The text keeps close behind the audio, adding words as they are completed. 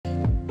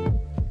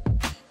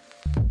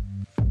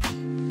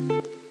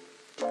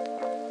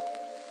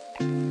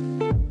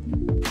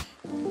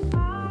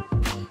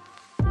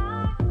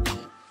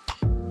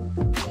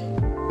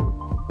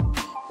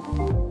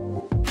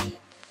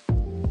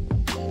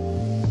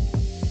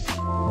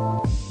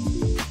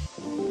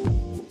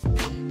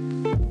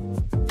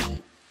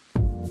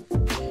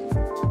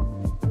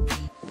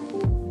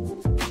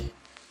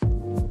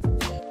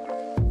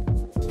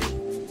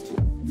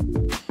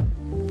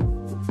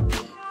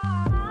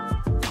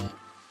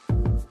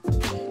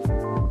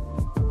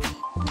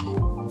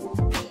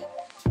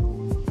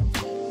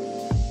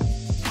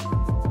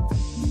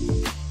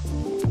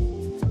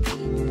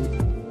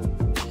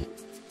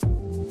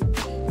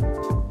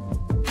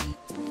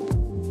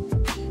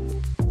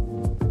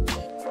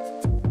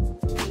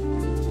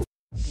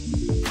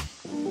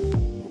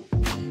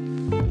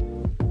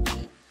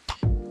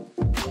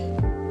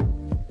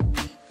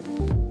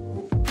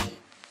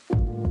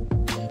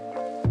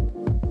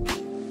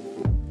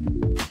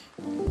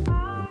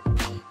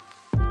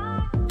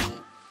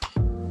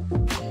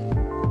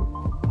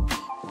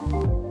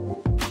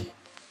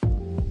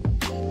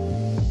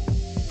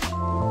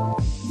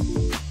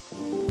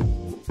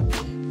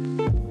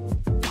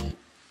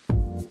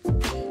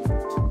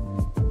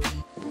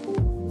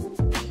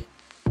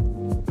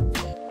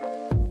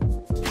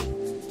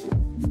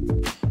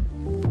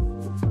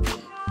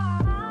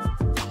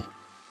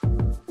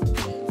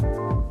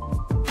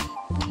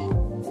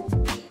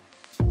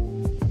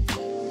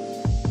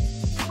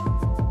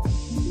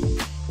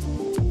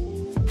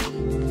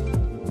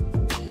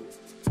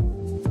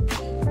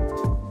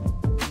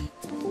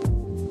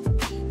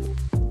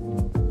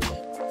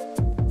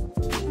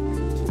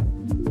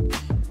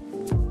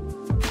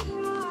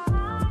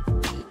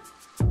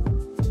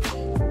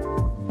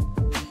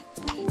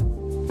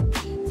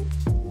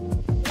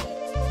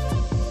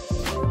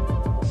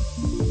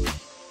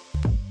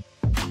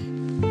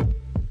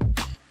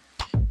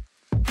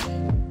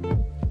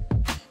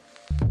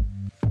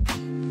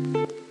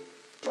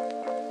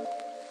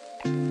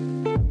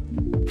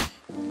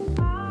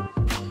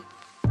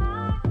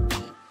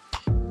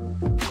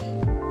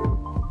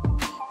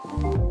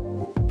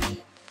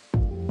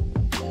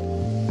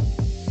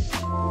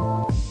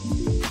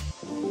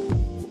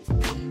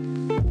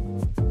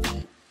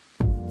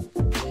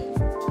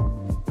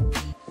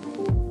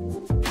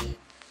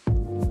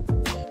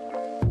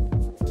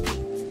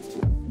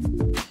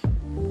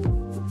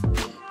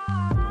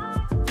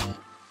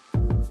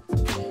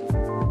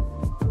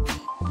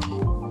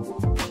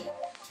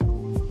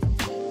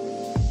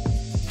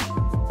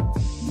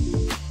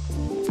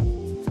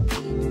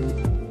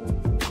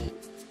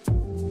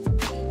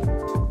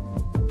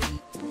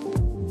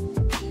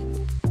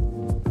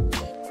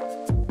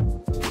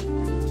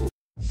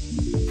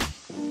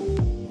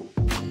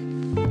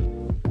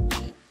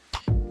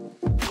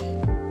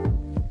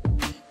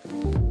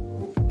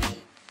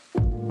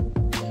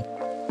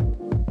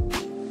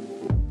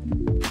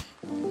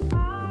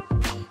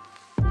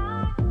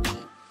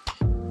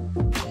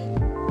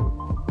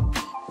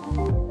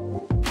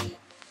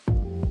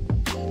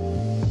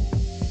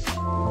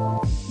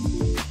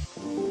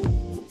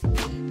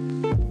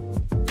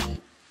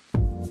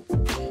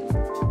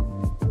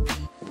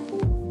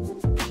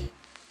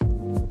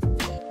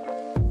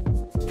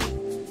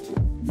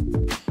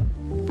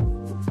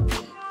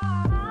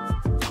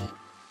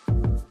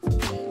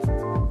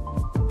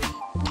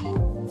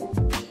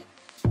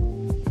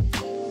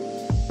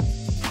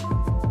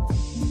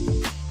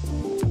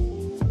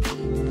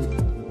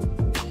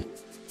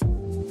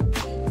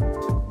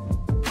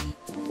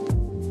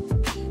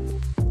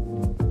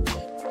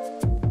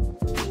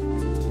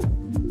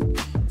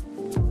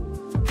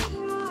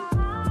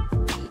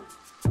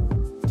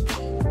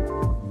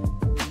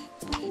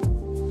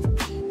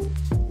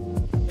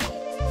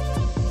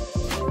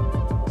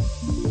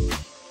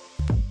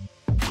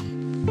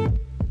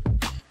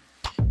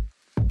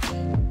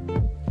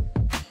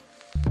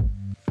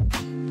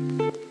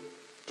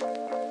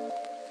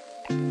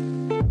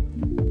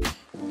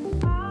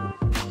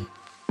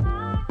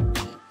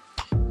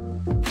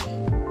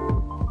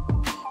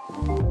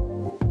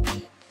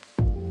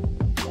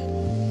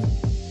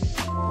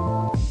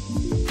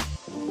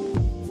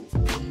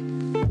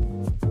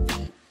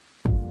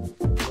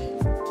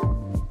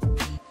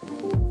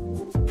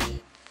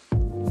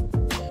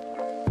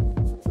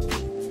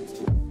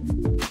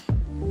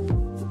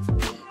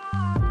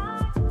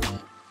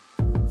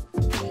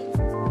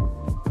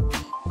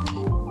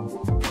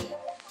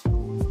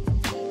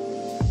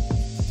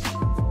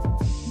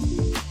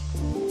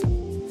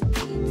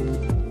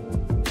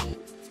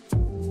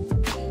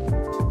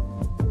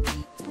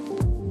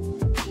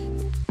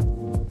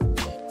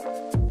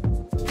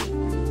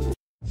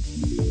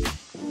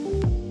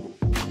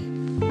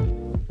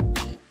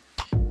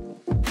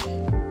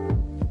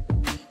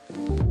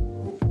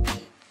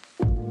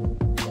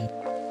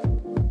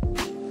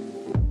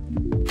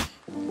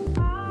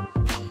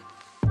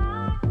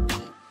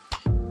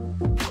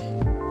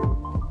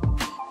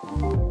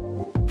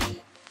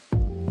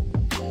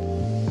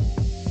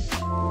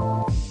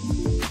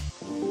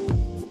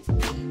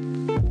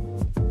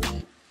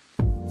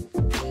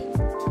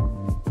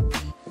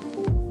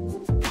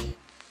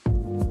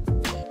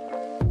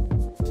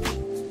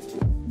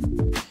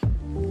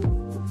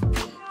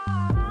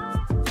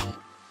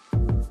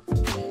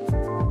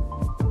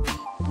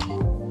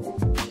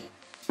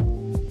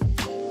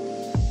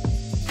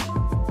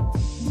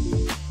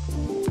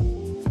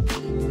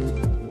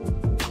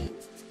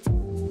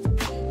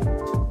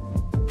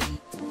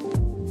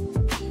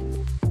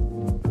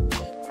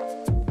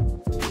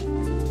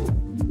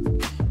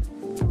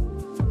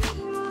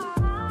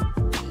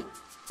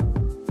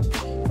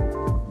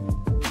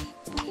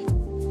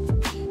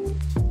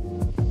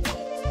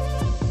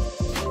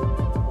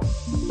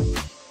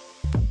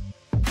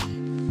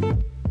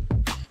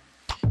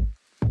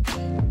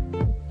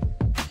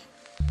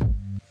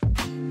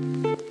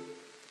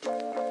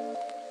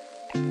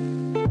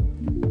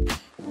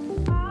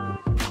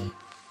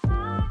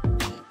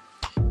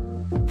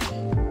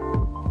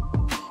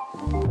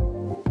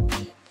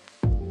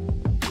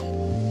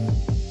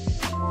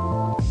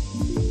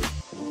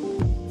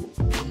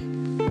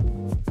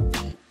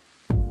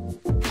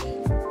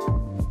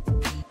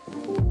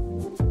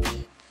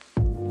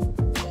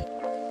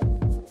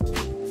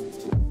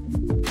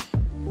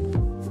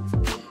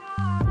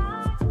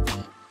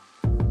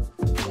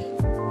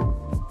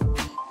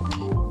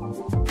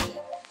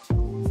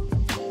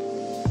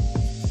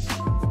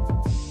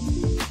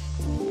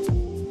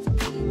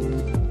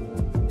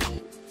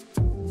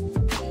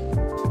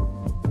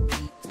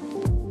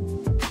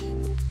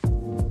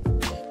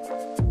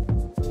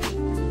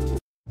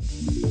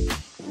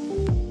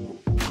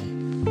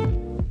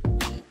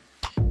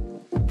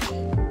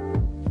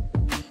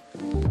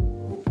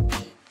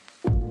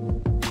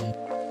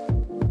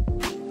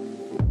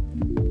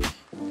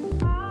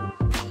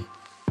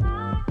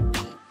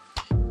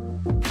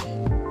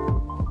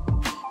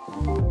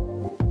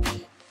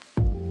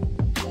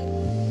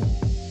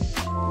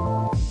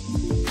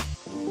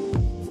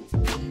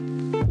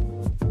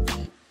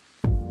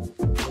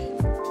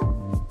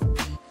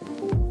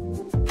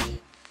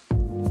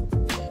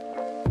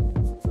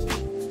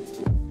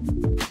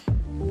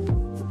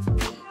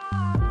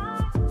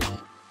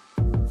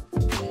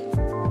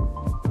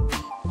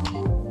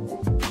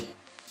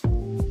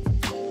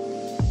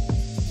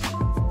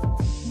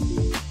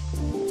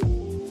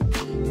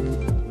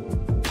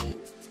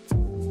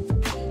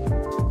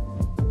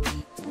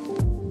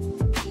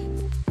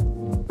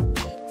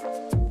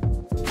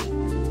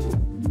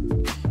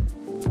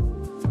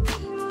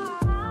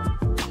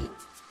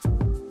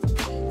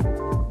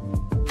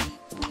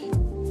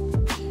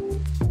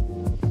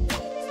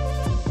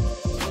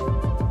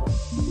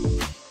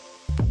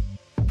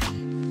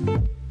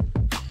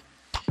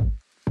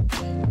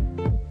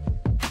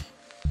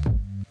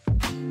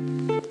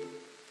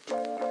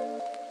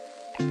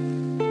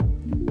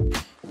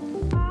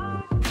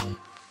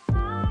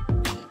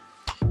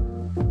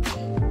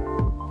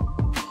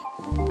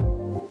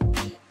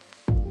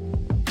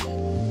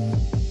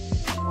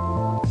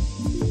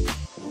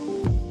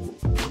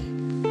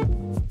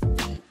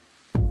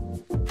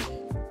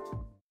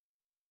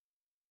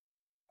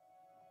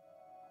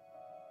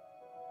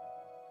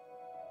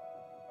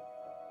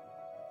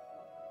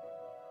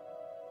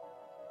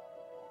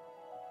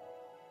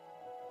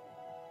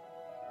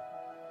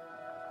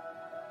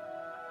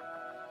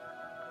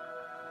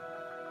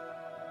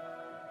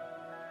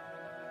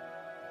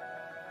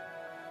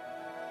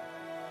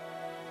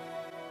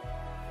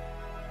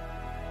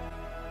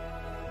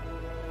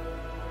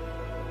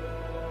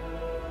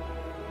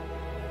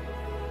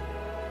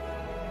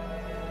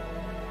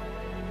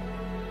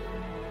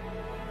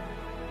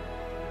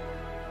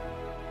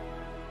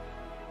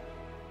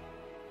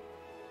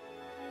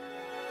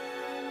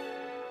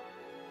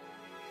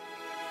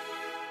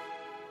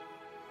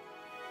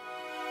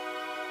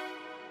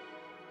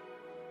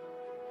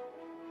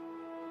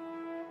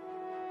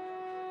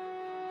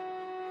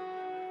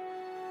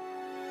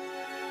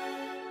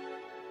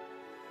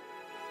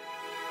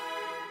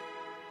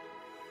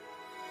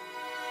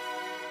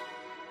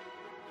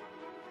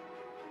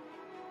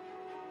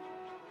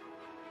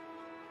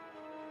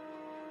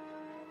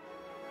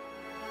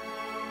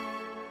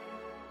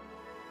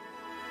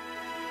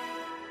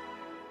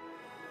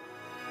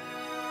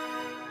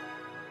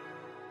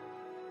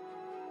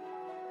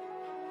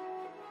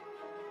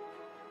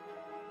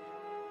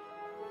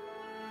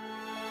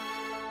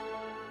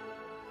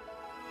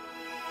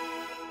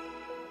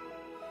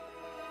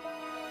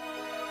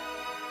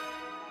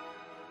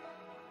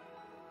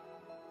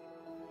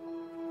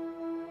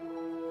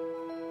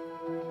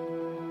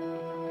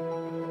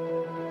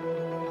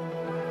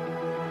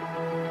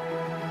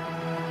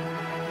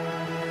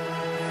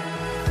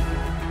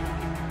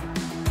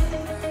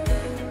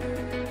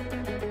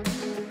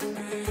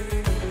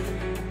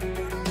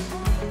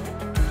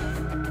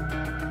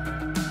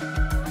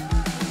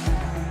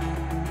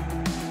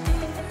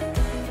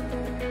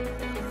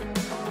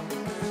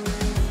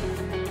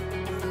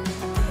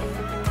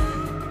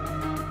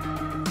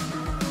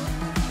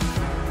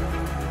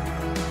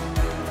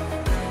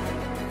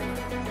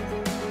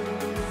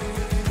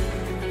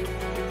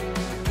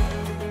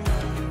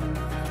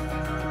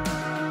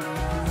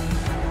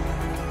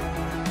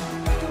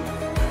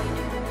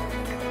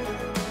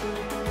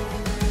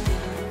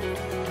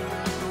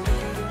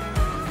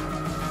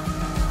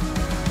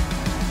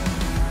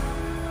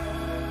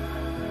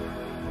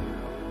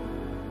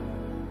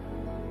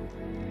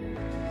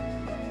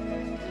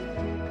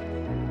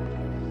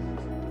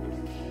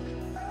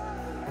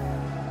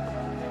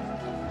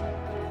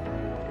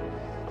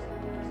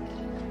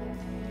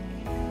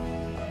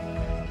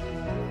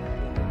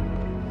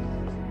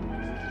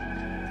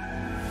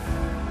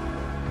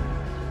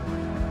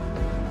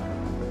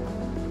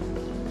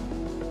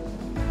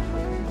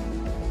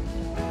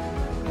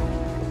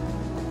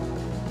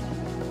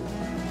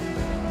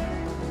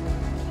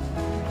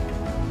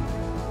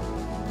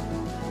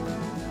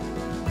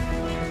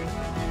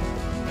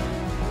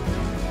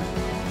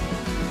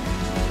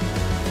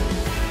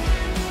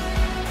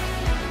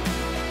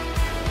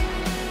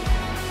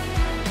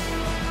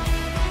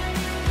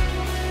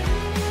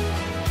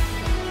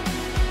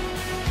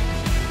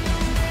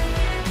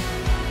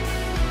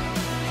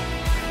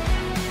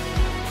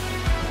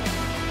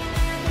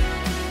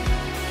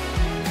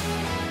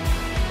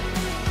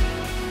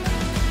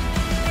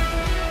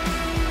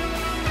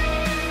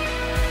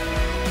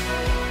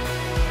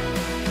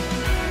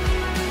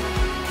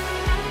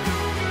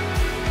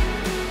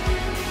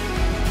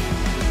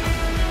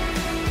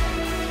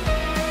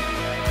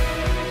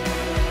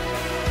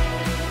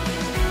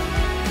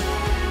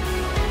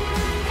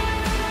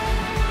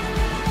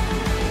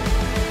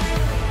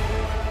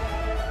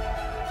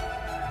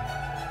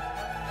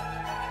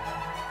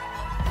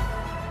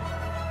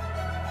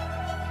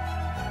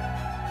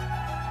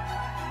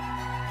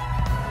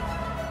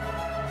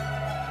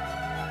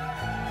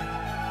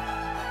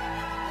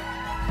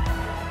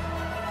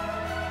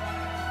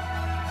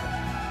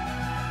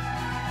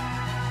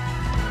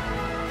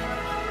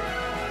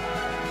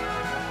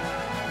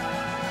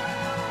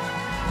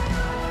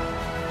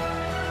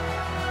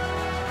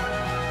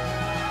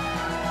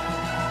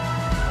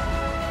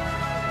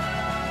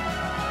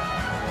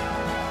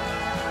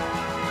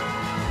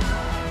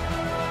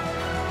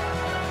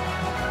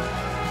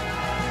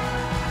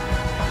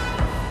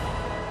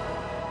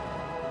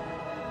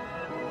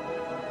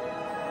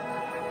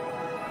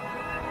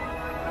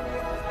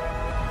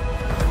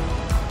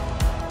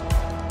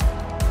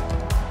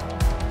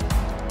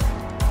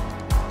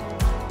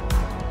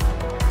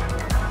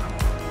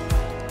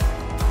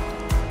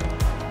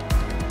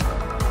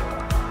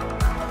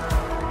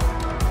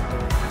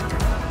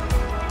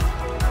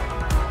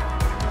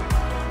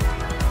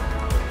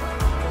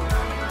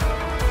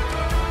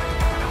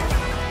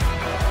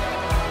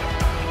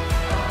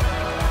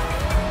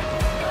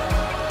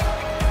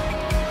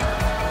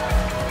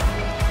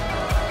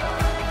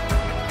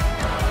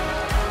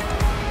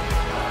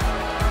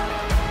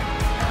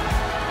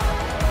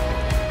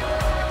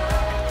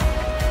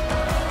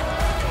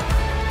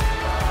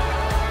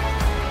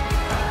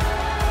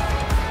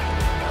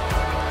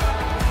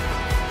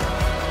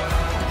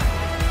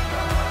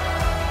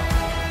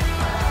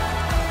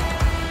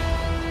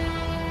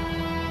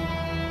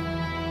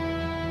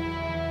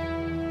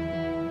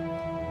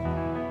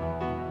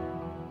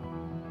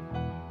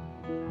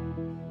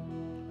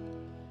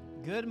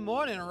Good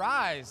morning,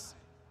 Rise.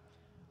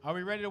 Are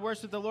we ready to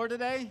worship the Lord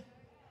today?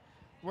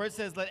 Where it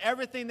says, let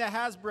everything that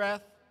has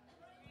breath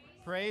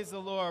praise the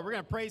Lord. We're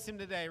going to praise him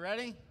today.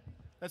 Ready?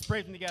 Let's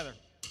praise him together.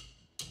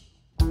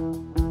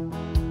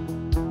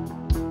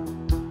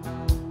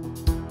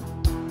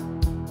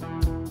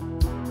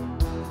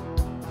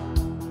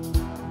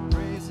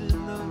 Praise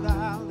in the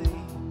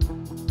valley,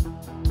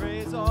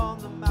 praise on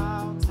the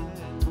mountain,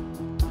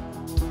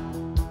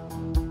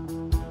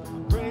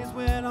 praise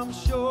when I'm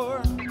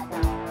sure,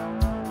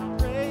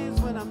 praise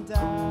when I'm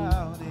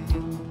doubting,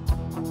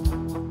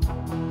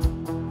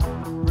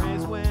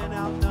 praise when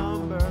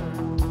outnumbered,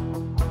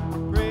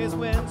 praise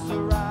when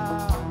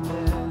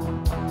surrounded.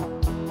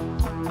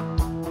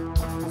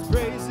 His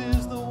praise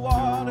is the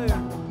water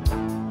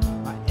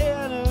my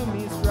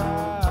enemies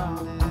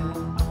drowning.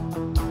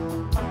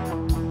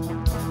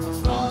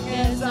 As long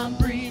as I'm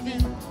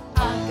breathing,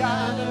 I've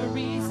got a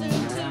reason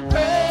to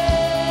praise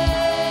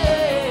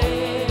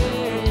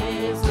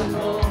the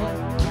Lord,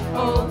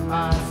 oh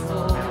my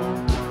soul.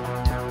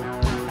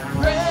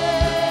 Praise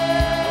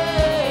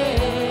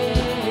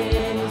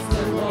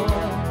the Lord,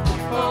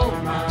 oh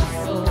my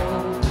soul.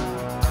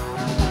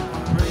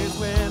 Praise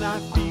when I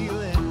feel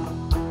it,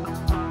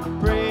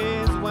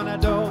 praise when I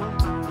don't.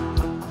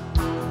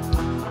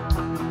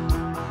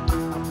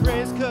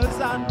 Praise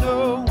 'cause I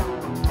know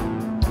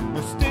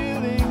you're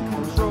still in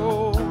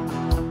control.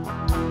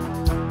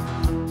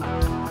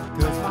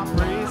 'Cause my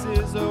praise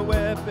is a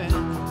weapon,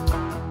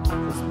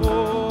 it's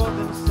more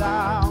than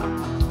sound.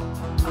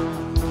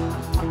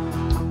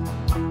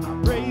 My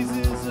praise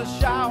is a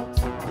shout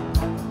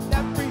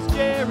that brings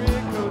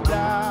Jericho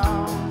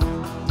down.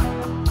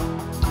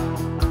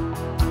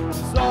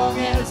 As long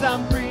as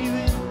I'm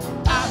breathing,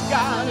 I've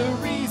got a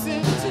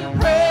reason to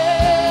praise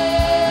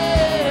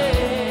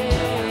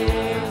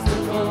the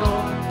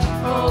Lord,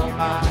 oh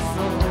my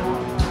soul.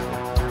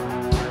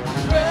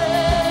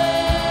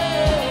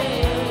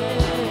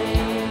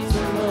 Praise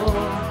the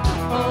Lord,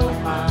 oh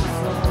my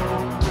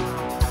soul.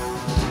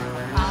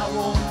 I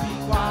won't be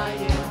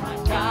quiet, my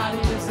God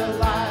is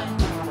alive.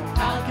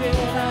 How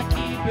can I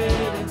keep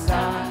it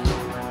inside?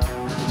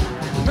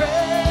 Praise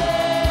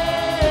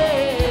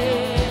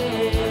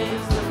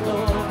the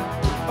Lord,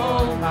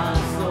 oh my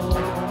soul.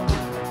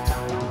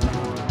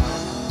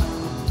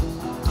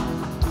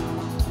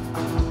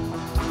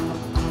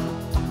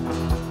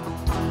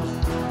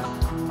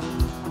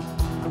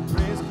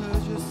 Praise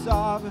 'cause you're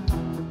sovereign,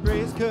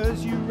 praise 'cause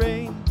you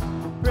reign,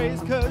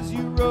 praise 'cause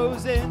you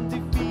rose and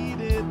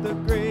defeated the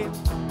grave.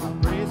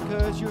 Praise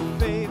 'cause you're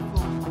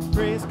faithful,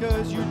 praise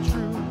 'cause you're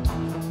true,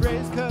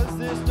 praise 'cause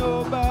there's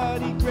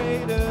nobody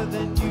greater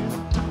than you.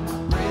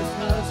 Praise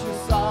 'cause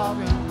you're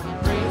sovereign,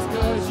 praise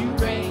 'cause you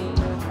reign,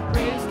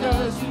 praise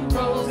 'cause you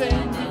rose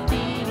and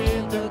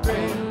defeated the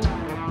grave.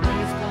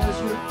 Praise 'cause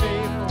you're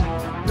faithful,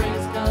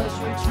 praise 'cause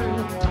you're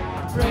true,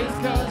 praise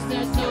 'cause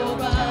there's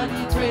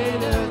nobody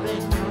greater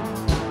than you.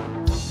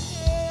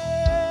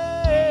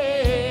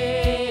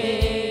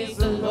 Praise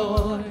the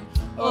Lord,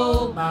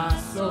 oh my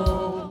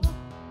soul.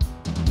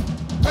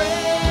 Praise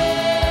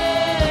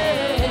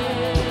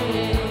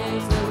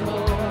the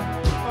Lord,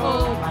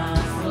 oh my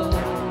soul.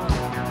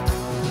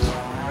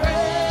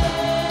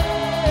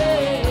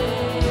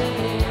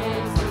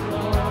 Praise the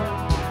Lord,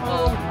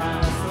 oh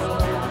my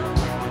soul.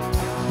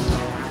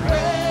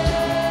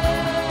 Praise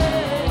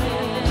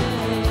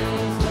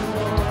the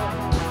Lord,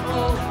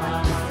 oh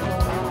my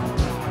soul.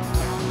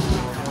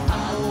 I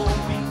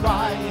won't be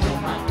quiet,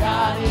 my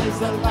God is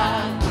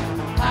alive.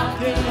 How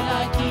can I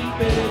keep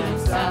it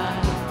inside?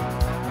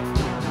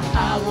 I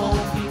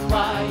won't be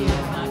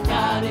quiet, my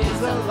God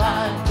is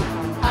alive.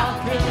 How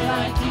can I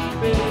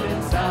keep it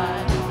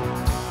inside?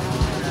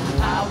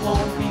 I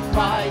won't be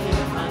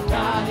quiet, my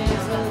God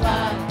is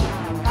alive.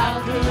 How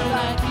can I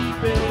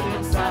keep it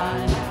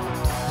inside?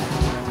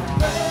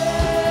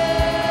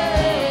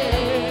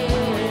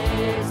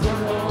 Praise the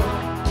Lord,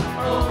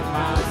 oh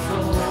my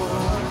soul.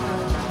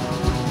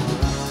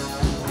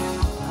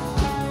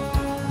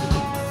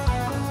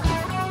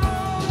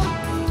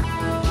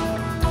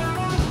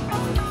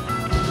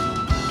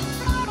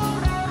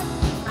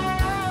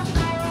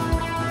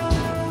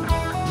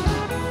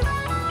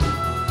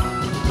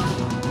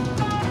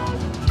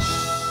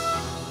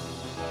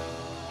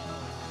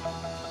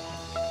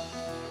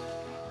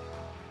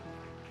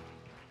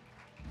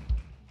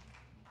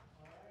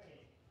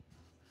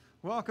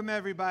 Welcome,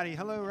 everybody.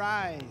 Hello,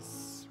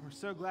 Rise. We're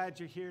so glad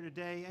you're here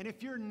today. And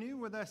if you're new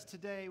with us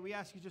today, we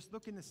ask you just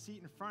look in the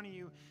seat in front of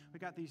you. We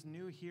got these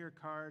new here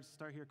cards,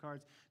 Start Here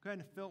cards. Go ahead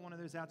and fill one of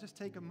those out. Just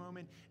take a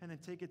moment and then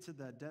take it to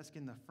the desk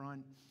in the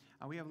front.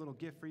 We have a little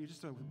gift for you,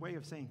 just a way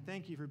of saying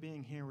thank you for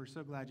being here. We're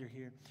so glad you're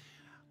here.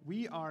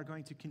 We are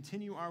going to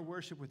continue our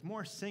worship with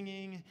more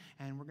singing,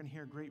 and we're going to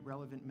hear a great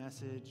relevant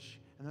message.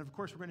 And then, of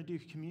course, we're going to do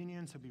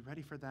communion, so be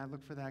ready for that.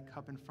 Look for that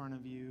cup in front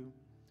of you.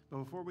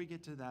 But before we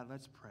get to that,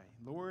 let's pray.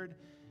 Lord,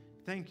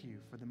 thank you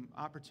for the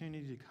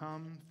opportunity to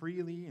come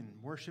freely and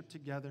worship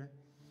together.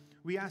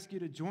 We ask you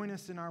to join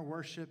us in our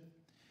worship.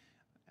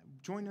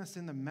 Join us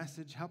in the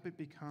message. Help it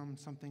become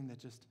something that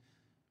just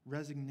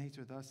resonates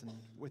with us, and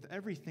with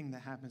everything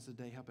that happens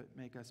today, help it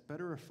make us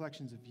better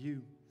reflections of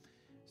you,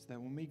 so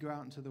that when we go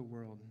out into the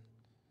world,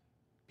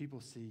 people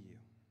see you.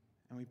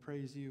 And we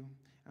praise you,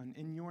 and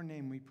in your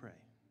name we pray.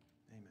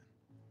 Amen.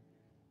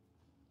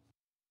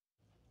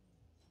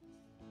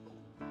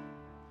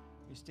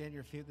 You stand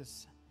your feet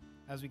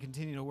as we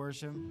continue to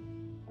worship.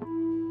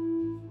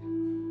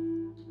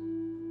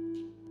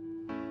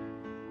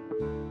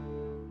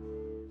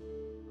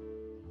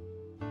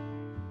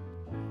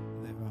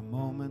 There are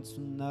moments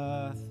when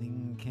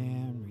nothing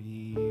can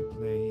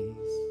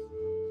replace,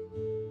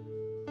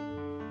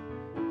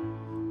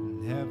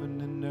 when heaven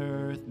and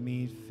earth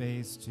meet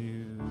face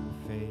to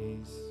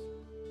face.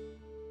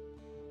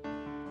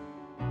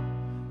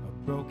 A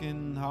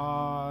broken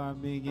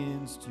heart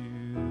begins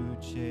to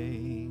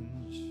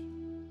change.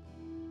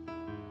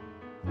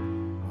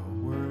 A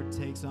word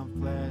takes on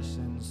flesh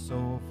and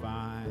soul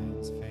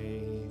finds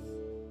faith.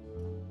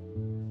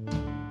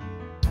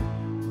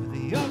 For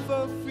the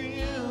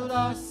unfulfilled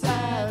are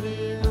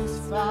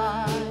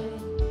satisfied.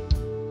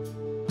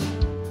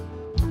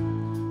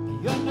 The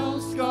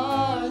unknown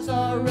scars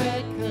are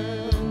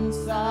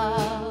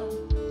reconciled.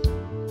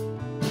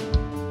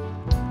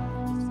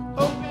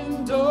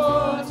 Open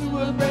door to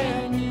a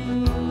brand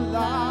new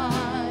life.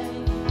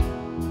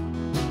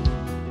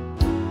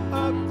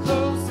 Up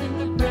close in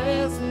the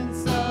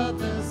presence of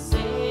the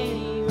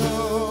Savior.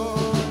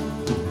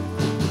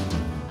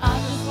 I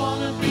just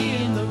wanna be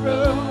in the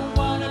room,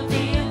 wanna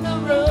be in the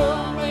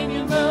room when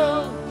you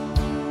move.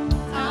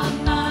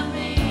 I'm not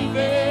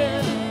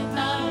leaving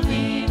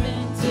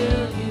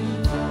till you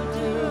do.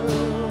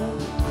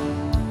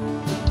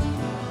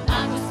 I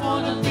just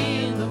wanna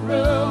be in the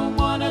room,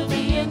 wanna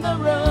be in the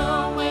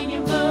room when you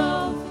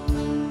move.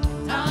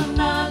 I'm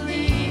not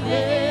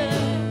leaving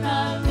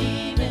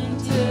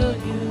till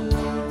you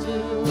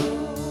do.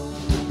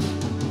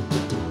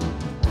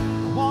 I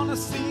wanna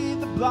see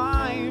the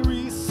blind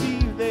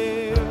receive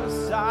their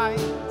sight.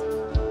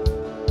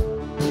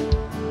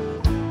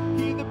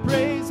 Hear the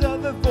praise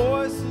of the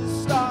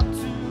voices start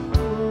to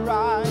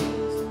rise.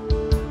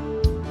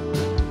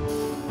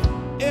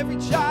 Every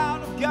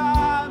child of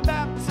God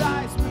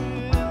baptized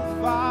with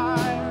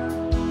fire.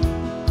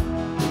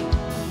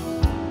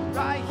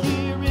 Right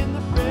here in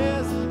the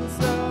presence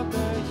of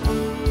the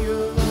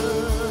healer.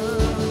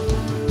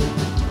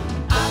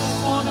 I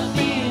just wanna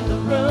be in the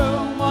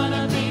room,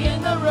 wanna be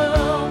in the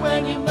room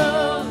when you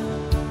move.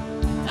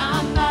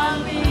 I'm not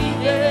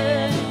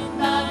leaving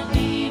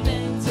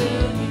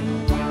till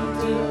you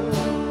do.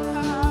 I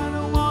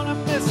don't wanna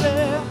miss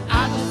it. I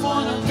just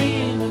wanna be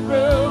in the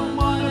room,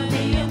 wanna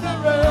be in the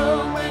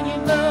room when you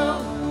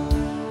move.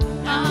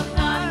 I'm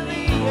not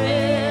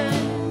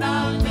leaving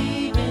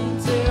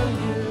till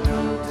you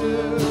do.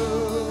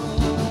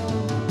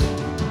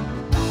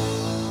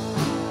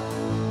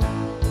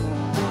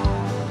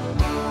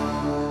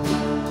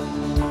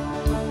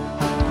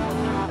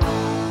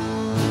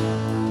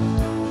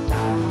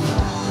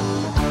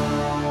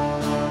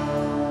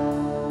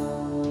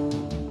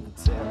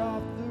 Tear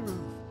off the roof,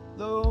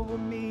 lower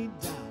me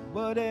down,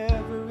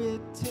 whatever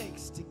it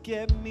takes to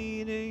get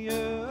me to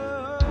you.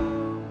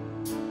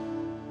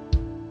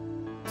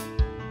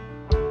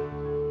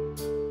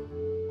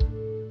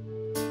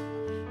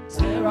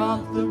 Tear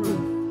off the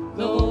roof,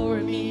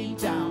 lower me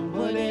down,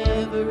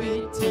 whatever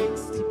it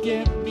takes to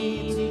get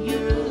me to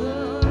you.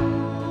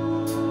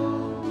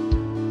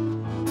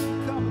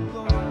 Come on,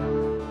 Lord.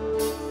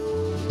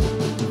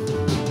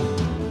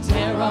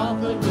 Tear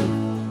off the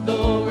roof,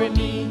 lower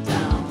me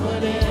down,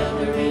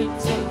 whatever it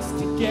takes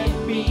to get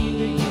me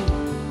to you.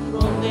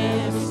 Roll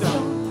every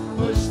stone,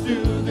 push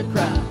through the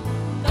crowd.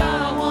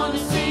 God, I wanna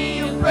see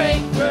you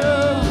break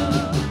through.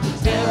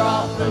 Tear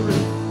off the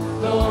roof,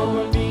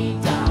 lower me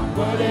down,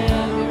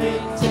 whatever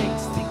it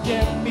takes to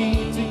get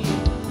me to you.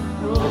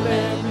 Roll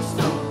every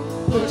stone,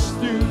 push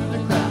through the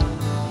crowd.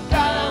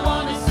 God, I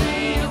wanna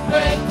see you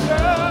break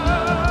through.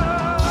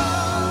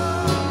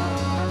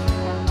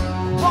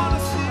 Wanna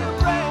see you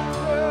break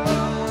through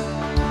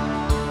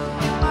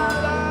in my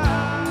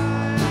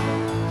life.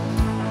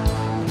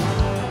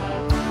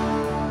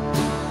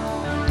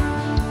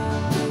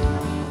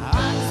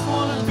 I just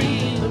wanna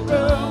be in the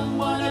room,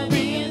 wanna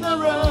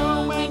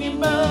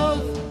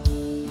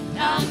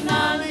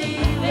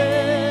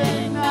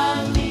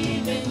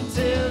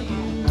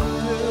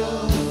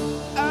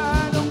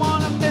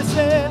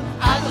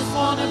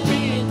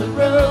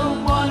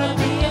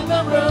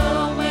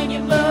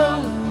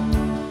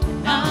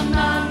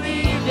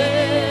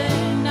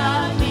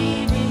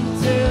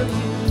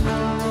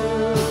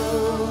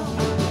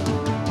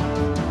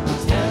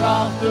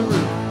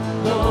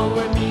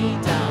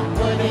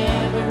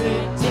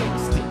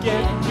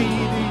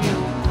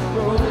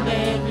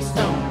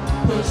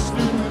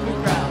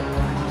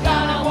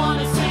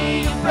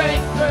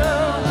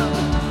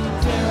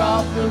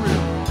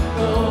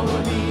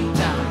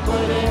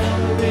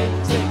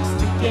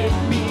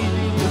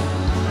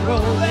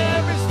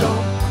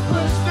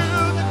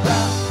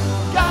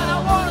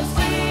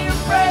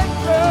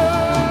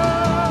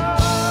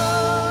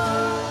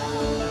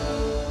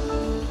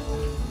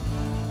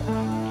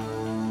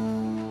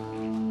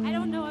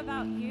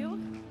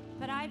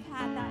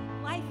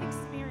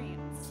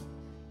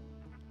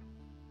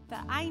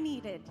that I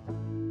needed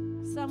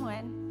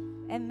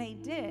someone, and they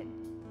did,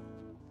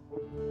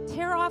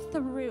 tear off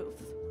the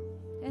roof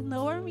and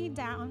lower me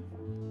down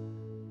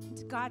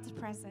into God's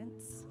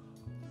presence,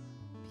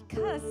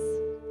 because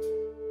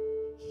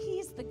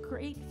He's the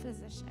great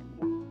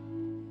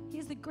physician.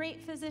 He's the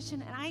great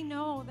physician, and I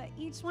know that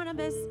each one of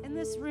us in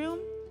this room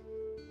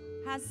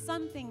has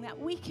something that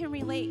we can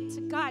relate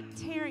to God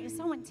tearing,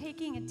 someone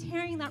taking and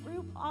tearing that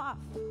roof off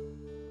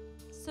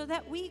so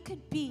that we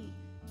could be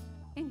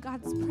in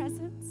God's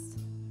presence.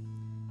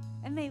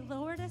 And they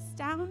lowered us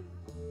down,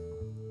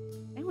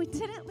 and we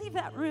didn't leave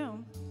that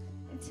room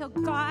until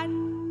God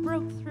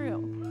broke through.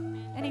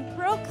 And He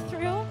broke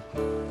through,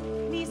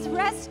 and He's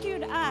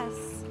rescued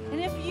us. And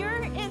if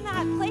you're in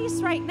that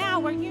place right now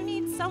where you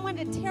need someone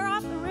to tear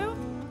off the roof,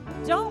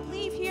 don't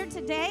leave here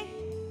today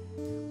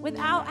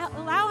without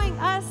allowing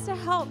us to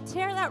help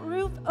tear that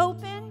roof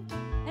open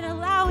and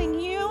allowing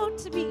you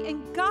to be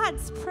in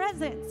God's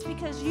presence,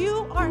 because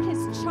you are His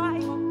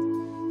child,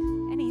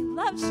 and He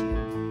loves you,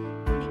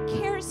 and He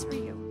cares for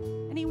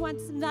you, and He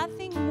wants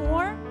nothing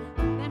more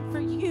than for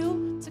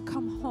you to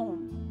come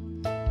home,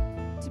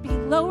 to be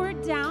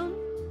lowered down,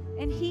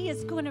 and He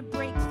is going to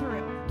break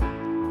through.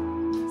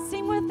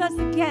 Sing with us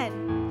again.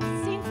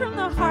 Sing from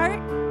the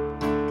heart,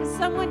 because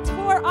someone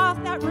tore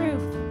off that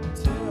roof.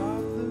 Tear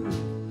off the roof,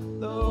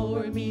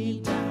 lower me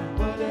down,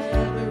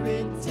 whatever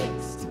it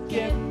takes to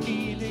get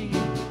me to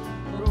you.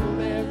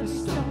 Roll every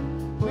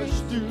stone, push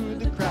through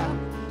the crowd.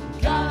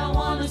 God, I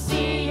want to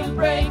see you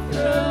break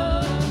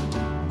through.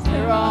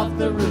 Tear off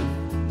the roof,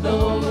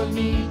 lower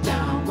me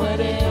down,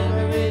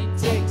 whatever it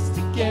takes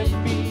to get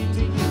me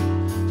to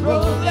you.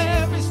 Roll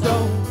every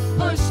stone,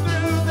 push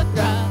through the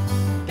crowd.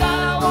 God,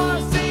 I want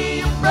to see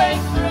you break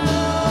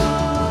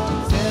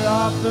through. Tear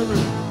off the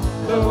roof,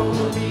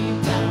 lower me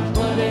down,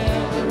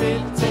 whatever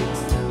it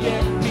takes to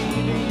get me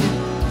to you.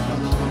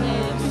 Roll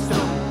every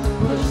stone,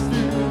 push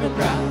through the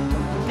crowd.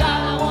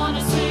 God, I want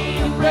to see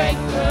you break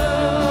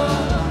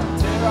through.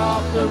 Tear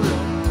off the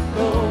roof,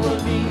 lower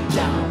me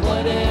down,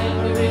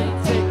 whatever it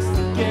takes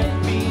to get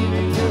me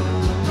to you.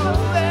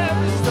 Roll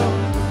every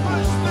stone,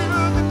 push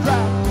through the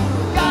crowd.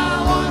 God, I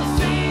want to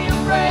see you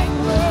break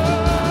through.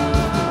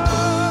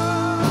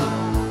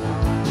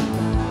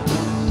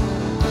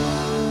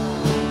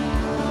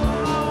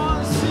 I want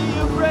to see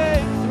you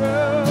break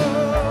through.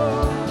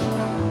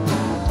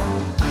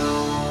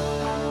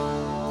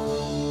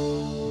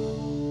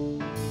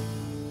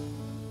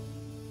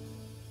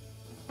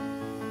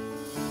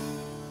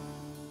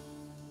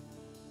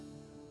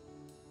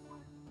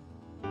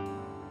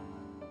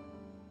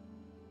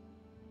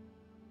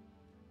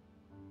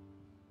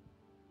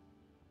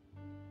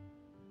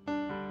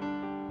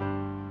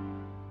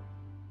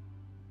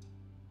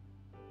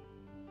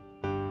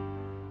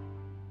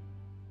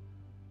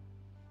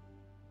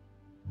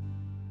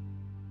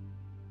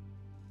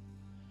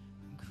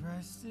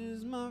 Christ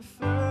is my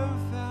firm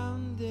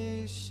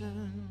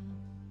foundation,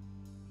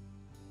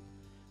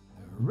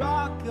 the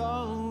rock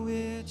on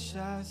which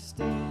I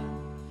stand.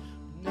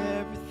 When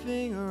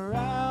everything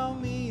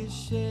around me is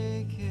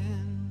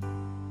shaking,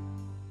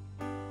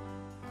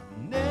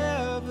 I've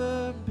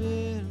never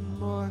been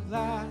more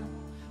glad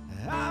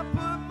that I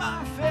put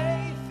my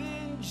faith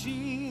in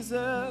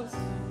Jesus.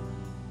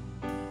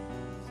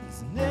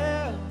 He's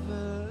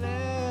never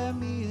let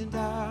me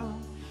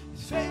down.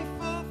 He's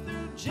faithful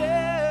through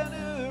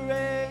generations.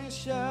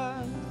 So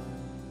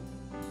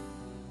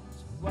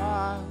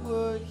why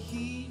would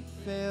He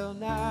fail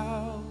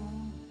now?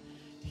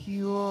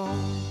 He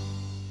won't.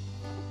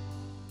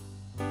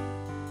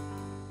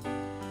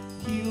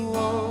 He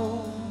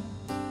won't.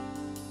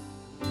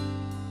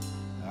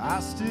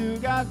 I still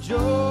got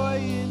joy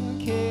in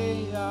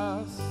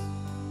chaos.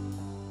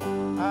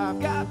 I've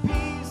got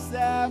peace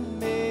that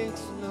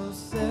makes no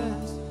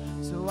sense.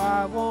 So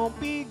I won't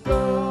be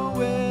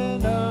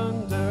going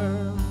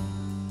under.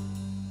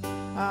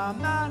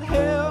 I'm not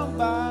held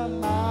by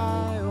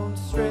my own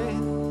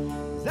strength,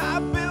 'cause I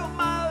built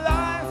my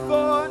life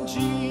on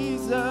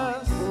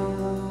Jesus.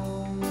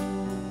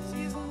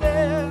 He's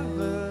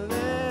never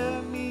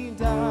let me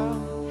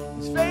down.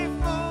 He's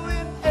faithful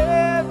in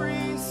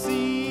every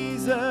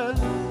season.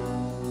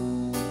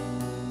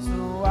 So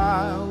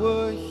why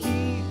would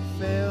He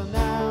fail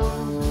now?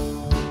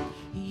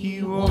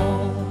 He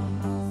won't.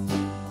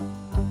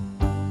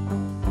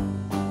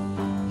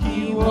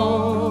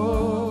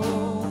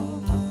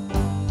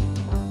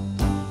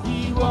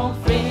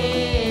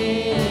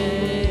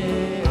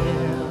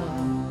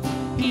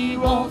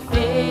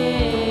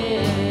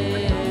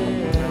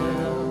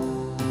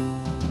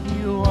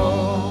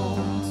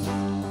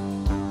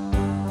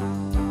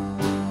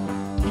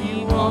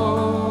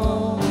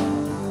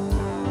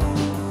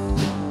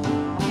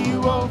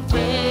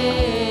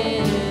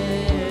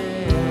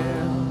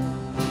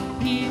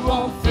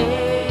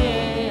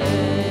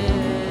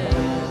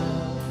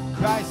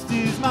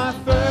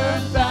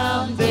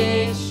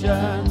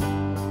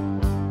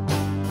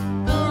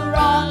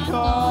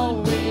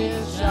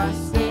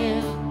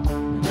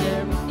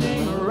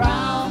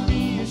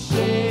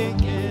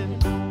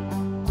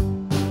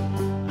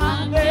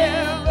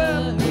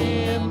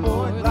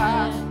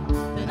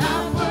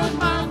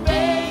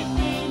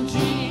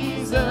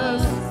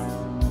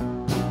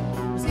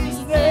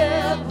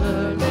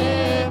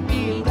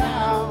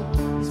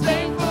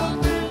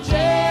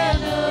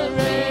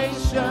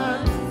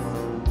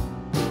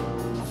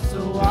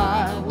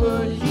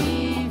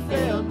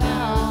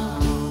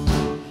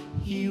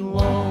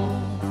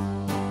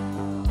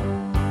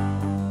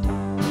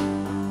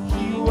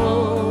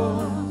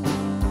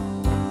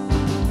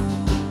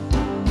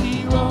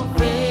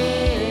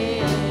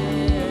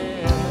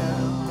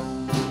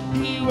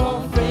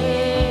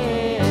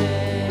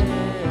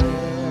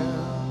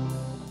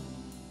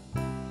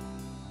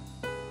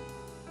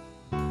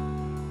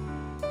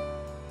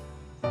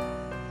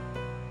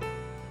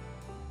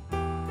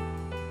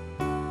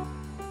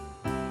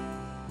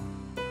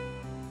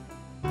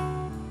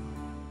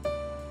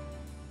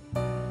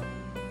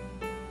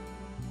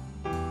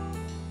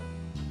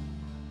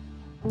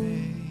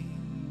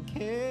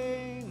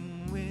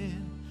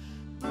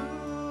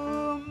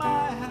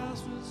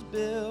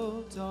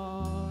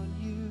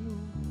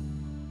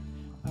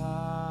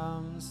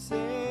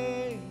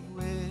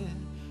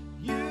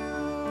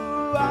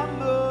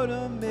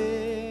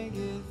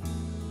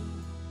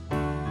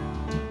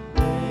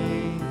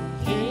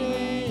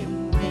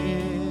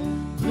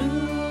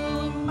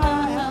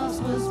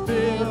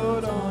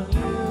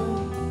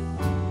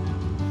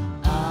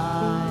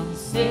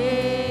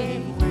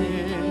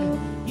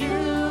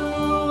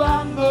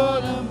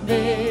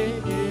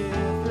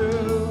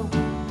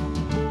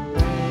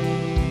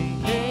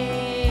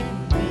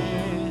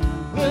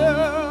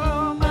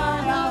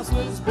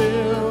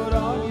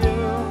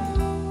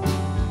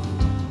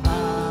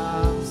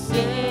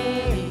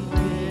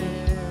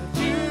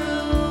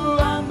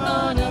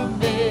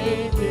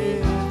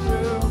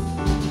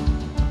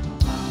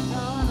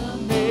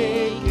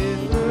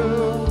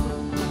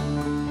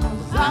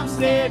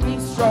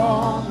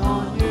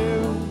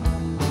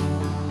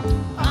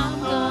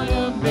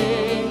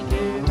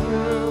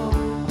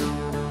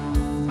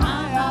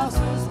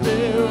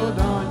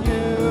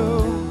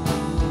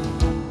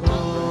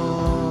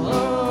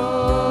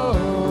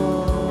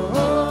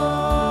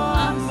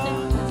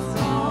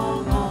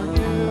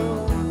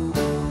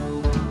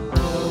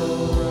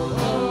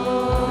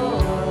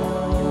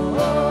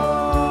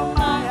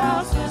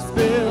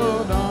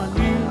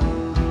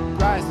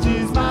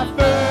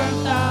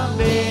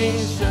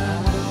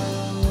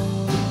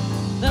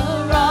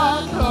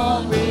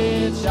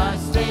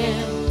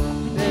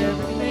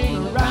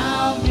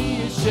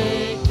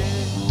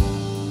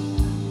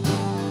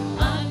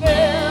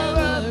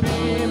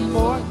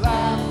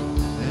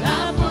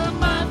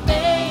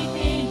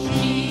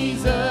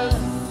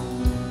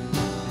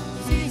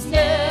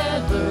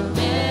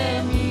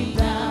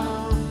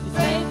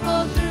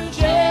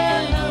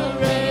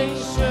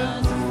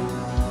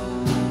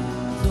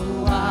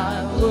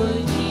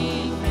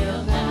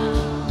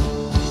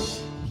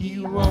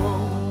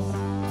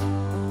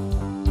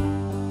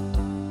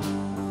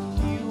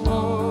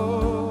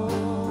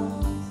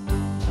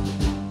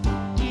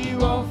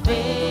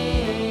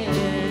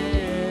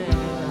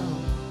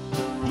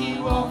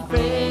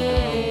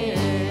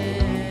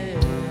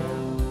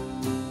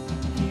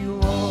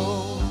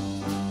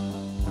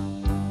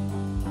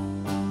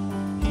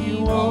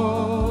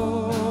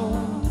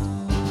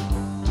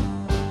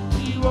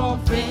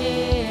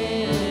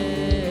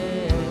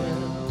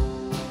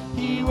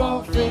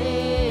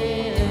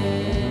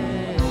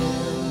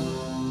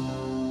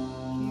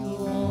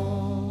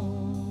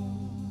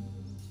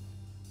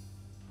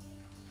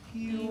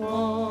 He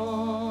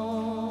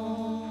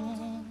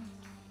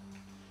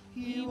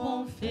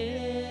won't fail.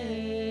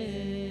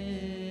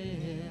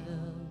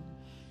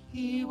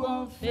 He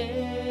won't fail.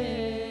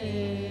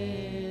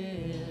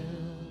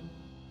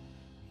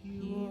 He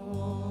won't.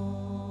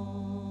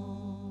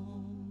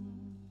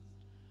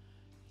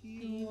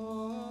 He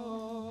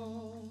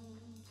won't.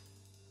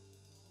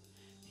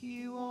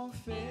 He won't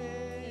fail.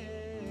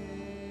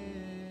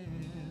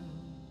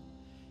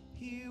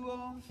 He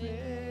won't fail.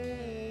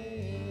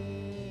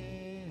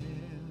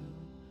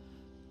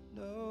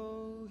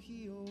 No,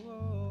 he won't.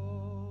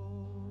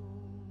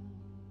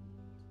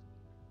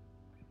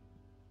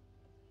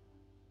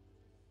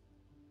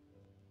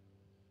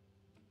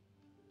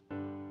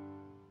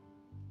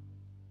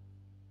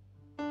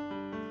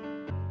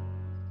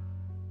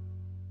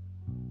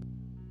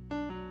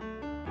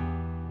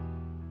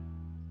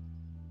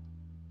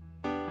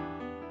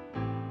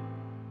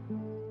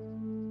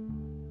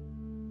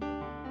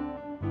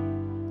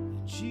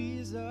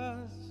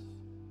 Jesus,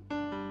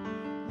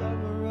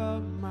 lover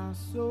of my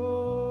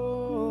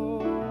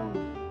soul.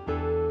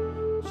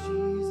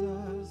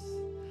 Jesus,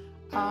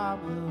 I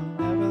will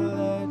never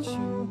let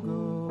you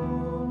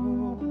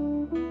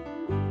go.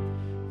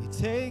 You're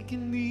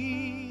taking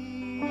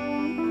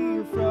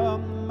me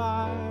from the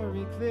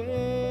miry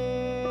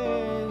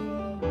clay,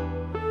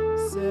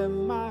 set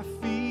my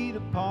feet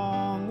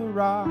upon the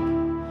rock,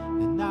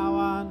 and now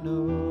I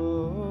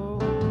know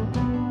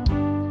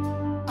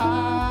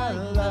I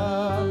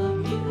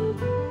love you.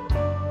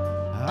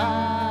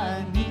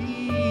 I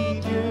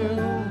need you.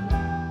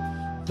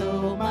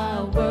 Though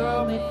my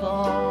world may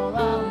fall,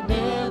 I'll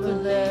never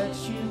let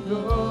you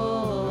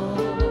go.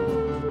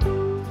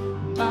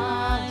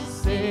 My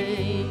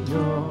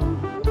Savior,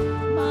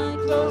 my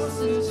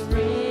closest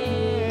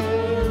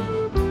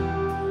friend,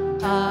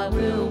 I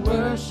will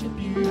worship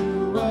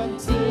you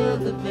until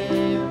the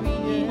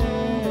very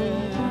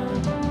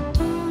end.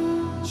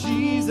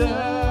 Jesus,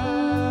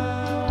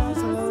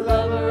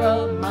 lover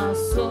of my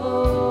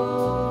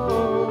soul.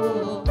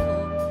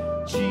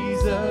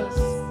 Jesus,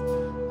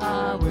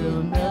 I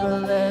will never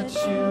let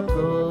you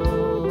go.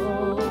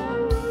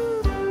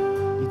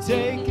 You're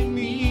taking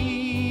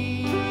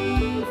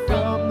me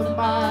from the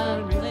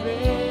miry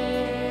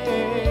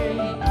clay,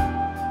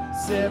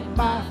 set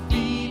my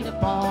feet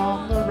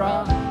upon the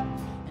rock,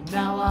 and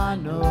now I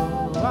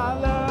know I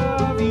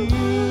love you.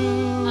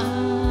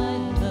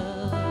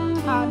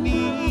 I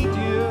need you.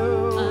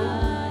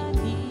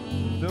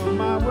 Though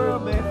my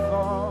world may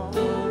fall,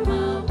 I'll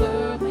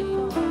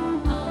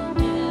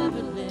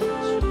never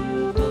let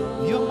you go.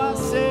 You're my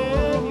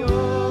Savior,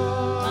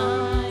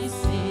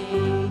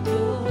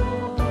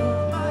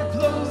 my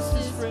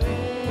closest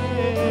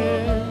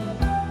friend.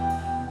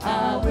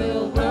 I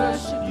will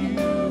worship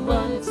you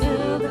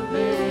until the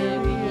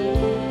very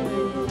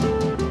end.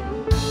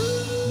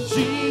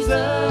 Jesus,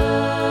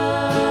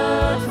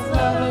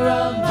 lover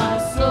of my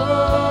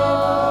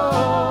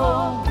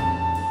soul.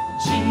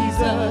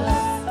 Jesus,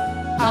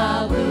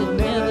 I will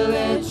never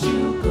let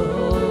you go.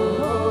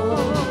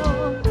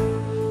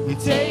 You're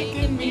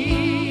taking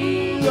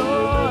me,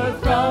 Lord,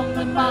 from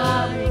the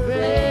miry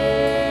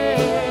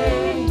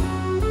clay,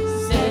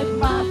 set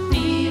my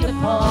feet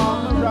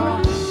upon the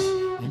rock,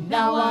 and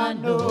now I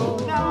know,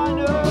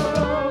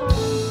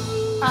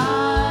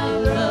 I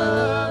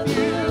love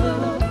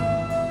you.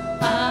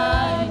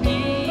 I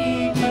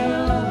need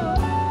you.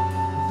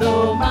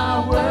 Though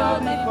my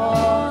world may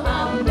fall,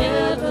 I'll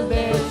never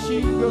let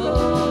you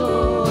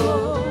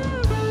go.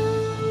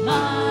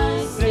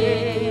 My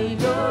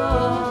Savior,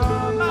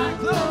 my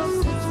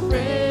closest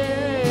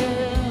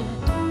friend,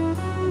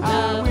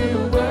 I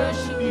will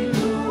worship you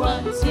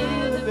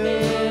until the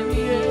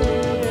very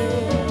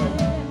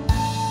end.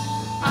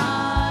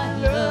 I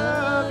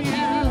love you.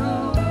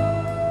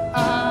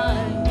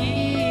 I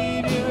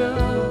need you.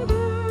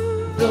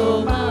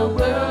 Though my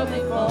world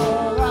may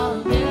fall,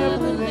 I'll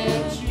never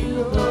let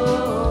you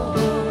go.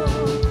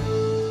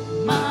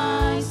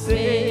 My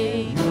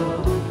Savior,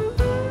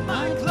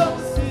 my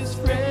closest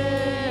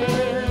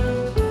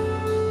friend,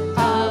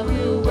 I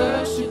will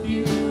worship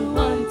you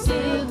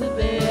until the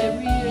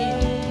very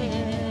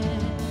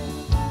end.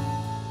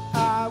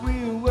 I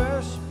will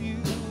worship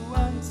you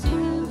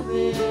until the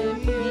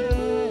very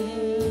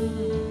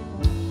end.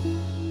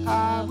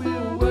 I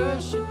will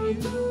worship you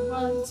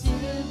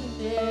until the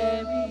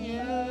very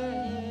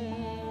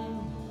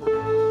end.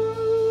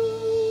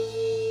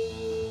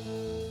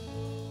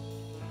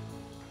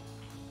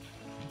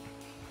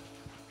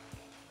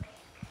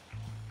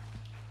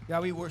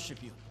 God, we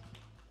worship you.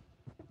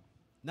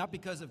 Not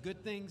because of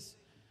good things,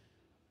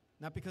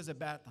 not because of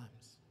bad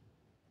times,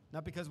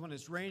 not because when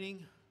it's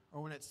raining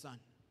or when it's sun.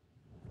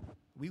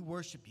 We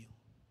worship you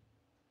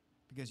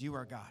because you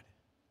are God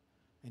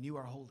and you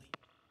are holy.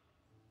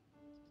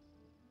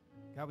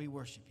 God, we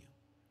worship you.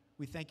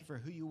 We thank you for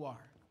who you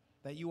are,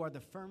 that you are the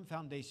firm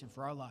foundation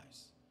for our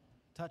lives.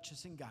 Touch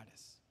us and guide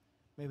us.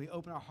 May we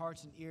open our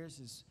hearts and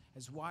ears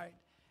as wide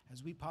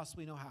as we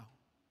possibly know how.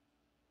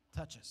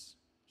 Touch us,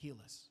 heal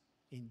us.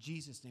 In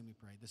Jesus' name we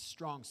pray, the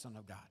strong Son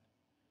of God.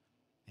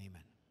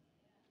 Amen.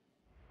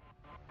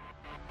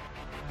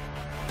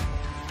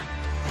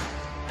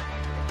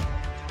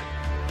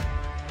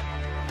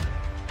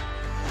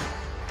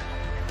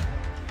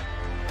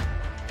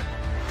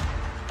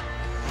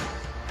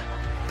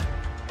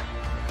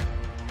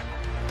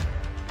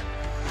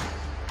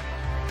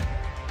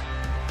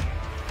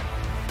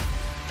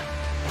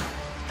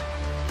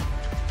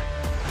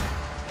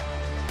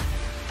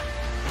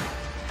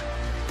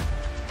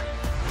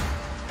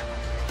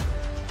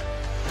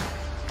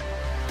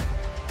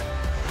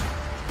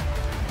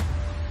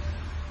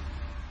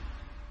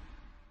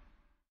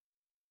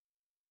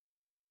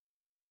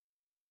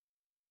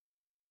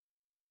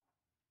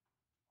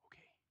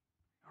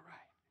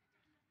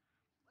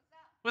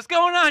 What's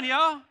going on,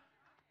 y'all?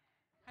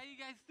 How you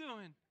guys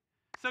doing?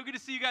 So good to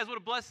see you guys. What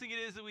a blessing it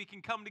is that we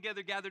can come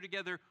together, gather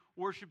together,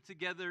 worship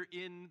together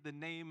in the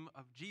name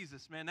of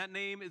Jesus, man. That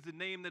name is the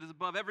name that is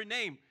above every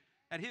name.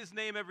 At his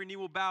name, every knee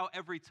will bow,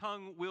 every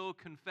tongue will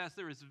confess.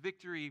 There is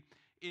victory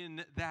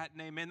in that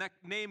name. And that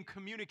name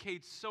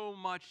communicates so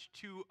much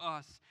to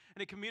us.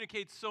 And it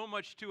communicates so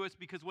much to us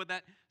because what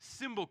that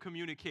symbol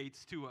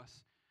communicates to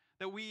us,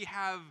 that we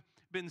have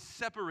been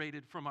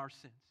separated from our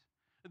sins,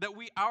 that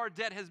our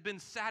debt has been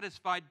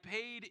satisfied,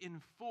 paid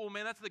in full.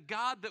 Man, that's the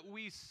God that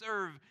we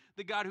serve,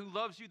 the God who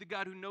loves you, the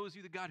God who knows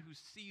you, the God who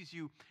sees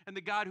you, and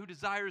the God who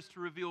desires to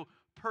reveal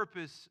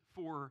purpose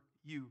for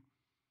you.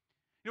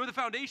 You know, the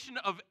foundation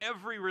of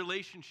every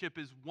relationship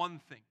is one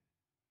thing: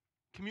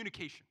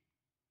 communication.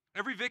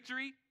 Every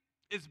victory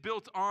is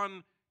built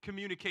on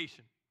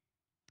communication.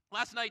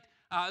 Last night,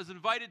 I was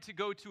invited to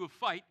go to a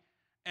fight,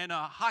 and a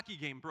hockey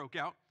game broke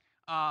out.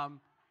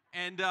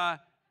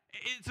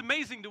 It's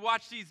amazing to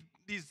watch these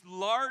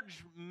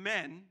large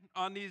men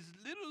on these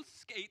little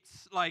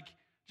skates, like,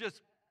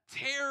 just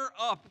tear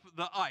up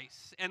the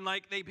ice. And,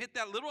 like, they hit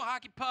that little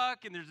hockey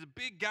puck, and there's a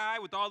big guy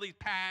with all these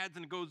pads,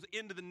 and it goes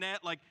into the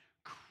net, like,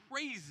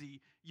 crazy,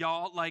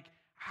 y'all. Like,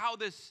 how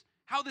this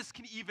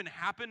can even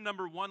happen,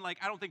 number one. Like,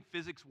 I don't think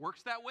physics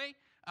works that way,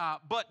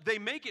 but they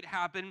make it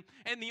happen.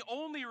 And the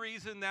only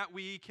reason that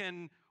we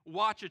can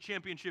watch a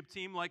championship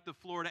team like the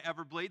Florida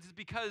Everblades is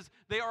because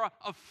they are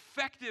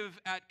effective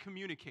at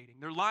communicating.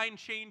 Their line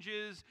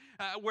changes,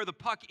 where the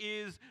puck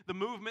is, the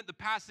movement, the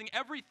passing,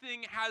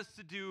 everything has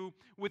to do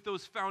with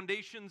those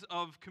foundations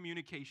of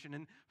communication.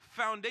 And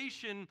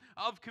foundation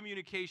of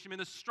communication, and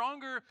the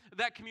stronger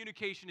that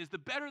communication is, the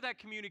better that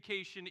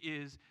communication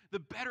is, the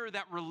better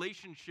that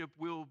relationship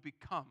will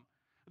become.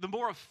 The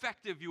more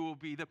effective you will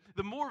be,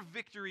 the more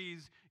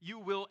victories you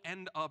will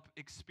end up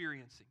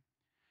experiencing.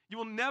 You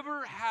will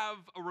never have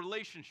a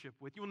relationship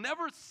with, you will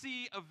never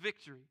see a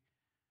victory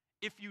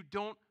if you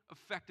don't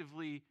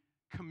effectively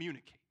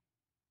communicate.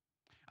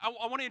 I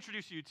want to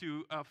introduce you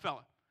to a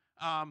fella.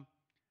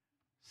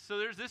 So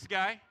there's this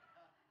guy.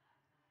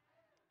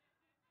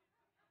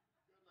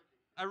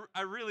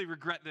 I really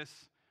regret this.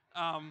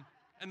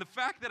 And the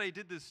fact that I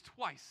did this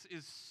twice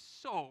is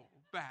so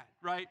bad,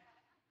 right?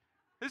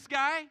 This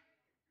guy,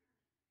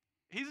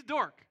 he's a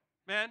dork,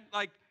 man.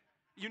 Like,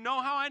 you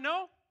know how I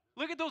know?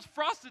 Look at those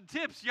frosted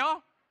tips,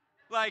 y'all.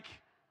 Like,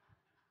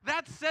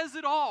 that says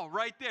it all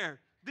right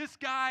there. This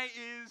guy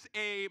is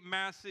a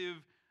massive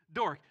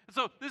dork.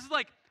 So this is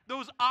like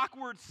this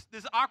awkward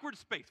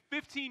space,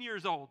 15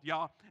 years old,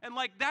 y'all. And,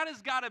 like, that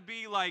has got to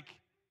be, like,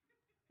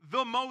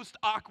 the most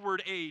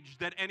awkward age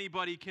that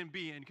anybody can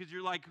be in, because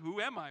you're like,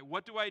 who am I?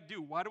 What do I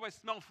do? Why do I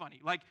smell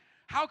funny? Like,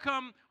 how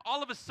come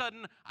all of a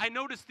sudden I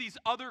notice these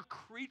other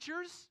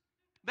creatures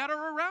that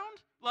are around?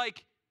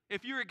 Like,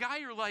 if you're a guy,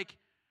 you're like,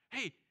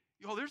 hey,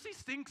 yo, there's these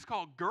things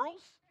called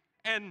girls,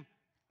 and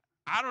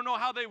I don't know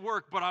how they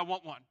work, but I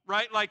want one,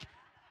 right? Like,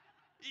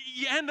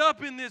 you end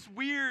up in this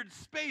weird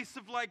space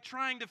of, like,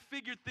 trying to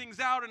figure things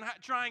out and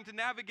trying to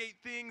navigate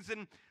things,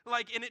 and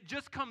it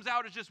just comes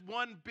out as just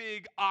one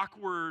big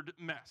awkward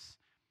mess.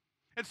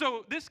 And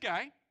so this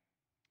guy,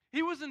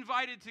 he was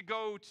invited to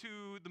go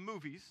to the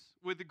movies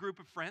with a group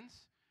of friends,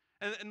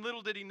 and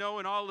little did he know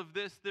in all of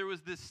this, there was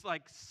this,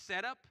 like,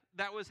 setup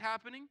that was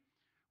happening,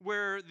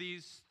 where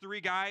these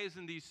three guys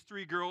and these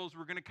three girls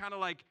were going to kind of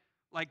like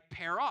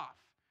pair off.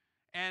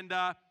 And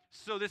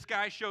so this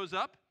guy shows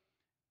up,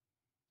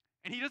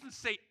 and he doesn't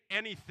say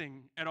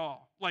anything at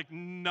all, like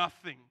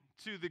nothing,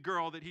 to the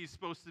girl that he's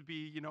supposed to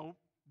be,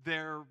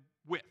 there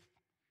with.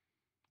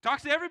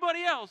 Talks to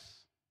everybody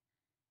else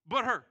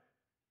but her.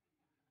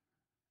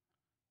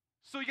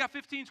 So you got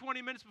 15,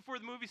 20 minutes before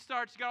the movie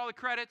starts, you got all the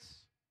credits,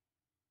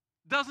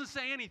 doesn't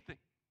say anything.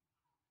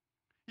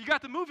 You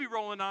got the movie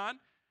rolling on,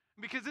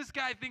 because this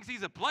guy thinks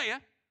he's a player.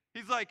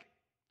 He's like,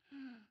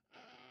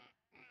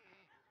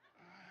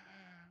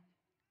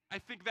 I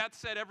think that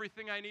said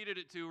everything I needed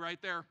it to right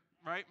there,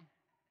 right?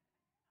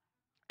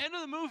 End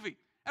of the movie.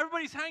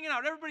 Everybody's hanging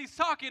out. Everybody's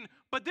talking,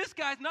 but this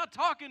guy's not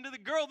talking to the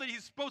girl that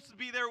he's supposed to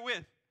be there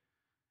with.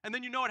 And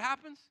then you know what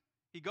happens?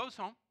 He goes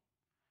home.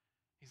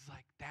 He's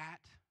like,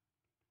 that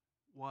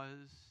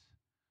was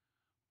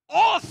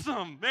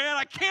awesome, man.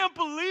 I can't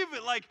believe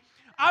it. Like,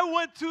 I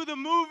went to the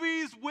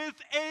movies with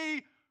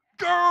a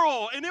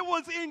girl, and it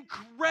was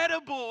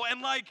incredible.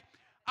 And, like,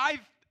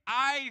 I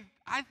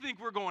think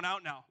we're going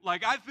out now.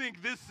 Like, I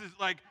think this is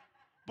like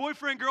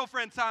boyfriend,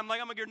 girlfriend time. Like,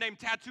 I'm gonna get your name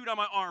tattooed on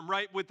my arm,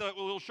 right, with a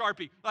little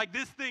Sharpie. Like,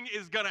 this thing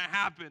is gonna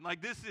happen.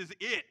 Like, this is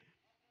it.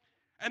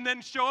 And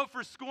then show up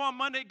for school on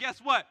Monday. Guess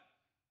what?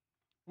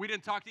 We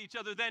didn't talk to each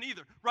other then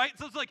either, right?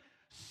 So it's like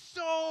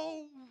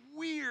so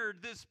weird,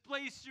 this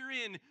place you're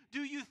in.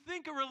 Do you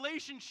think a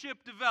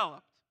relationship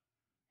developed?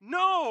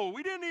 No,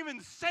 we didn't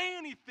even say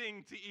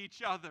anything to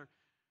each other.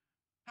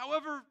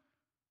 However,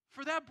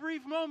 for that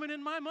brief moment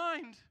in my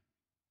mind,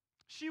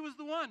 she was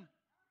the one,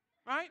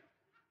 right?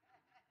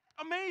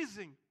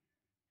 Amazing.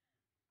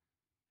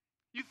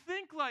 You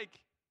think, like,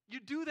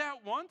 you do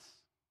that once,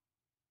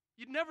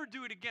 you'd never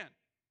do it again.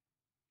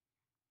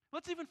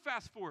 Let's even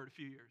fast forward a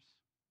few years.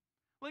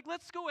 Like,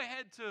 let's go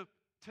ahead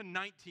to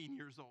 19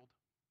 years old.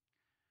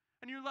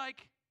 And you're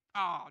like,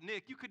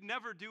 Nick, you could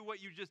never do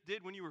what you just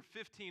did when you were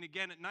 15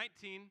 again at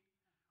 19.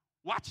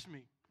 Watch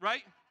me,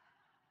 right?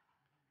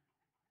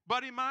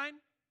 Buddy of mine,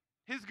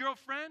 his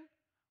girlfriend,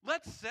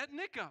 let's set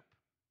Nick up.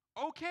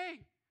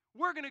 Okay,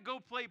 we're going to go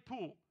play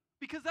pool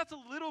because that's a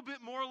little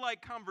bit more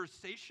like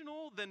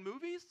conversational than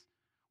movies.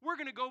 We're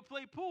going to go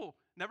play pool.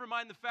 Never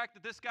mind the fact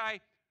that this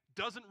guy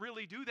doesn't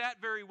really do that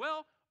very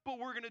well, but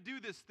we're going to do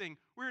this thing.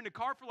 We're in the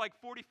car for like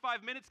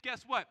 45 minutes.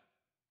 Guess what?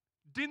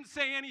 Didn't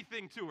say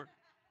anything to her.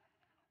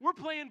 We're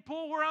playing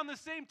pool. We're on the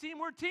same team.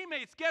 We're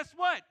teammates. Guess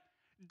what?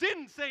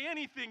 Didn't say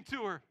anything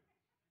to her.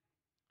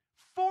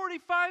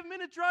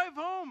 45-minute drive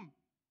home.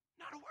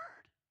 Not a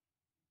word.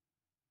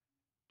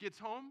 Gets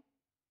home.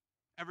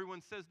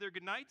 Everyone says their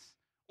goodnights,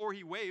 or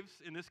he waves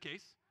in this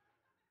case,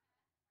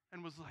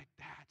 and was like,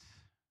 that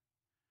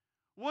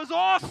was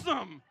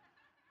awesome.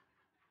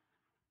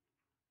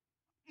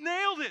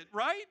 Nailed it,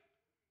 right?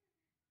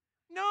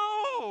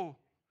 No.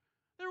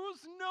 There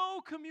was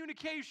no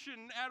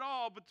communication at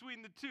all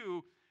between the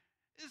two.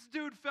 This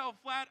dude fell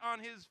flat on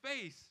his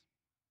face.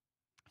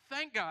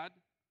 Thank God,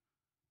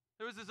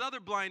 there was this other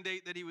blind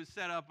date that he was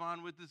set up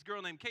on with this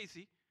girl named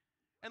Casey,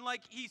 and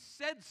like he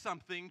said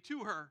something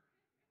to her.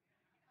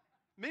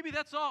 Maybe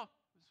that's all.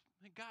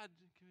 Thank God,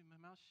 keep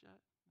my mouth shut.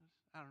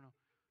 I don't know.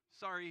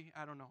 Sorry,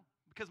 I don't know.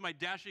 Because my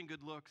dashing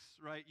good looks,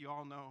 right? You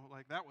all know,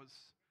 like that was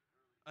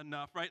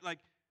enough, right? Like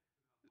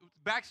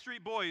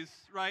Backstreet Boys,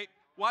 right?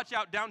 Watch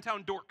out,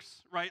 downtown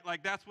dorks, right?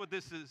 Like that's what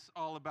this is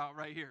all about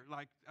right here.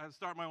 Like I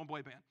start my own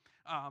boy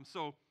band.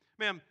 So,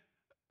 man,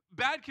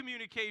 bad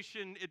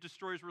communication, it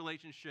destroys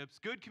relationships.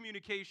 Good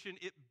communication,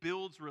 it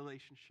builds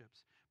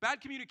relationships.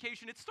 Bad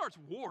communication, it starts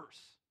wars.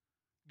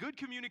 Good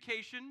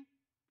communication,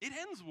 it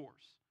ends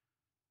wars.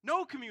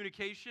 No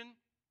communication,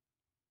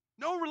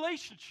 no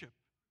relationship.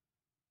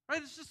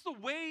 Right? It's just the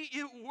way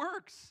it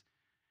works.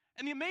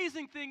 And the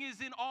amazing thing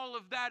is in all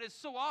of that is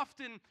so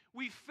often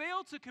we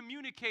fail to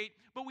communicate,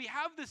 but we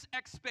have this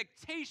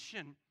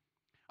expectation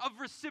of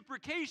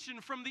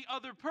reciprocation from the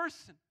other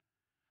person.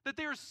 That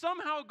they are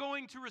somehow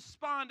going to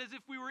respond as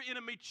if we were in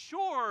a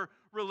mature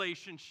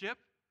relationship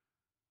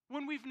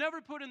when we've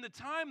never put in the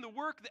time, the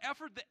work, the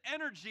effort, the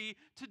energy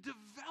to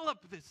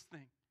develop this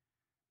thing.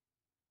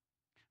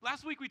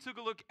 Last week we took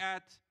a look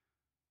at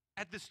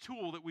this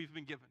tool that we've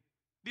been given.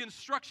 The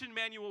instruction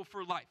manual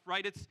for life,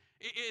 right?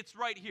 It's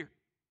right here.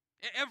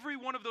 Every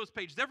one of those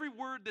pages, every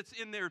word that's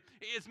in there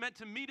is meant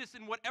to meet us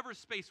in whatever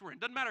space we're in.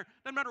 Doesn't matter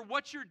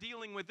what you're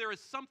dealing with, there is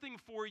something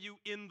for you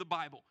in the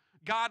Bible.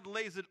 God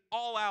lays it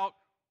all out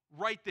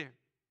right there.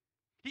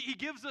 He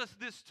gives us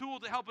this tool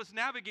to help us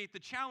navigate the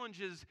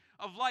challenges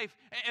of life,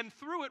 and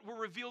through it we're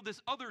revealed this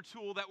other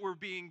tool that we're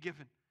being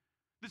given.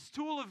 This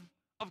tool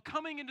of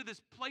coming into this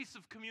place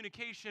of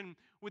communication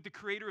with the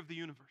creator of the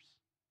universe.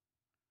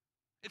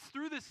 It's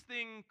through this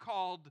thing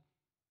called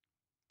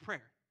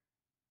prayer.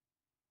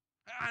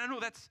 I know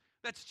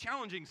that's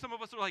challenging. Some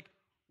of us are like,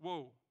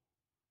 whoa,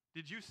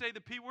 did you say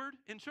the P word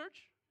in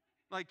church?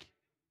 Like,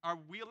 are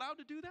we allowed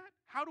to do that?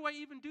 How do I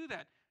even do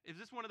that? Is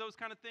this one of those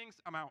kind of things?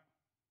 I'm out.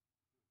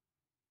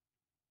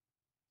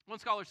 One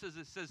scholar says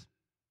this, says,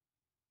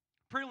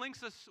 prayer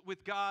links us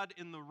with God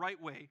in the right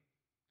way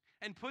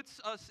and puts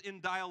us in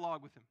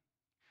dialogue with him.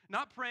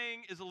 Not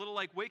praying is a little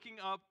like waking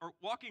up or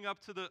walking up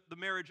to the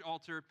marriage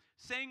altar,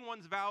 saying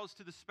one's vows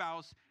to the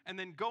spouse, and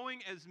then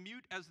going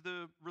mute as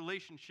the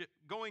relationship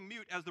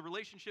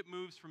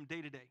moves from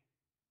day to day.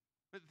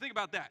 Think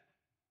about that.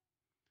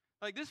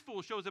 Like this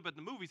fool shows up at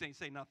the movies, ain't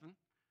say nothing.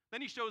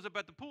 Then he shows up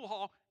at the pool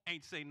hall,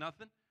 ain't say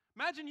nothing.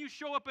 Imagine you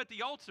show up at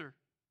the altar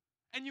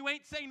and you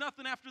ain't say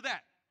nothing after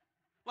that.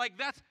 Like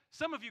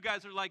some of you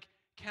guys are like,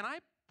 can I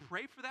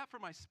pray for that for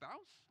my spouse?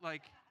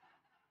 Like,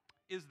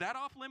 is that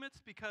off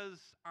limits because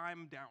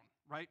I'm down,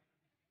 right?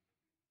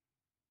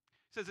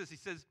 He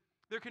says,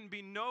 there can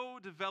be no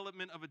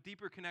development of a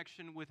deeper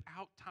connection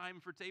without time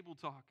for table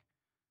talk.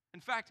 In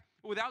fact,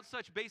 without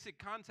such basic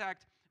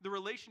contact, the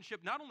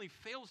relationship not only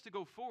fails to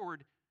go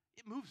forward,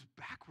 it moves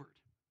backward.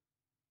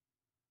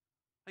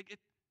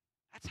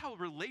 That's how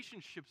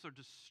relationships are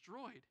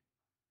destroyed.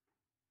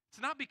 It's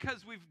not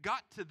because we've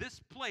got to this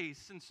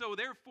place, and so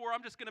therefore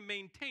I'm just going to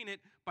maintain it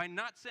by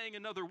not saying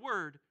another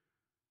word.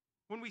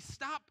 When we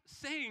stop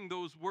saying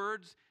those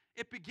words,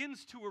 it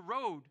begins to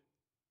erode.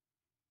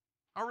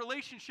 Our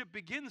relationship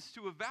begins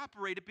to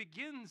evaporate. It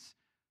begins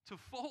to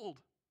fold.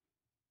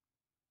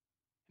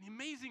 And the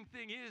amazing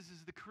thing is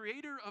the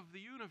creator of the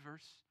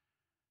universe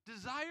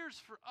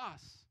desires for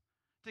us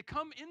to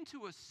come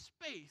into a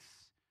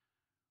space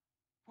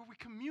where we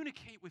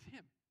communicate with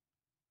him.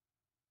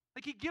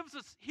 Like he gives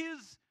us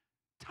his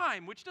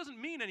time, which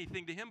doesn't mean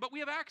anything to him, but we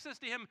have access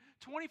to him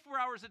 24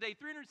 hours a day,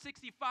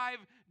 365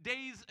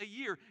 days a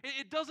year.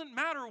 It doesn't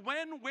matter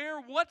when, where,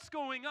 what's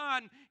going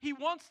on. He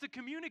wants to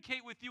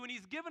communicate with you, and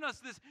he's given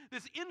us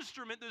this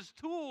instrument, this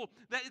tool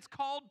that it's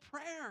called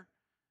prayer.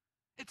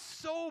 It's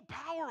so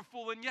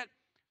powerful and yet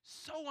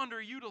so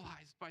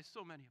underutilized by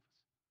so many of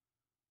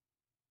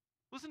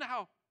us. Listen to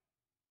how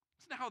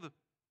Listen to how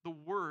the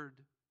Word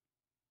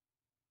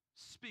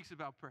speaks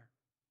about prayer.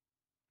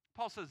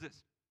 Paul says this.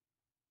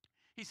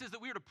 He says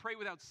that we are to pray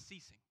without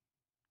ceasing.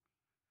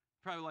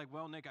 Probably like,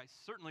 well, Nick, I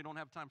certainly don't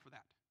have time for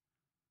that.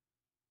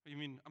 You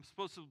mean I'm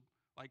supposed to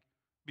like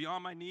be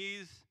on my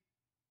knees,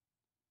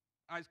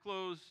 eyes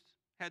closed,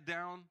 head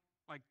down?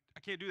 Like, I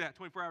can't do that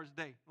 24 hours a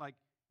day. Like,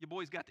 your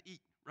boy's got to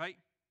eat, right?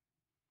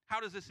 How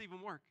does this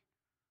even work?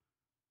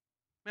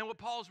 Man, what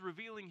Paul's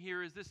revealing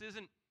here is this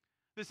isn't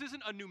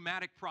a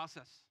pneumatic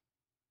process.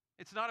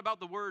 It's not about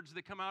the words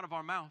that come out of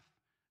our mouth.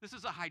 This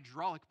is a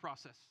hydraulic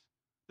process.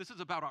 This is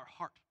about our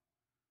heart.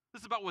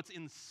 This is about what's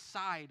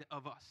inside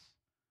of us.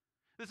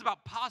 This is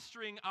about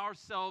posturing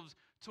ourselves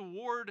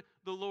toward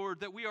the Lord,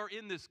 that we are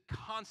in this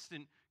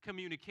constant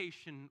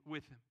communication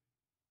with Him.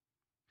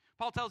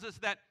 Paul tells us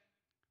that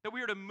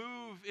we are to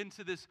move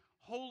into this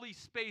holy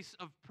space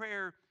of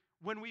prayer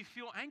when we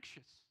feel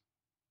anxious.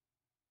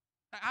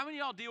 How many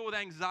of y'all deal with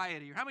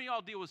anxiety? Or how many of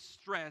y'all deal with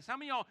stress? How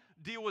many of y'all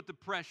deal with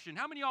depression?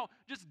 How many of y'all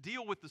just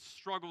deal with the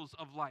struggles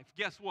of life?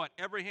 Guess what?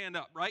 Every hand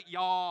up, right?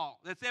 Y'all.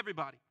 That's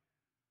everybody.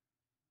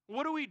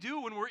 What do we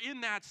do when we're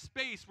in that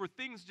space where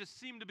things just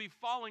seem to be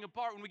falling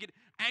apart, when we get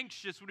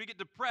anxious, when we get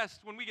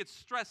depressed, when we get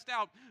stressed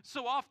out?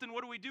 So often,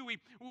 what do? We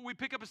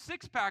pick up a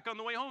six-pack on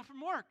the way home from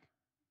work.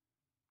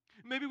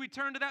 Maybe we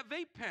turn to that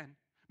vape pen.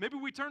 Maybe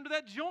we turn to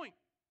that joint.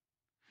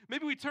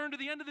 Maybe we turn to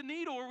the end of the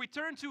needle, or we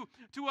turn to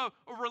a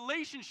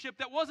relationship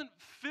that wasn't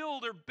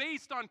filled or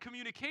based on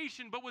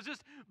communication, but was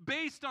just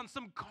based on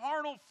some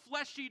carnal,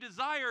 fleshy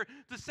desire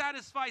to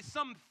satisfy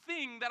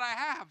something that I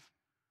have.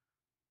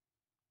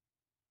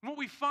 And what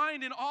we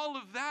find in all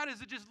of that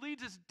is it just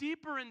leads us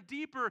deeper and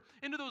deeper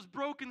into those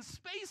broken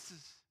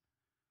spaces.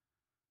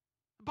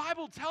 The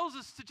Bible tells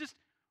us to just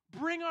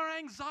bring our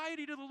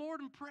anxiety to the Lord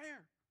in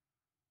prayer.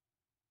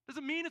 Does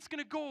it mean it's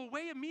going to go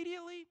away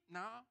immediately?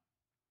 No.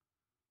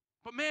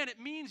 But man, it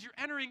means you're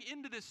entering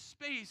into this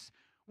space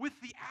with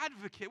the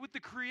advocate, with the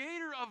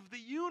creator of the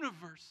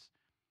universe,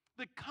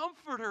 the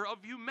comforter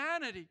of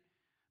humanity,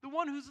 the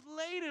one who's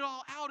laid it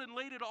all out and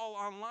laid it all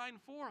online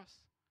for us.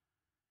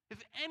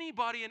 If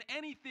anybody and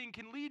anything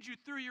can lead you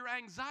through your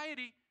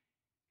anxiety,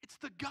 it's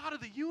the God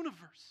of the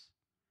universe.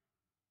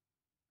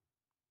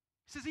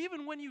 He says,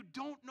 even when you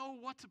don't know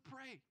what to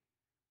pray,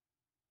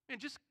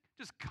 and just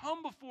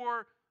come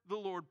before the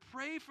Lord,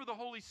 pray for the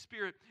Holy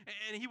Spirit,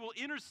 and He will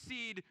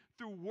intercede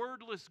through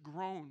wordless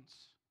groans.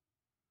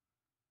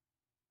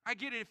 I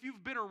get it. If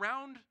you've been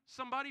around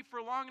somebody for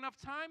a long enough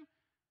time,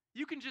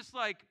 you can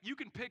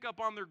pick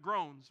up on their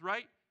groans,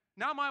 right?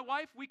 Now my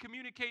wife, we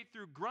communicate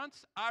through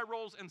grunts, eye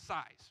rolls, and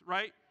sighs,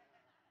 right?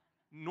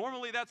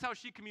 Normally that's how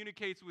she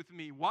communicates with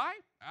me. Why?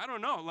 I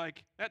don't know.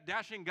 Like that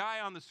dashing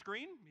guy on the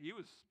screen, he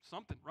was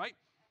something, right?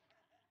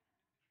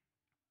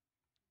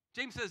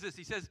 James says this.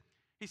 He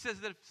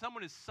says that if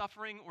someone is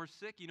suffering or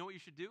sick, you know what you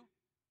should do?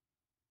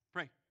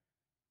 Pray.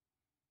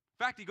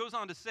 In fact, he goes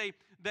on to say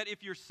that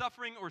if you're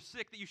suffering or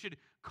sick, that you should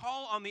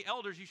call on the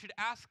elders. You should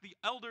ask the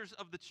elders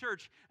of the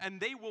church, and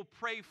they will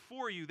pray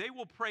for you. They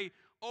will pray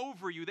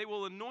over you. They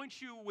will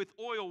anoint you with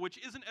oil, which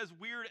isn't as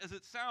weird as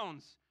it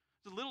sounds.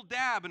 It's a little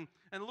dab and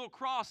a little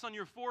cross on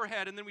your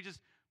forehead, and then we just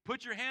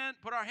put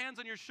our hands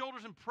on your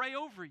shoulders and pray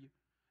over you.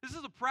 This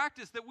is a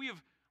practice that we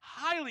have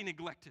highly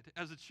neglected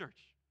as a church.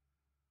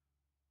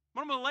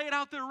 But I'm going to lay it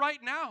out there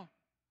right now.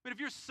 But if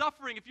you're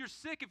suffering, if you're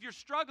sick, if you're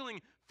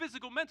struggling,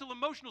 physical, mental,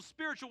 emotional,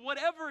 spiritual,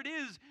 whatever it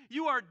is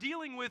you are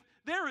dealing with,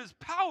 there is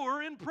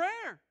power in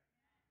prayer.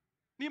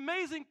 The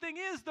amazing thing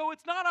is, though,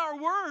 it's not our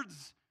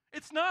words.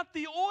 It's not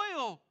the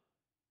oil.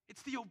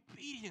 It's the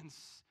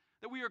obedience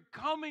that we are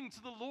coming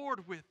to the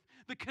Lord with,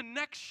 the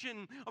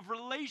connection of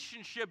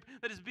relationship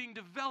that is being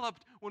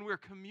developed when we're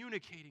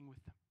communicating with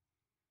Him.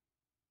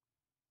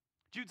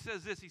 Jude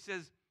says this. He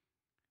says,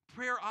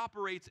 prayer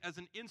operates as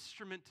an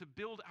instrument to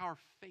build our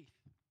faith.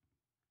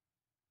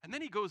 And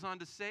then he goes on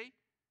to say,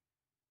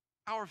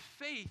 our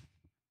faith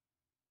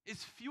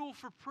is fuel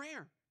for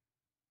prayer.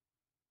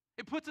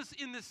 It puts us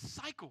in this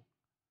cycle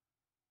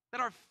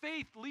that our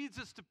faith leads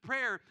us to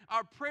prayer.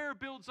 Our prayer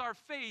builds our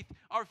faith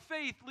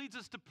leads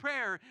us to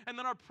prayer, and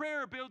then our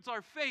prayer builds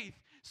our faith.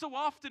 So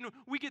often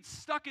we get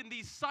stuck in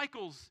these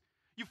cycles.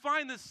 You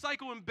find this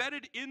cycle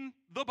embedded in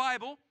the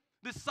Bible,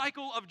 this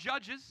cycle of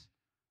Judges,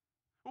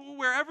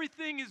 where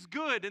everything is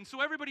good, and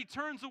so everybody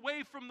turns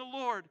away from the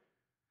Lord.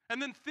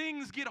 And then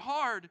things get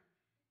hard,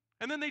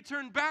 and then they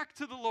turn back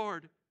to the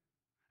Lord.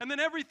 And then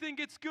everything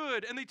gets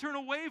good, and they turn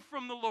away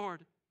from the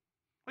Lord.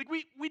 Like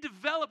we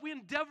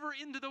endeavor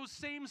into those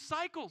same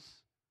cycles.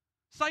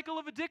 Cycle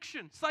of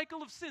addiction,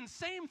 cycle of sin,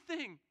 same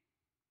thing.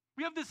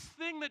 We have this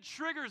thing that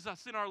triggers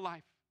us in our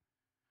life.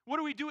 What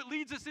do? It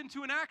leads us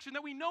into an action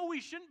that we know we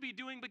shouldn't be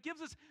doing, but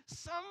gives us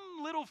some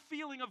little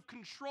feeling of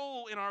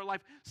control in our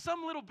life,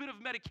 some little bit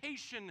of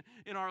medication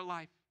in our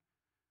life.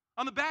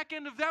 On the back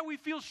end of that, we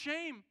feel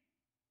shame.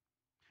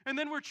 And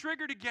then we're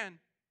triggered again.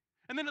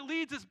 And then it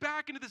leads us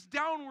back into this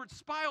downward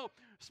spiral.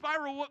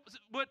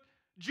 What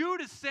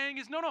Jude is saying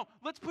is, no,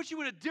 let's put you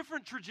in a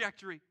different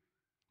trajectory.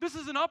 This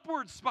is an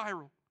upward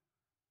spiral.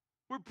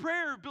 Where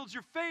prayer builds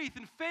your faith,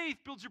 and faith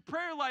builds your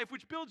prayer life,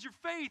 which builds your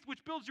faith,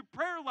 which builds your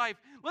prayer life.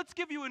 Let's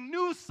give you a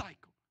new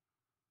cycle.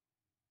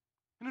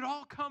 And it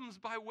all comes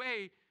by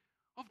way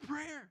of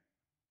prayer.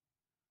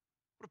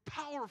 What a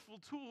powerful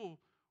tool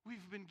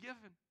we've been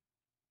given.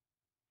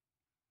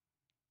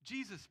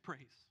 Jesus prays.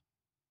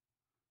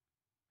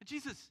 And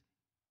Jesus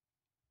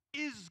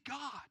is God.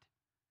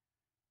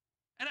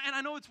 And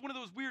I know it's one of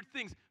those weird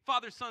things.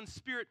 Father, Son,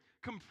 Spirit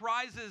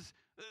comprises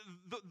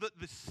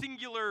the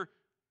singular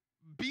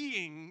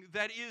being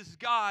that is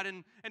God,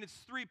 and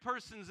it's three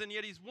persons, and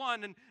yet he's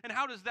one. And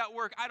how does that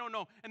work? I don't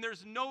know. And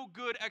there's no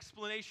good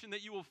explanation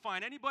that you will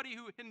find. Anybody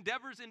who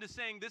endeavors into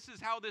saying this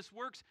is how this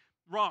works,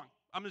 wrong.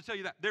 I'm going to tell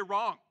you that. They're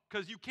wrong,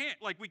 because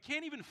we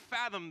can't even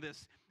fathom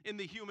this in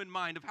the human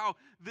mind of how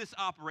this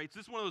operates.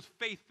 This is one of those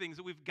faith things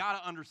that we've got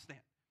to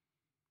understand.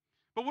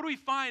 But what do we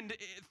find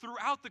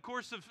throughout the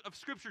course of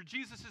Scripture?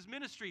 Jesus'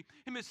 ministry,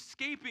 him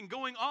escaping,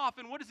 going off,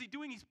 and what is he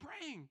doing? He's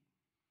praying,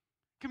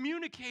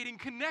 communicating,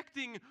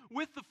 connecting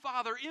with the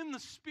Father in the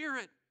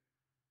Spirit,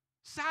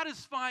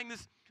 satisfying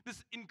this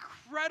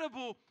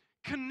incredible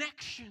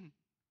connection.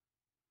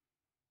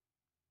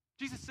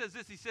 Jesus says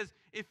this, he says,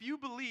 if you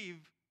believe,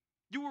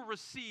 you will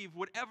receive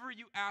whatever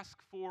you ask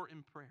for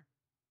in prayer.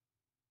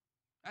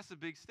 That's a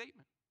big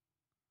statement.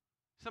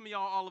 Some of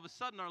y'all all of a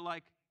sudden are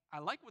like, I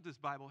like what this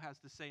Bible has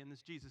to say in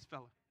this Jesus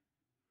fella.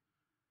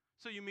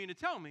 So you mean to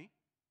tell me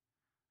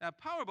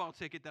that Powerball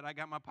ticket that I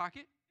got in my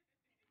pocket,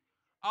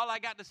 all I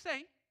got to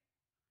say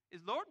is,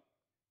 Lord,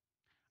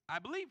 I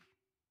believe.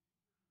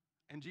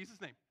 In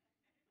Jesus' name.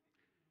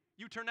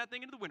 You turn that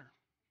thing into the winner.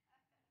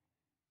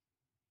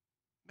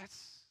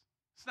 That's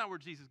not where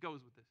Jesus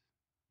goes with this.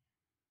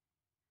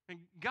 And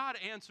God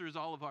answers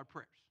all of our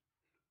prayers,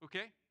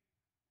 okay?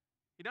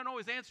 He doesn't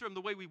always answer them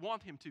the way we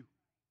want him to,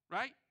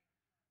 right?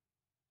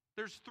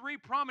 There's three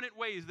prominent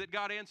ways that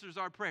God answers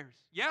our prayers.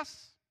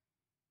 Yes,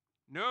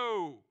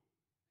 no,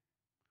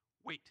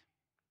 wait.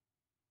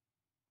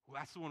 Well,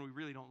 that's the one we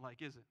really don't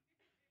like, is it?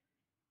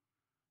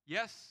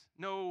 Yes,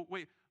 no,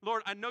 wait.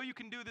 Lord, I know you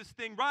can do this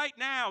thing right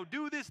now.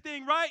 Do this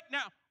thing right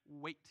now.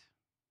 Wait.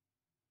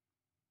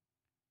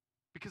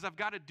 Because I've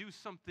got to do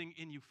something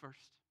in you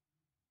first.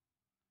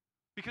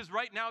 Because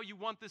right now you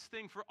want this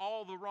thing for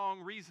all the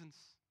wrong reasons.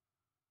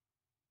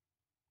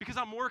 Because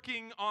I'm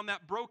working on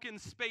that broken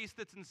space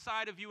that's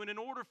inside of you, and in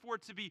order for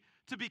it to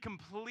be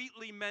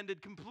completely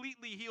mended,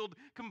 completely healed,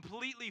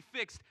 completely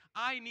fixed,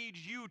 I need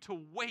you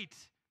to wait.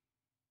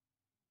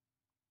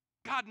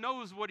 God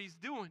knows what he's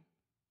doing.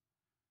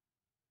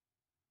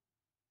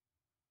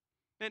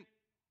 And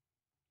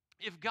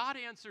if God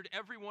answered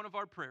every one of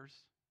our prayers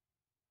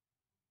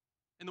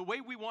in the way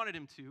we wanted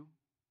him to,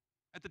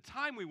 at the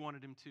time we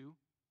wanted him to,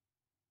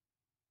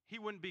 he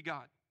wouldn't be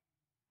God.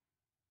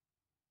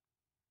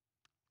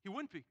 He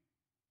wouldn't be.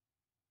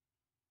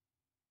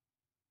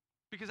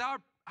 Because our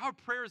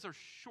prayers are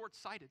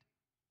short-sighted.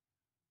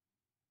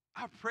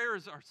 Our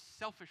prayers are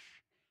selfish.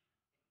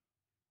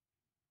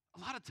 A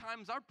lot of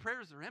times our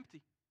prayers are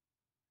empty.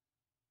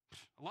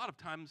 A lot of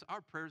times our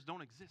prayers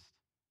don't exist.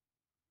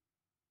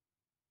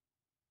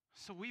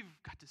 So we've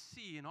got to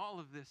see in all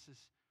of this is,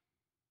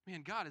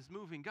 man, God is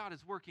moving, God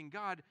is working,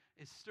 God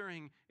is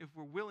stirring if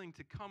we're willing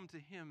to come to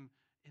him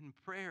in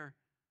prayer.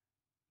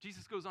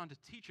 Jesus goes on to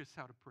teach us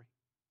how to pray.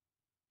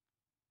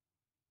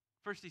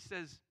 First he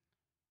says,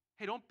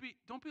 hey, don't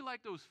be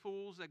like those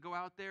fools that go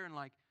out there and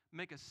like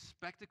make a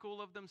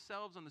spectacle of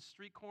themselves on the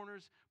street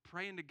corners,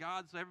 praying to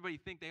God so everybody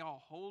think they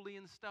all holy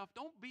and stuff.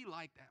 Don't be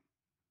like them.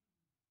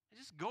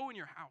 Just go in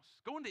your house.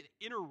 Go into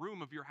the inner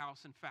room of your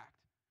house, in fact.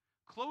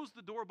 Close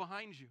the door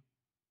behind you.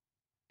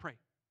 Pray.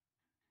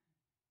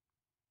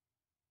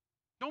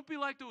 Don't be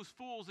like those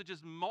fools that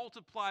just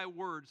multiply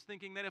words,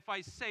 thinking that if I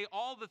say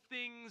all the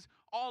things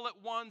all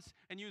at once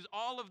and use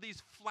all of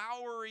these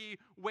flowery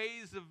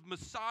ways of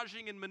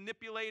massaging and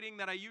manipulating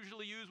that I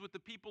usually use with the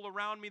people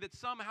around me, that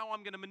somehow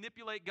I'm going to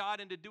manipulate God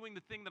into doing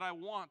the thing that I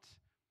want.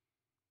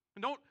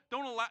 And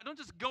don't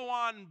just go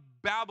on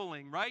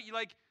babbling, right?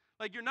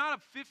 You're not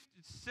a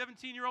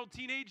 17-year-old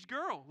teenage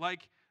girl.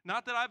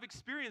 Not that I've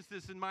experienced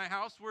this in my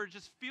house, where it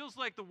just feels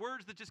like the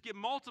words that just get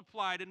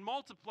multiplied and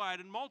multiplied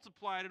and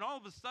multiplied, and all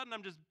of a sudden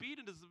I'm just beat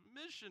into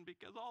submission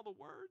because all the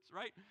words,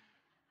 right?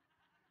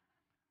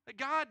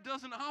 God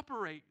doesn't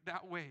operate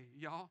that way,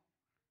 y'all.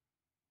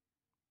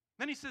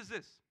 Then he says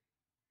this.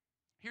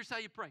 Here's how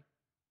you pray.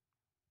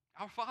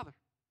 Our Father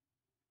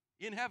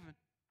in heaven,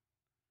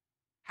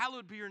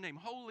 hallowed be your name.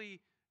 Holy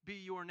be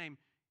your name.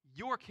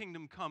 Your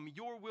kingdom come.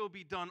 Your will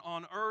be done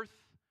on earth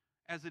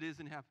as it is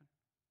in heaven.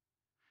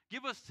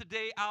 Give us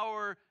today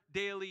our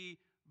daily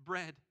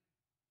bread.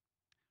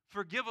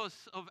 Forgive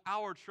us of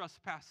our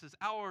trespasses,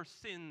 our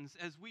sins,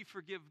 as we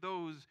forgive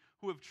those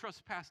who have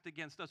trespassed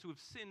against us, who have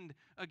sinned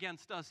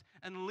against us.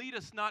 And lead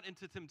us not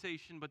into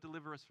temptation, but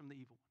deliver us from the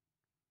evil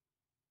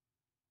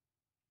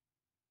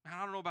one.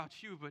 I don't know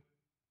about you, but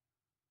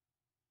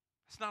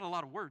it's not a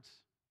lot of words.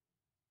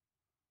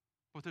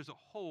 But there's a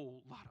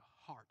whole lot of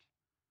heart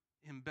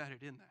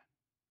embedded in that.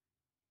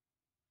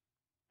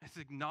 It's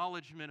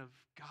acknowledgement of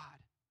God,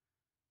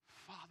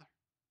 Father.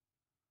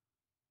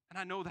 And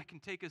I know that can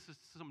take us to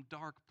some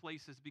dark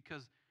places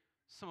because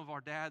some of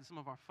our dads, some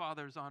of our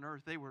fathers on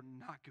earth, they were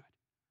not good.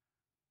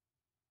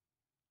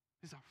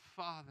 He's our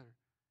Father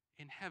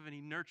in heaven. He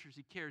nurtures,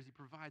 He cares, He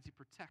provides, He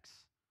protects.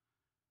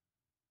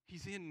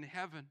 He's in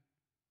heaven.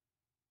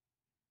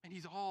 And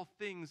He's all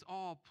things,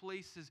 all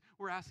places.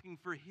 We're asking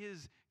for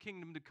His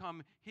kingdom to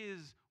come,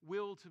 His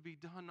will to be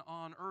done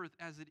on earth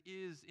as it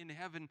is in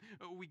heaven.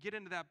 We get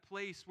into that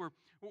place where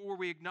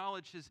we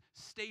acknowledge His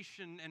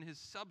station and His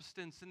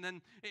substance, and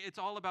then it's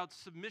all about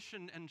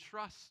submission and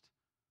trust,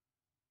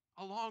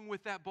 along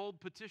with that bold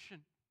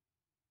petition.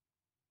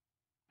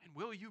 And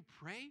will you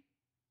pray?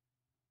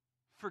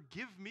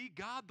 Forgive me,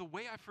 God, the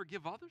way I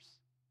forgive others?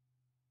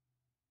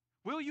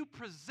 Will you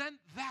present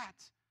that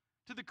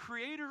to the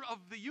Creator of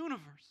the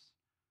universe?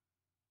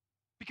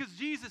 Because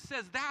Jesus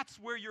says that's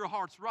where your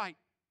heart's right.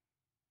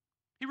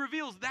 He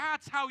reveals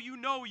that's how you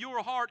know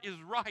your heart is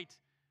right,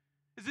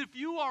 is if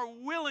you are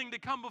willing to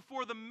come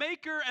before the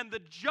Maker and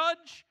the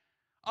Judge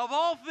of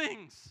all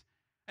things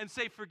and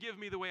say, forgive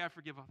me the way I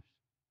forgive others.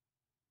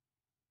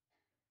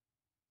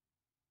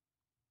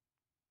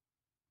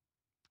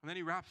 And then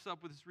he wraps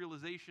up with this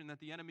realization that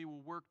the enemy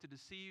will work to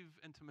deceive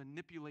and to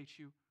manipulate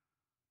you,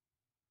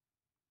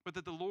 but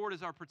that the Lord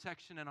is our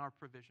protection and our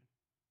provision.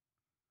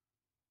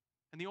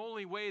 And the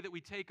only way that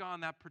we take on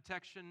that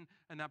protection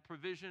and that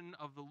provision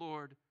of the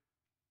Lord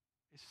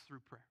is through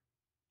prayer.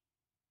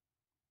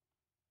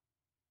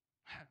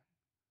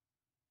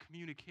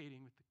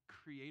 Communicating with the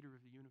Creator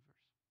of the universe.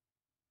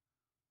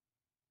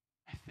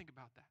 I think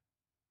about that.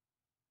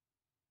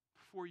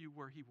 Before you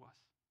were, He was.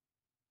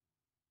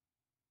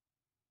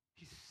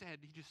 He said,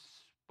 He just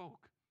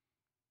spoke,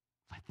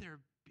 let there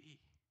be.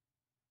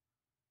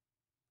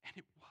 And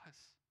it was.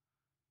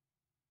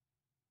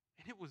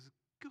 And it was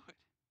good.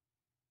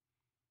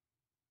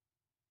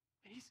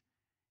 And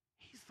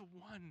He's the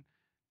one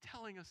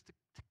telling us to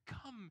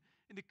come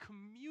into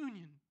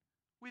communion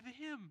with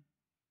Him.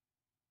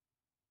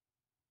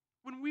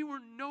 When we were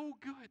no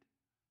good.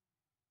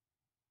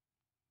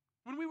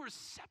 When we were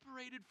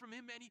separated from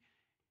Him, and He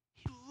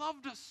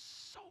loved us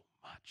so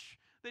much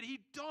that He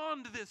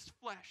donned this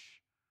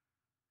flesh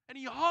and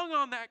He hung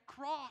on that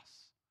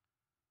cross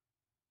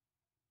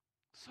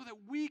so that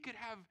we could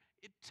have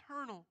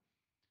eternal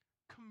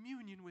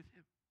communion with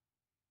Him.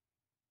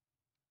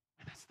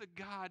 And that's a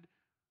God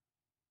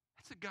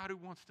who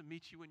wants to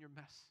meet you in your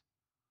mess.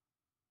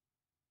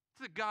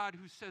 It's a God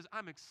who says,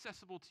 I'm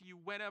accessible to you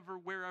whenever,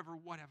 wherever,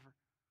 whatever.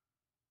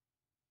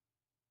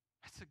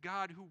 It's a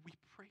God who we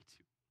pray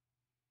to.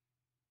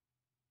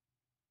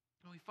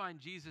 And we find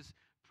Jesus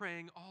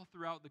praying all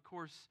throughout the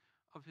course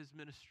of His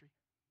ministry.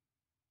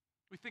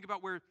 We think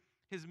about where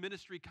His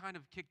ministry kind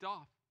of kicked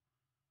off.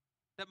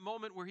 That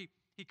moment where he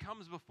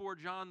comes before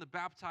John the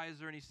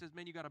baptizer and he says,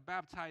 man, you got to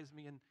baptize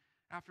me. And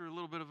after a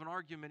little bit of an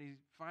argument, he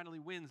finally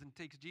wins and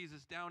takes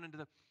Jesus down into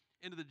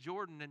the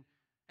Jordan.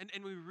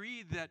 And we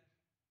read that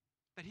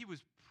he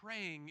was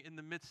praying in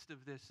the midst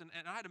of this. And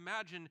I'd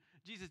imagine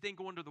Jesus didn't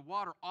go under the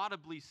water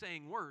audibly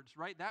saying words,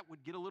 right? That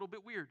would get a little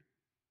bit weird.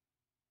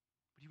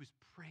 But He was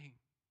praying.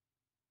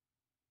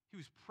 He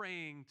was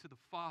praying to the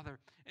Father.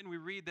 And we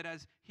read that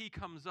as He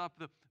comes up,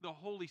 the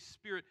Holy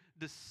Spirit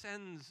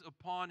descends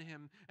upon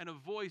Him, and a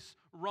voice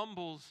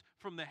rumbles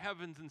from the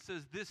heavens and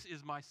says, this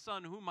is my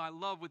Son, whom I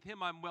love. With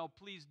Him I'm well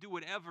pleased. Do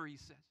whatever He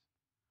says.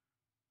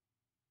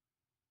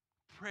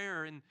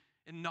 Prayer and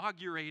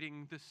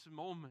inaugurating this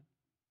moment.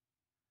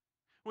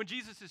 When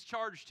Jesus is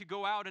charged to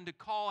go out and to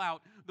call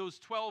out those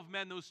 12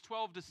 men, those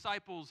 12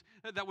 disciples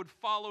that would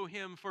follow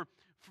Him for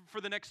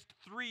the next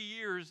 3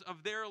 years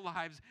of their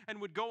lives and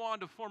would go on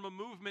to form a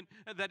movement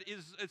that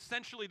is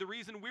essentially the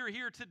reason we're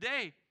here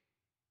today.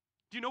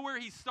 Do you know where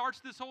He starts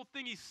this whole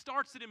thing? He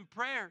starts it in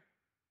prayer.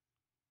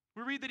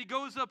 We read that He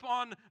goes up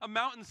on a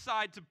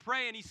mountainside to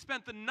pray, and He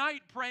spent the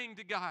night praying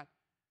to God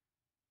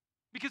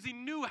because He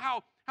knew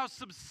how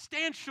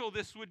substantial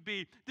this would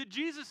be. Did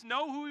Jesus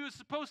know who He was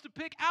supposed to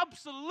pick?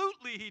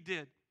 Absolutely He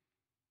did.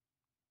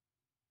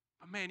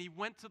 But man, He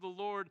went to the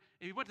Lord,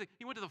 and He went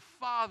to the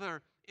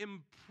Father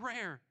in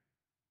prayer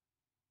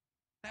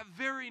that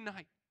very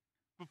night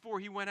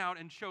before He went out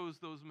and chose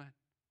those men.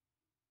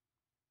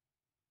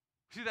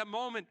 See that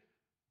moment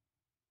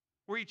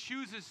where He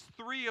chooses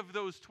 3 of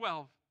those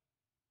 12.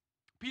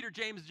 Peter,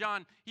 James,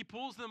 John, He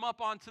pulls them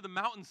up onto the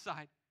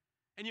mountainside.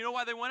 And you know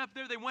why they went up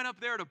there? They went up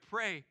there to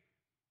pray.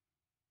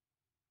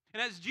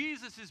 And as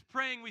Jesus is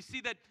praying, we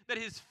see that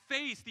His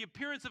face, the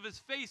appearance of His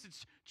face,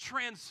 it's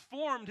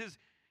transformed.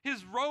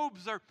 His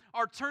robes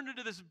are turned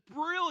into this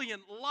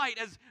brilliant light,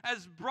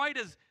 as bright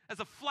as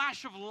a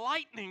flash of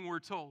lightning, we're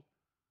told.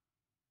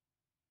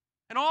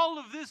 And all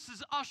of this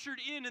is ushered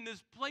in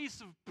this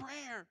place of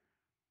prayer.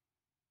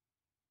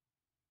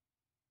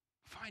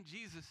 Find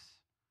Jesus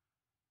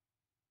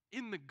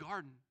in the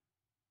garden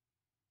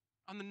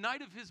on the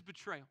night of His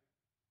betrayal.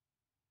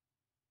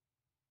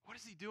 What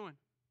is He doing?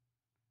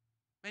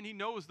 Man, He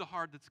knows the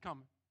hard that's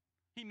coming.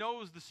 He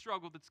knows the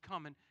struggle that's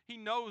coming. He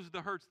knows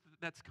the hurts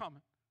that's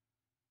coming.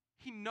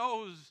 He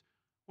knows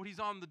what He's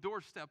on the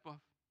doorstep of.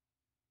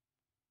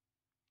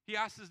 He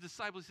asked his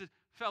disciples, he said,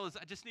 fellas,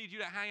 I just need you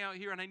to hang out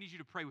here and I need you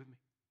to pray with me.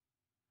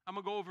 I'm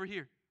going to go over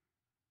here.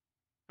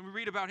 And we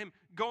read about him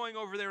going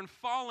over there and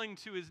falling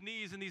to his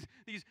knees and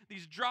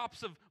these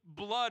drops of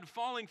blood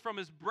falling from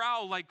his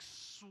brow like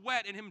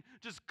sweat and him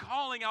just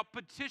calling out,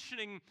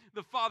 petitioning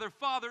the Father,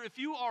 Father, if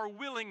you are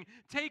willing,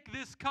 take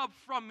this cup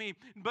from me,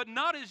 but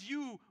not as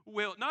you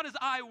will, not as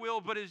I will,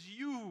 but as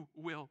you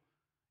will.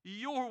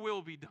 Your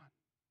will be done.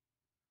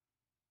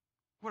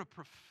 What a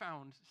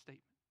profound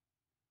statement.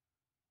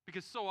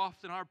 Because so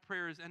often our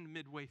prayers end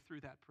midway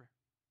through that prayer.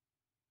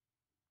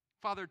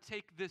 Father,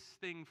 take this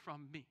thing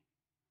from me.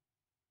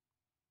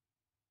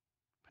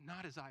 But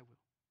not as I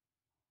will,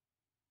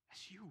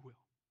 as you will.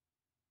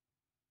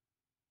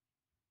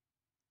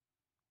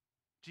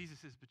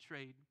 Jesus is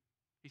betrayed.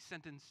 He's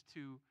sentenced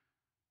to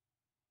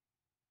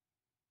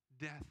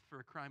death for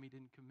a crime he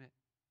didn't commit.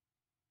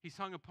 He's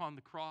hung upon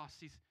the cross.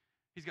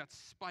 He's got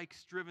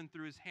spikes driven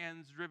through his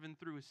hands, driven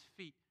through his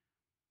feet.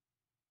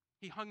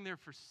 He hung there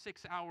for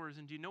 6 hours,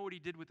 and do you know what he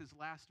did with his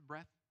last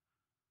breath?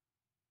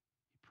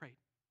 He prayed,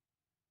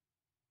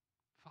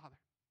 Father,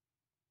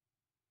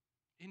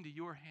 into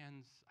your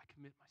hands I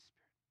commit my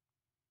spirit.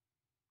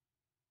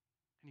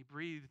 And he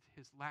breathed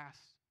his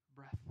last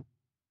breath. And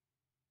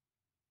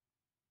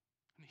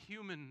the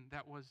human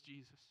that was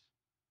Jesus,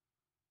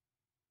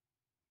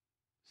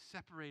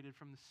 separated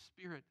from the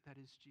spirit that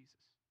is Jesus,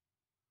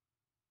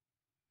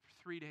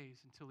 for 3 days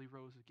until he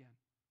rose again.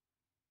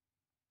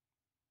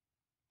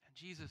 And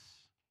Jesus,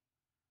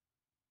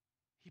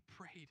 he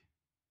prayed.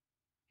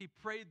 He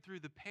prayed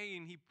through the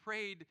pain. He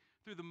prayed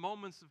through the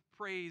moments of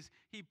praise.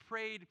 He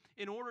prayed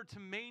in order to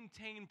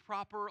maintain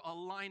proper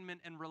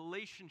alignment and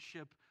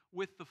relationship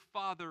with the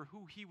Father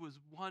who he was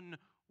one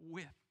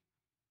with.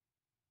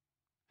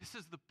 This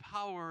is the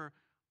power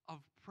of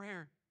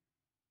prayer.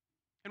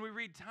 And we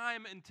read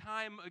time and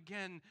time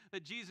again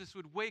that Jesus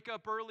would wake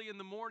up early in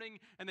the morning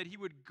and that he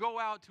would go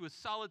out to a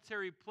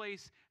solitary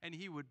place and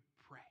he would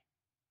pray.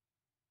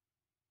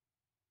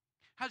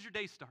 How's your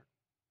day start?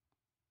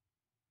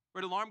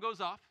 Where the alarm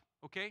goes off,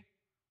 okay?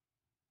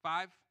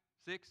 5,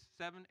 6,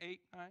 7, 8,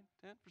 9,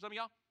 10 for some of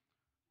y'all.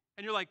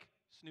 And you're like,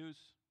 snooze,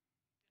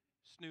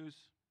 snooze,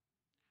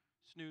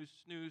 snooze,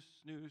 snooze,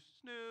 snooze,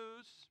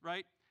 snooze,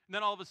 right? And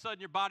then all of a sudden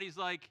your body's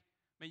like,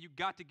 man, you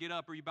got to get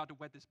up or you're about to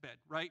wet this bed,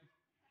 right?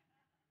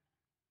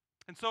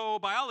 And so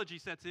biology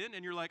sets in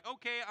and you're like,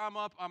 okay, I'm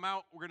up, I'm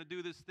out, we're going to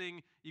do this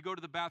thing. You go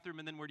to the bathroom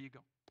and then where do you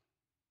go?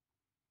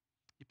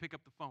 You pick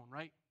up the phone,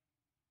 right?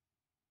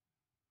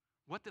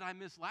 What did I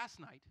miss last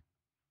night?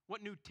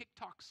 What new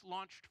TikToks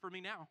launched for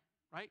me now,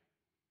 right?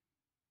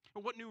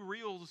 Or what new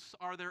reels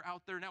are there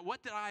out there now?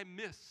 What did I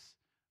miss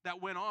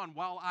that went on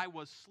while I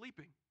was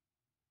sleeping?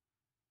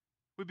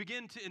 We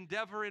begin to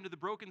endeavor into the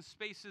broken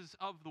spaces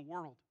of the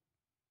world.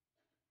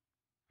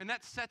 And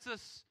that sets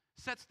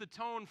the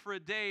tone for a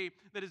day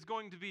that is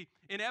going to be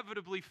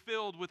inevitably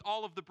filled with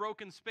all of the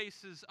broken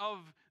spaces of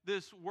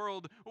this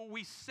world.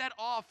 We set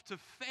off to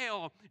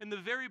fail in the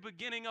very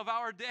beginning of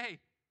our day.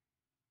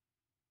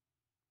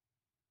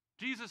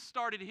 Jesus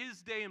started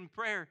his day in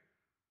prayer.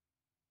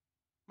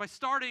 By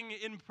starting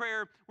in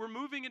prayer, we're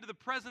moving into the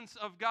presence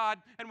of God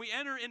and we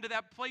enter into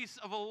that place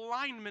of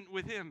alignment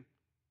with him.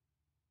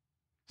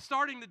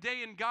 Starting the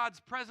day in God's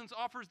presence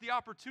offers the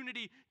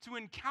opportunity to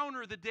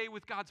encounter the day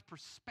with God's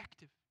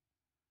perspective.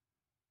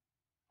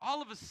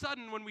 All of a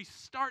sudden, when we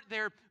start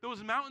there,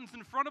 those mountains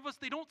in front of us,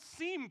 they don't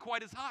seem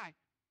quite as high.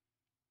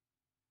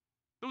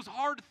 Those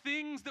hard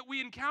things that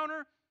we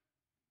encounter,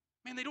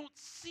 man, they don't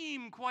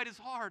seem quite as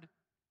hard.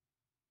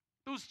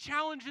 Those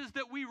challenges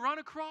that we run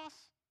across,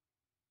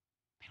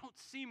 they don't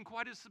seem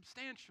quite as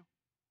substantial.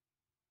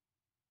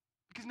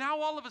 Because now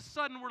all of a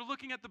sudden we're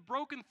looking at the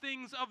broken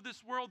things of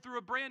this world through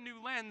a brand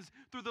new lens,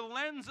 through the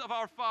lens of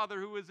our Father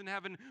who is in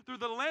heaven, through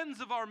the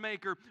lens of our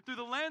Maker, through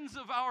the lens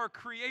of our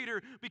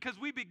Creator, because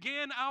we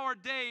began our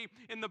day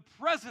in the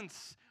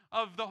presence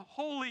of the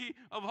Holy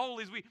of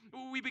Holies.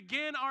 We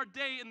began our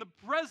day in the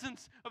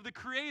presence of the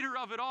Creator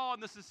of it all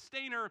and the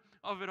Sustainer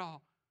of it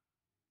all.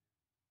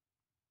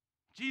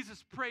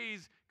 Jesus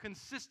prays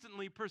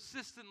consistently,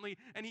 persistently,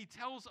 and he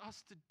tells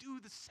us to do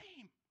the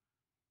same.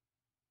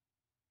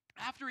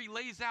 After he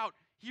lays out,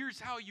 here's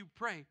how you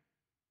pray.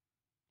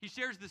 He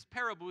shares this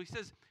parable. He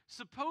says,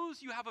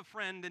 suppose you have a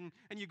friend and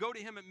you go to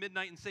him at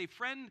midnight and say,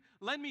 friend,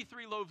 lend me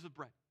 3 loaves of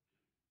bread.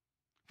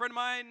 A friend of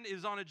mine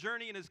is on a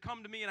journey and has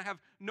come to me and I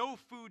have no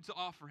food to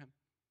offer him.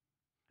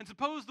 And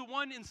suppose the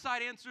one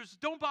inside answers,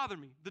 don't bother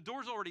me. The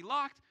door's already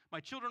locked.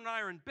 My children and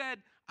I are in bed.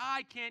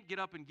 I can't get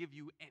up and give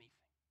you anything.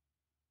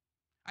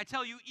 I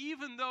tell you,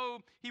 even though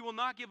he will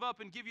not give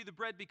up and give you the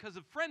bread because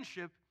of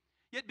friendship,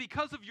 yet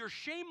because of your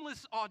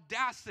shameless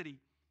audacity,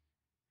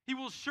 he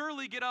will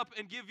surely get up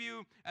and give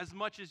you as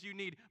much as you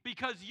need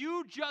because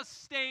you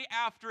just stay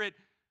after it.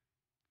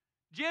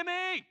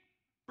 Jimmy,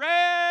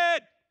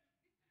 bread!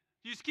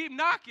 You just keep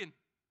knocking.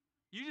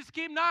 You just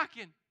keep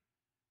knocking.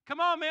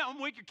 Come on, man, I'm going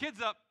to wake your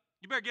kids up.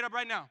 You better get up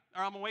right now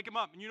or I'm going to wake them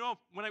up. And you know,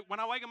 when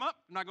I wake them up,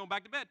 I'm not going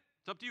back to bed.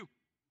 It's up to you.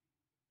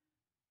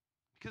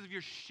 Because of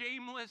your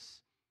shameless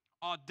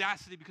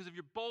audacity, because of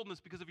your boldness,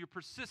 because of your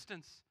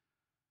persistence.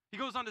 He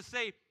goes on to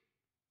say,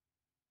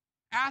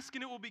 ask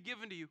and it will be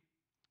given to you.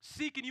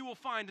 Seek and you will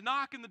find.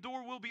 Knock and the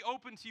door will be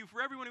open to you.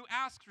 For everyone who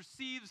asks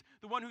receives.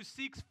 The one who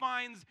seeks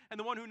finds. And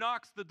the one who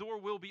knocks, the door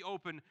will be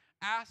open.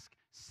 Ask,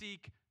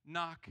 seek,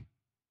 knock.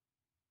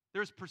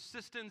 There's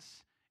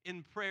persistence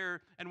in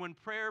prayer. And when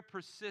prayer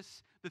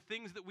persists, the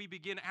things that we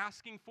begin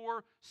asking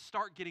for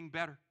start getting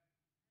better.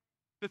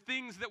 The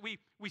things that we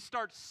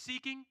start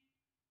seeking,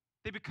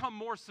 they become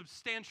more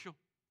substantial.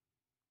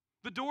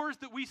 The doors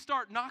that we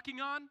start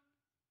knocking on,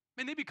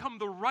 man, they become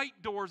the right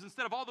doors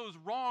instead of all those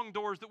wrong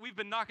doors that we've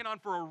been knocking on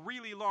for a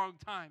really long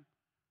time.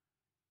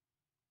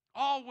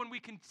 All when we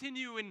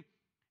continue in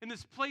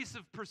this place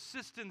of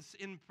persistence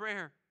in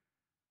prayer.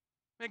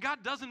 Man,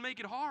 God doesn't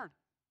make it hard.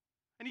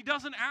 And He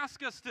doesn't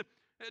ask us to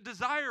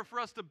desire for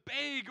us to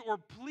beg or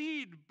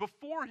plead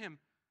before Him.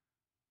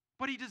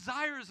 But He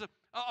desires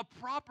a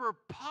proper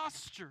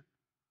posture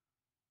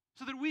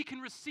so that we can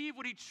receive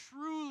what He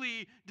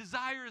truly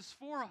desires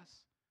for us.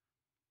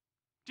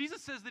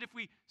 Jesus says that if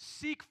we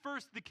seek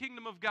first the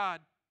kingdom of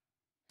God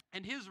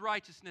and His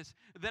righteousness,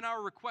 then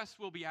our requests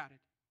will be added.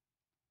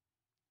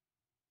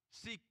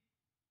 Seek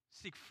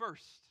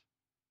first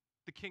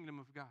the kingdom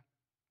of God.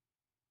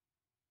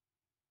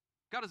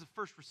 God is a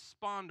first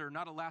responder,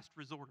 not a last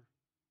resorter.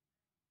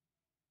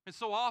 And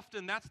so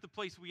often that's the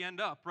place we end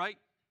up, right?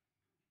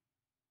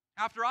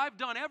 After I've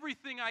done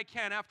everything I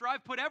can, after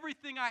I've put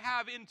everything I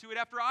have into it,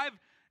 after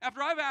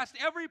I've asked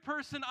every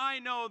person I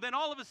know, then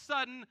all of a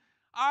sudden,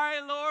 all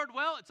right, Lord,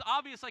 well, it's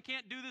obvious I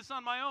can't do this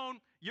on my own.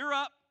 You're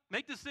up.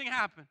 Make this thing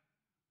happen.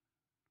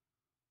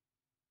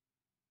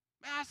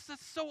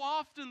 That's so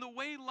often the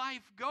way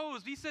life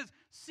goes. He says,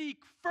 seek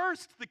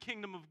first the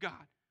kingdom of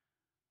God.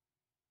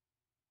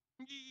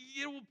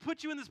 It will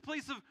put you in this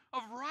place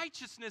of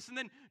righteousness, and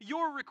then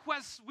your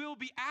requests will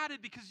be added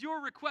because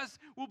your requests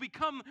will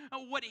become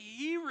what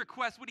He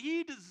requests, what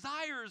He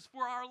desires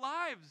for our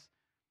lives.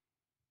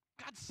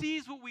 God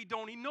sees what we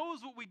don't. He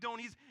knows what we don't.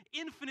 He's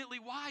infinitely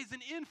wise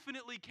and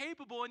infinitely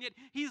capable, and yet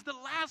He's the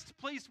last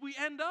place we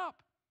end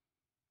up.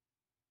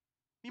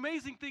 The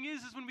amazing thing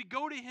is when we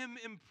go to Him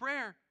in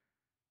prayer,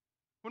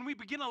 when we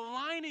begin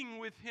aligning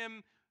with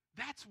Him,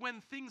 that's when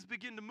things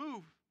begin to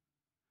move.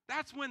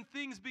 That's when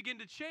things begin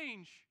to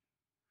change.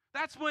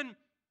 That's when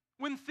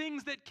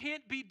things that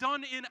can't be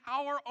done in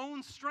our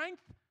own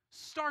strength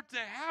start to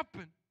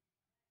happen.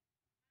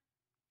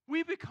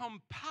 We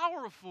become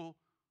powerful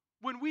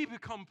when we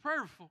become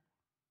prayerful.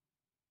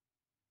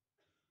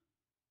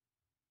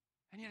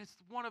 And yet it's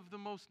one of the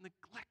most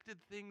neglected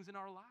things in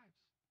our lives.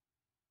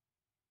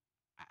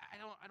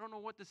 I don't know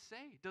what to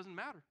say. It doesn't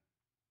matter.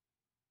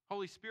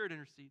 Holy Spirit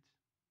intercedes.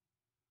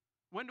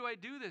 When do I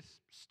do this?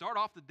 Start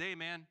off the day,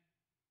 man.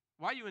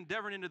 Why are you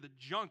endeavoring into the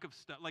junk of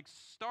stuff? Like,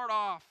 start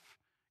off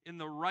in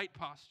the right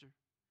posture.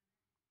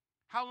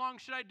 How long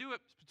should I do it?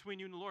 It's between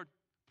you and the Lord.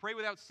 Pray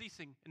without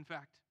ceasing, in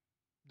fact.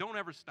 Don't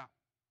ever stop.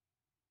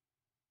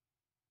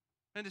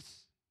 And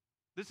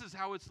this is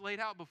how it's laid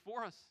out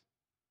before us,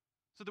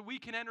 so that we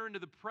can enter into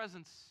the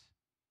presence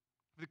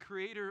of the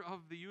Creator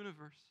of the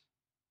universe.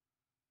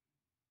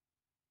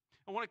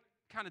 I want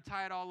to kind of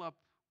tie it all up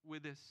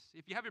with this.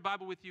 If you have your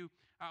Bible with you,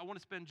 I want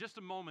to spend just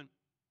a moment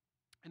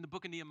in the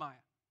book of Nehemiah.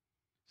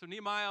 So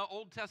Nehemiah,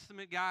 Old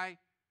Testament guy.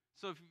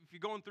 So if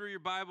you're going through your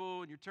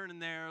Bible and you're turning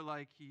there,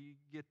 like you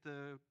get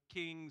the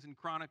Kings and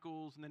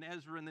Chronicles and then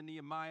Ezra and then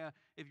Nehemiah.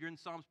 If you're in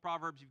Psalms,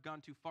 Proverbs, you've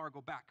gone too far,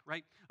 go back,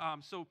 right?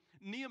 So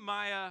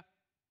Nehemiah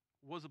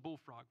was a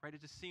bullfrog, right?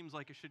 It just seems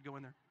like it should go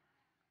in there.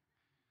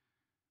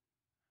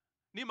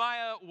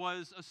 Nehemiah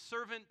was a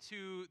servant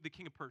to the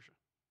king of Persia.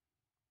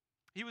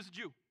 He was a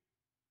Jew.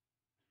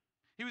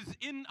 He was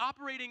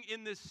operating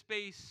in this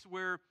space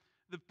where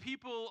the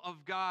people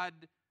of God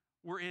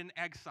were in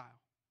exile.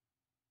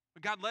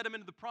 When God led him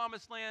into the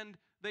promised land,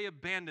 they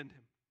abandoned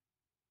him.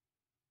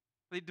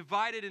 They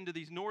divided into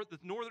the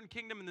northern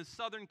kingdom and the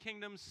southern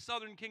kingdom.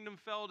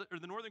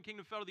 The northern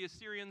kingdom fell to the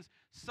Assyrians.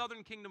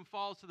 Southern kingdom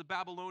falls to the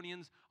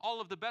Babylonians. All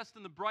of the best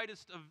and the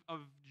brightest of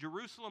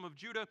Jerusalem, of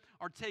Judah,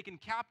 are taken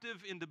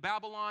captive into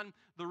Babylon.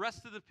 The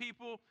rest of the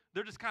people,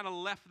 they're just kind of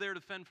left there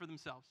to fend for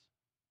themselves.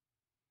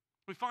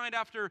 We find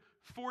after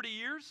 40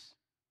 years,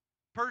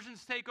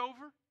 Persians take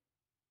over.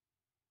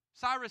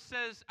 Cyrus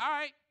says, all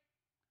right,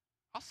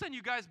 I'll send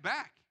you guys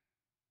back.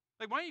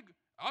 Like,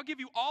 I'll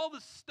give you all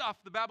the stuff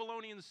the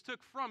Babylonians took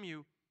from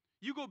you.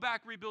 You go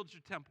back, rebuild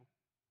your temple.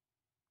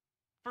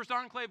 First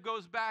enclave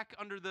goes back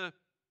under the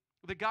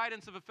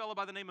guidance of a fellow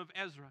by the name of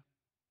Ezra.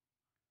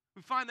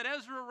 We find that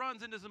Ezra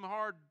runs into some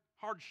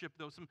hardship,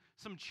 though,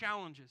 some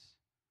challenges.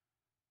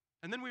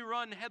 And then we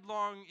run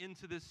headlong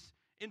into this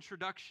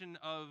introduction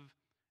of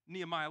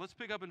Nehemiah. Let's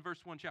pick up in verse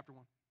 1, chapter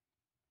 1.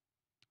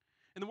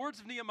 In the words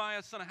of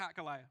Nehemiah, son of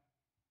Hakaliah,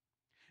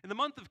 in the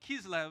month of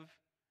Kislev,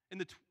 in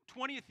the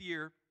 20th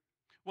year,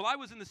 while I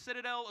was in the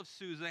citadel of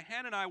Susa,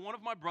 Hanani, one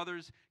of my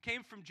brothers,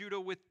 came from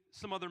Judah with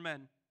some other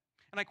men.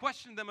 And I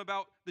questioned them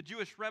about the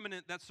Jewish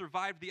remnant that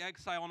survived the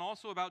exile and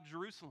also about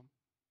Jerusalem.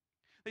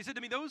 They said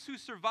to me, "Those who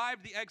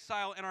survived the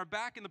exile and are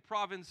back in the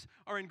province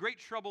are in great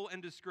trouble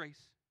and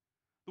disgrace.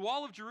 The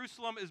wall of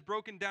Jerusalem is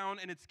broken down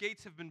and its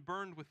gates have been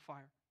burned with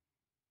fire."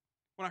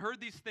 When I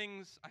heard these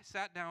things, I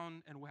sat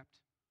down and wept.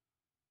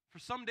 For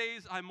some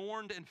days I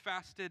mourned and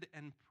fasted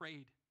and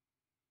prayed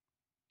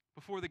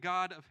before the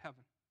God of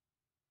heaven.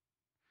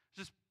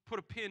 Just put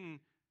a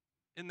pin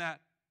in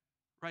that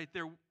right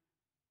there.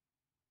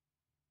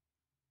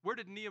 Where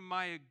did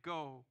Nehemiah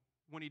go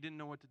when he didn't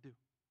know what to do?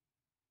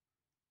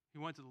 He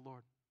went to the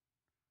Lord.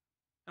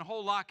 And a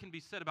whole lot can be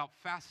said about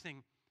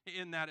fasting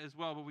in that as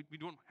well, but we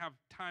don't have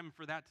time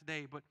for that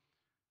today. But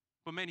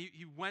man,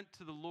 he went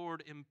to the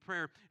Lord in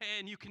prayer.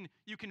 And you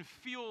can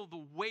feel the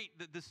weight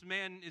that this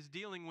man is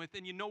dealing with.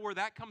 And you know where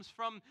that comes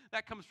from?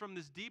 That comes from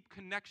this deep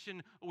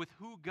connection with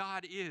who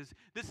God is.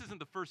 This isn't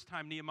the first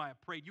time Nehemiah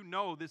prayed. You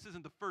know this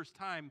isn't the first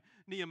time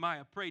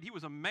Nehemiah prayed. He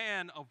was a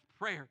man of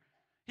prayer.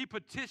 He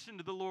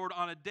petitioned the Lord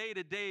on a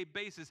day-to-day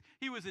basis.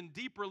 He was in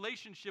deep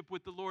relationship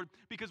with the Lord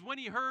because when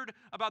he heard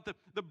about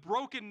the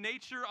broken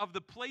nature of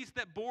the place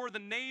that bore the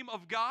name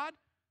of God,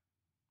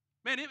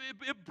 man,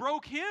 it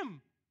broke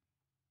him.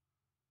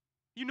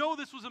 You know,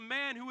 this was a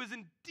man who was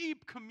in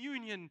deep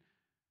communion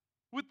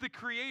with the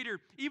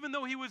Creator, even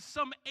though he was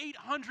some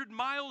 800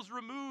 miles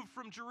removed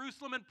from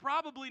Jerusalem and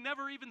probably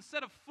never even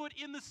set a foot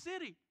in the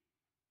city.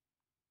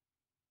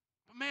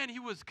 But man, he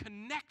was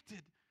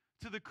connected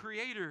to the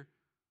Creator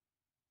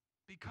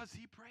because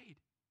he prayed.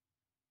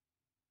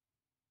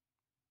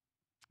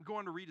 I'll go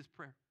on to read his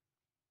prayer.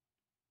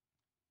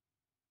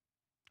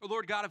 O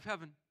Lord God of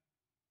heaven,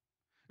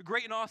 a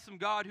great and awesome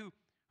God who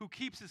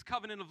keeps his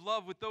covenant of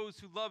love with those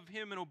who love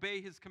him and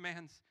obey his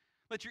commands.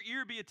 Let your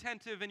ear be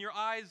attentive and your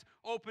eyes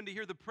open to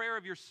hear the prayer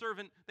of your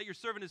servant, that your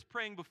servant is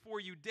praying before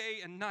you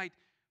day and night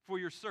for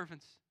your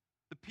servants,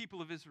 the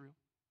people of Israel.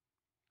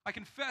 I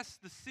confess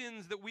the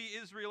sins that we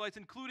Israelites,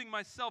 including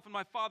myself and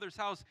my father's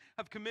house,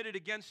 have committed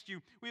against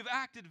you. We have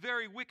acted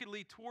very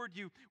wickedly toward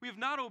you. We have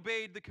not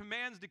obeyed the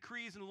commands,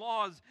 decrees, and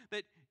laws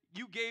that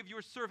you gave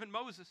your servant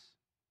Moses.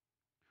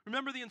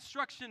 Remember the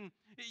instruction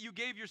you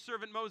gave your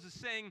servant Moses,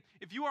 saying,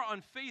 "If you are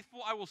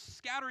unfaithful, I will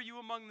scatter you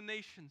among the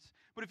nations.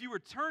 But if you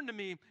return to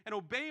me and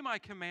obey my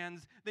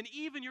commands, then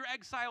even your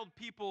exiled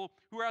people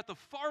who are at the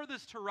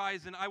farthest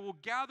horizon, I will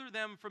gather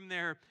them from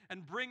there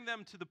and bring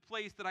them to the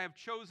place that I have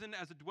chosen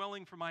as a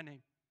dwelling for my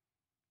name.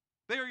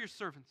 They are your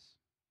servants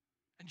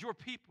and your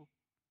people,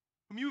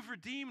 whom you've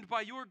redeemed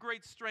by your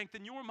great strength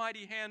and your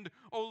mighty hand.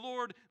 O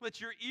Lord, let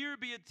your ear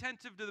be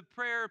attentive to the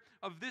prayer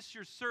of this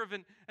your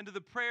servant and to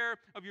the prayer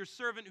of your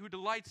servant who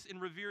delights in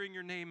revering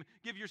your name.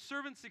 Give your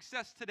servant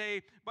success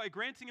today by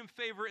granting him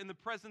favor in the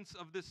presence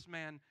of this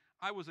man.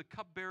 I was a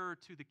cupbearer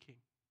to the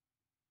king."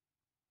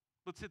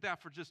 Let's hit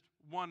that for just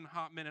one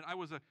hot minute. I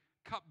was a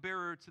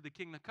cupbearer to the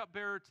king. The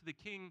cupbearer to the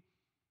king,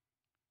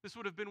 this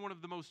would have been one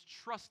of the most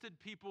trusted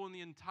people in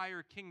the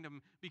entire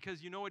kingdom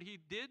because you know what he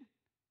did?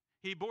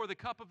 He bore the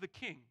cup of the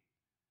king.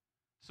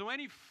 So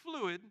any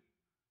fluid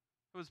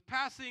that was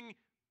passing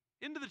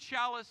into the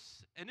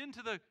chalice and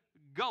into the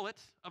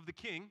gullet of the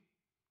king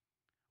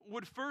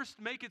would first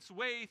make its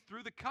way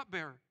through the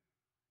cupbearer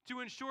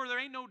to ensure there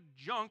ain't no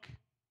junk.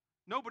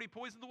 Nobody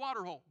poisoned the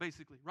water hole,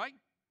 basically, right?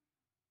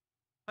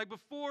 Like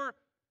before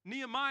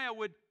Nehemiah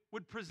would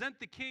present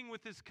the king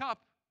with his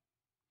cup,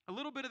 a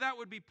little bit of that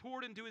would be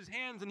poured into his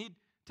hands and he'd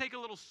take a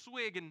little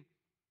swig and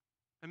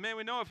man,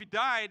 we know if he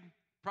died,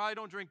 probably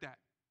don't drink that.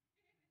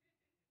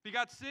 If he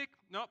got sick,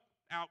 nope,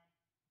 out,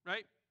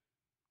 right?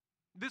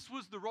 This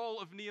was the role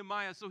of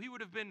Nehemiah, so he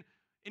would have been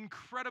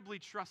incredibly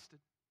trusted.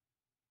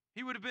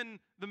 He would have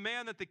been the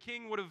man that the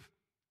king would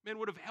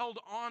have held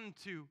on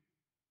to.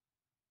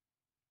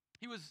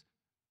 He was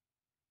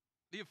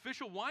the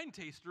official wine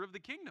taster of the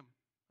kingdom.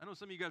 I know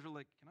some of you guys are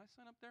like, can I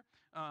sign up there?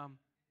 And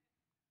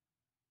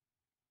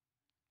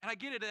I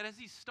get it that as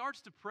he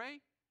starts to pray,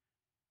 it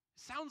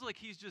sounds like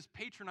he's just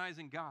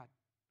patronizing God.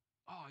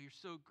 Oh, you're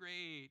so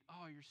great.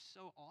 Oh, you're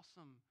so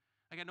awesome.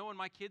 Like I know when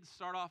my kids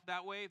start off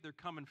that way, they're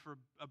coming for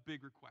a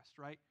big request,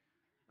 right?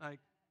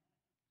 Like,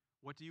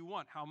 what do you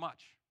want? How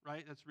much,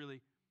 right? That's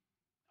really,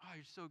 oh,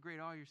 you're so great.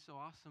 Oh, you're so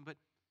awesome. But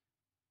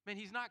man,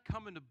 he's not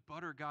coming to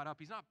butter God up.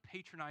 He's not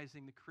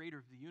patronizing the creator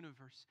of the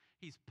universe.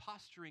 He's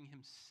posturing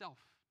himself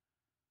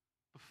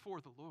before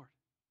the Lord.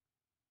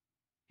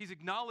 He's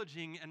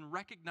acknowledging and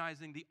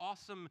recognizing the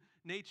awesome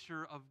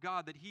nature of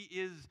God, that he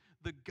is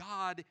the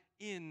God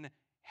in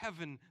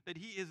heaven, that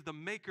he is the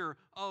maker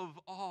of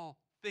all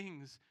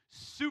things.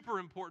 Super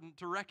important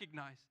to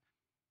recognize.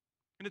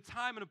 In a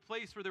time and a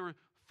place where there were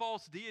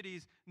false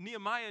deities,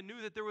 Nehemiah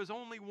knew that there was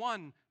only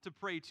one to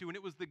pray to, and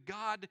it was the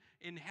God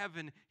in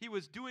heaven. He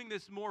was doing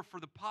this more for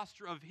the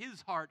posture of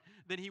his heart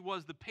than he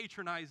was the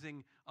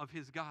patronizing of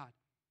his God.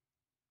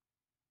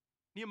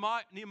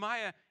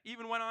 Nehemiah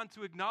even went on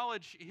to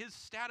acknowledge his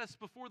status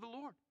before the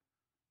Lord.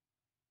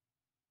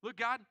 Look,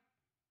 God,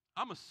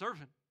 I'm a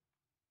servant.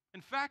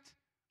 In fact,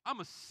 I'm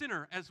a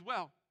sinner as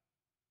well.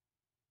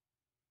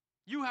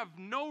 You have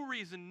no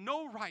reason,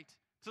 no right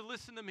to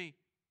listen to me.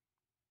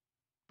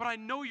 But I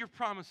know your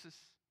promises,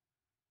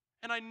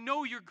 and I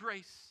know your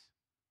grace,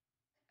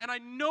 and I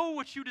know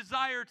what you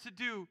desire to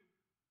do.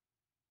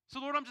 So,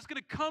 Lord, I'm just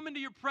going to come into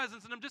your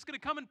presence, and I'm just going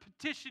to come and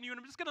petition you, and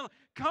I'm just going to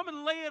come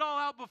and lay it all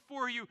out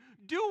before you.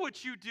 Do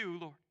what you do,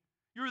 Lord.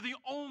 You're the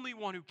only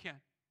one who can.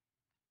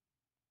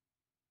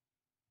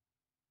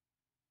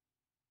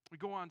 We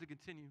go on to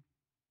continue.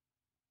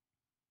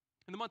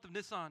 In the month of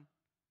Nisan,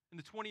 in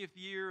the 20th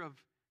year of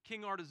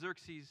King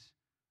Artaxerxes,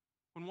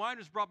 when wine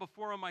was brought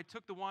before him, I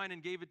took the wine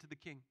and gave it to the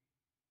king.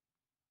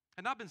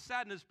 I had not been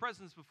sad in his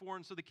presence before,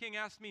 and so the king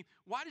asked me,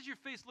 why does your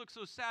face look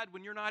so sad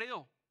when you're not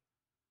ill?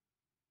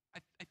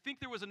 I think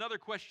there was another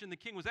question the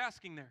king was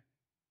asking there.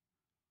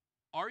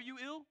 Are you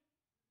ill?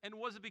 And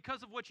was it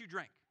because of what you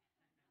drank?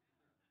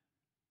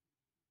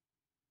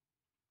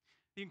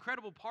 The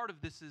incredible part of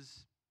this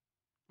is,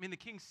 the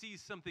king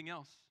sees something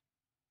else.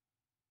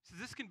 He says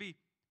this can be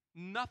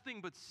nothing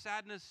but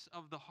sadness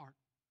of the heart.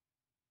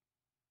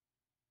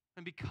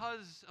 And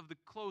because of the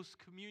close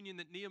communion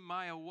that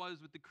Nehemiah was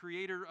with the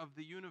creator of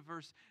the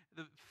universe,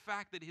 the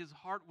fact that his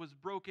heart was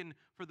broken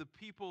for the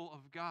people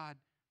of God,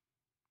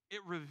 it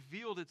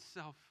revealed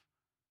itself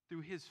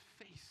through his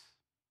face.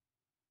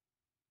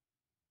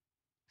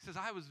 He says,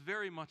 I was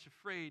very much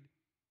afraid,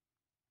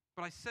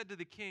 but I said to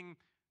the king,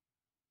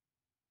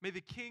 may the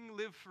king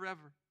live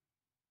forever.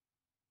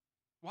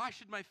 Why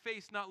should my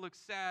face not look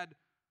sad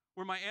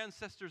where my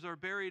ancestors are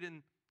buried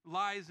in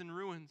lies and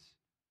ruins,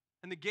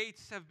 and the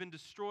gates have been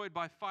destroyed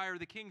by fire?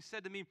 The king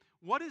said to me,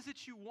 what is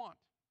it you want?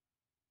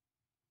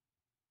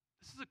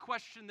 This is a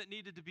question that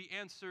needed to be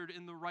answered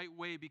in the right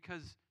way,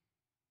 because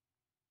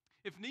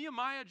if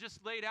Nehemiah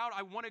just laid out,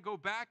 I want to go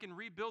back and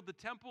rebuild the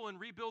temple and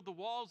rebuild the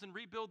walls and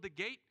rebuild the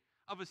gate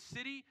of a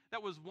city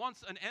that was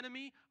once an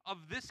enemy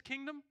of this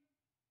kingdom,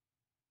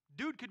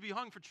 dude could be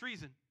hung for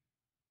treason,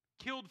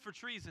 killed for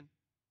treason.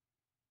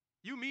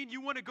 You mean you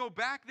want to go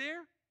back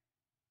there?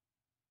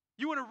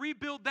 You want to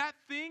rebuild that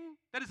thing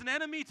that is an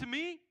enemy to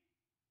me?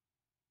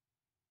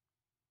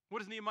 What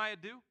does Nehemiah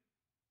do?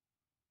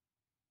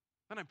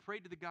 Then I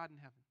prayed to the God in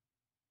heaven.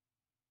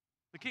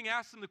 The king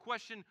asked him the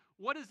question,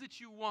 what is it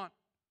you want?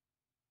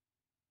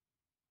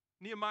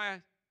 Nehemiah,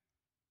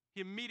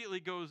 he immediately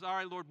goes, all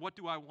right, Lord, what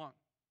do I want?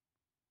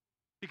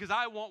 Because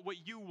I want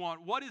what you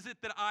want. What is it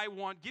that I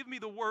want? Give me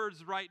the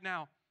words right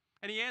now.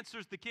 And he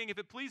answers the king, if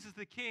it pleases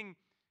the king,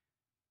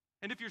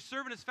 and if your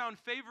servant has found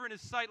favor in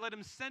his sight, let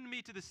him send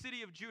me to the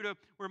city of Judah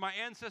where my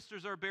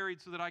ancestors are buried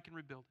so that I can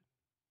rebuild it.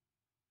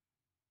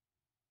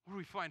 What do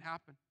we find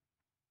happen?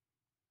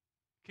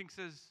 King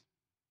says,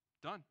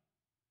 done.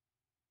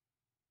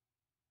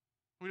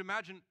 We'd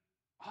imagine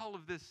all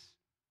of this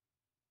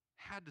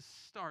had to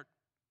start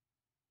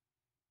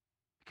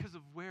because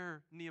of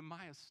where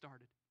Nehemiah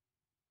started.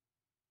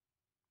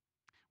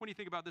 When you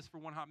think about this for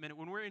one hot minute,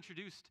 when we're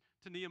introduced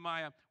to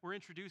Nehemiah, we're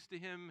introduced to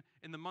him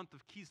in the month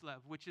of Kislev,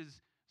 which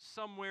is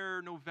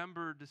somewhere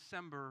November,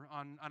 December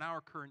on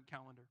our current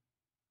calendar.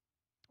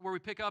 Where we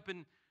pick up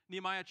in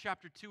Nehemiah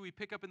chapter 2, we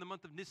pick up in the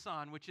month of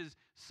Nisan, which is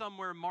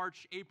somewhere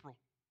March, April.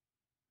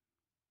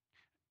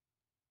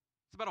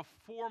 It's about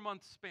a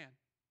 4-month span.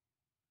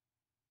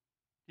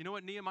 You know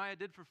what Nehemiah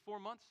did for 4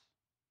 months?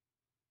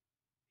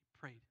 He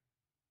prayed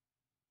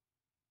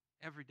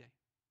every day.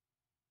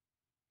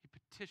 He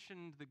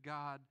petitioned the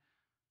God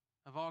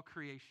of all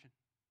creation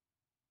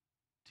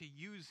to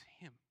use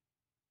him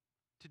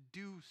to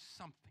do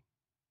something,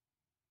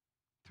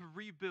 to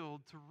rebuild,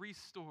 to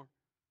restore,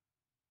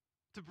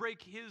 to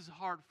break his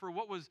heart for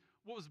what was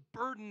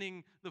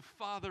burdening the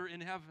Father in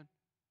heaven.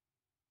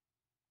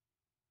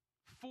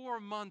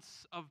 4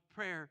 months of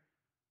prayer.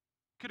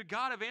 Could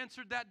God have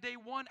answered that day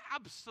one?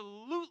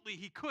 Absolutely,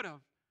 he could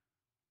have.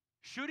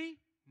 Should he?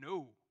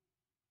 No.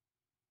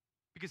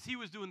 Because he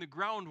was doing the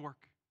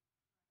groundwork.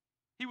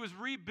 He was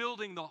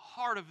rebuilding the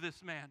heart of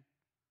this man.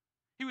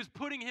 He was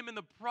putting him in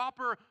the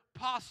proper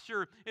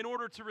posture in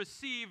order to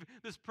receive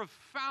this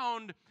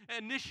profound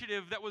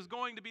initiative that was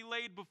going to be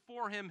laid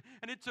before him.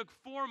 And it took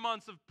 4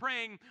 months of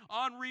praying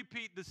on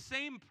repeat the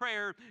same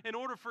prayer in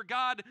order for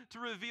God to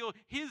reveal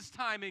his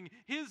timing,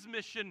 his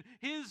mission,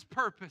 his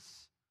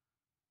purpose.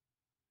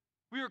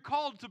 We are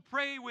called to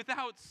pray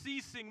without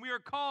ceasing. We are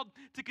called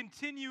to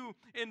continue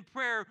in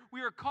prayer.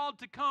 We are called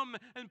to come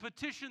and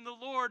petition the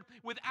Lord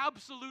with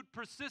absolute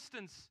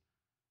persistence.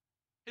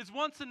 Is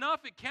once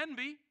enough? It can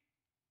be.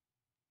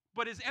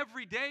 But is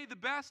every day the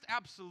best?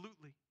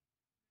 Absolutely.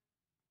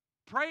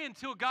 Pray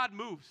until God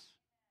moves.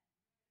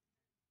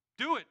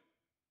 Do it.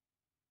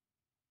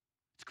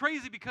 It's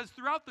crazy because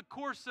throughout the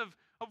course of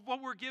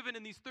what we're given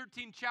in these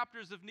 13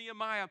 chapters of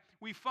Nehemiah,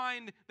 we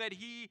find that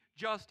he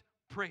just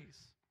prays.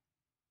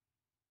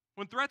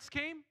 When threats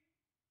came,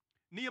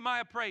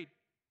 Nehemiah prayed.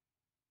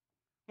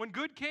 When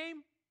good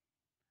came,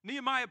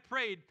 Nehemiah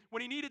prayed.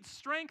 When he needed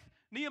strength,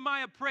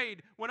 Nehemiah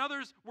prayed. When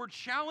others were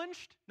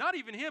challenged, not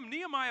even him,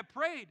 Nehemiah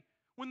prayed.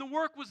 When the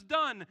work was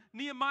done,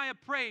 Nehemiah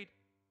prayed.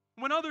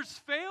 When others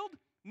failed,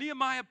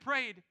 Nehemiah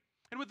prayed.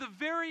 And with the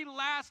very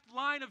last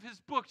line of his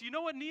book, do you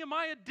know what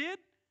Nehemiah did?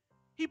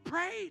 He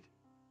prayed.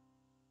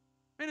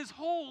 And his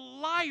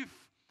whole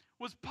life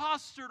was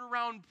postured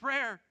around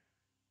prayer.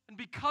 And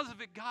because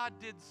of it, God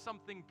did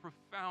something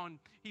profound.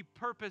 He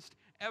purposed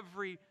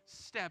every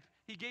step.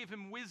 He gave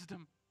him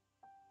wisdom.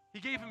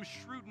 He gave him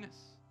shrewdness.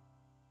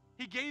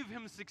 He gave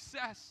him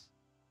success.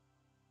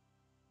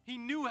 He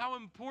knew how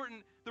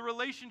important the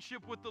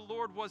relationship with the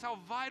Lord was, how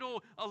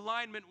vital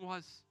alignment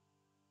was.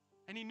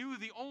 And he knew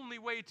the only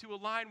way to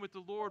align with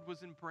the Lord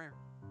was in prayer.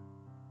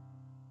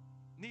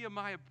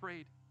 Nehemiah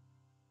prayed.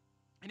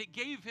 And it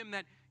gave him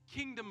that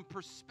kingdom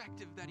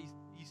perspective that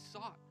he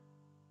sought.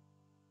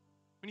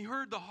 When he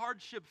heard the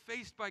hardship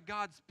faced by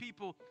God's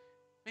people,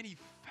 and he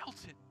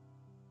felt it.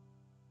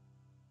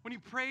 When he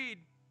prayed,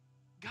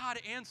 God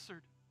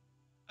answered.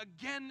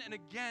 Again and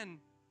again,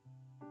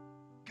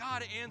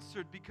 God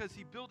answered because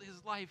he built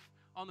his life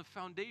on the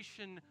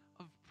foundation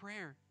of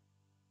prayer.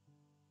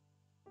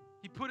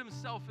 He put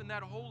himself in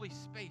that holy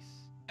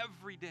space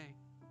every day,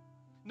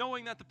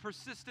 knowing that the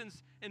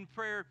persistence in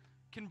prayer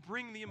can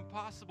bring the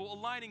impossible,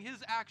 aligning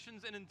his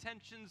actions and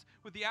intentions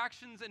with the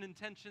actions and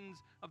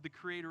intentions of the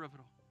creator of it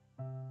all.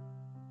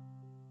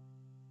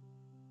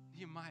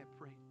 Nehemiah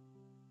prayed. And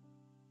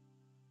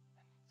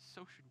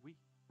so should we.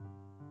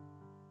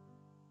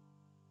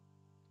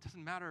 It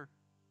doesn't matter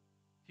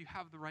if you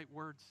have the right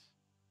words.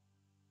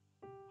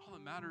 All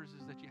that matters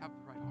is that you have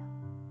the right heart.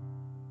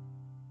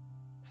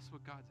 That's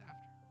what God's after.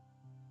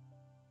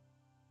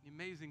 The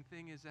amazing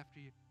thing is after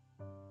you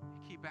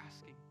keep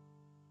asking,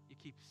 you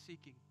keep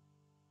seeking,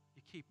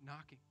 you keep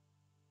knocking,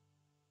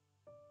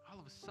 all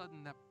of a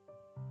sudden that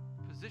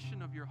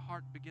position of your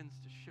heart begins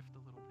to shift a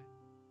little bit.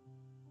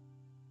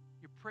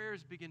 Your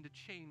prayers begin to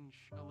change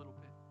a little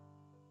bit.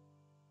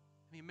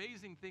 And the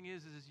amazing thing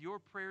is as your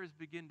prayers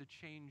begin to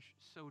change,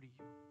 so do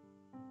you.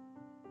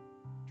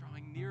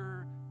 Drawing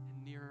nearer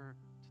and nearer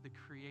to the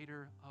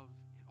creator of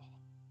it all.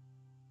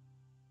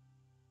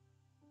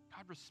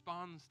 God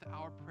responds to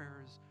our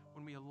prayers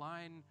when we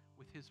align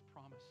with his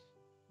promise.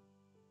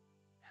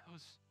 And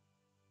those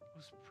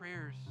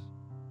prayers,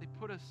 they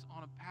put us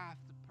on a path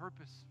to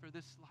purpose for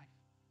this life.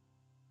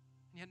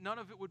 And yet none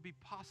of it would be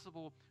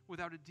possible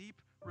without a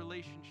deep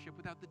relationship,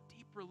 without the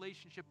deep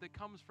relationship that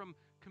comes from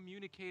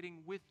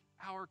communicating with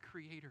our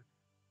Creator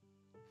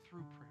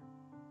through prayer.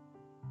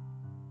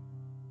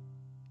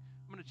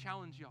 I'm going to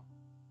challenge y'all.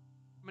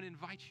 I'm going to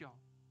invite y'all.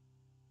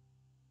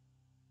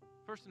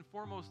 First and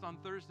foremost, on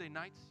Thursday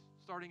nights,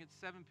 starting at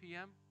 7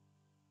 p.m.,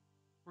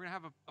 we're going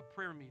to have a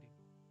prayer meeting.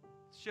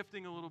 It's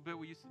shifting a little bit.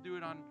 We used to do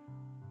it on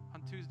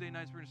Tuesday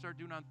nights. We're going to start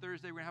doing it on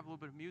Thursday. We're going to have a little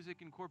bit of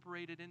music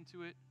incorporated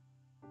into it.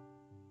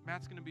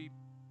 Matt's going to be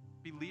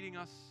leading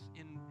us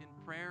in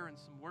prayer and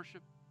some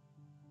worship.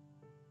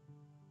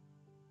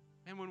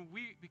 And when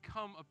we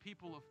become a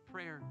people of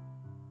prayer,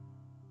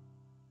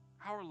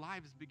 our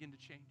lives begin to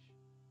change.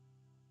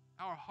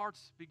 Our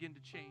hearts begin to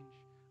change.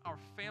 Our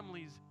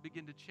families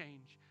begin to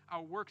change.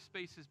 Our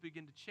workspaces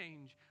begin to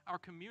change. Our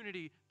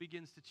community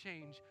begins to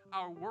change.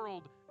 Our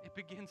world, it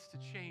begins to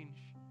change.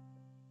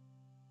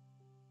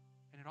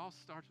 And it all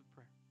starts with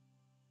prayer.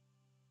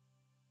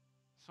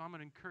 So I'm going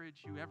to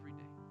encourage you every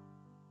day.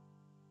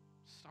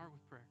 Start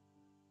with prayer.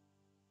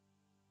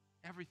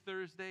 Every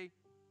Thursday,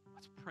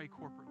 let's pray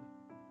corporately.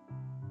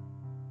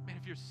 Man,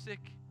 if you're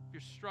sick, if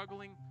you're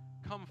struggling,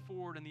 come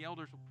forward and the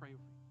elders will pray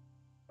with you.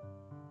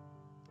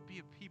 Be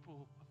a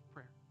people of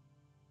prayer,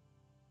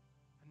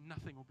 and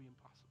nothing will be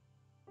impossible.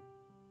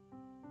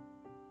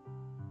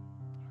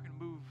 We're going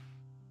to move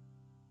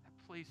that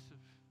place of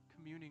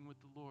communing with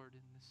the Lord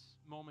in this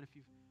moment. If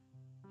you're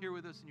here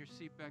with us in your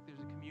seat back, there's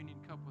a communion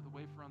cup with a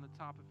wafer on the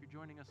top. If you're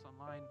joining us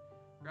online,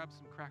 grab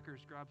some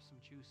crackers, grab some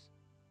juice.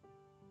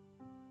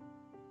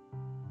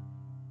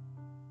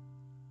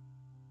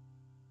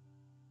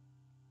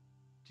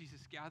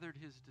 Jesus gathered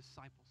his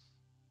disciples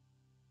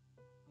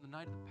on the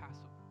night of the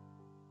Passover,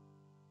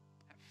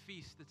 that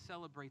feast that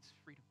celebrates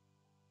freedom.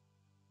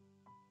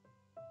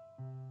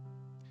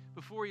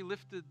 Before he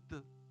lifted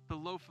the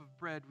loaf of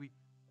bread,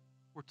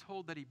 we're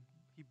told that he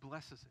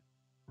blesses it.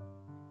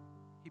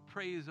 He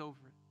prays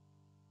over it.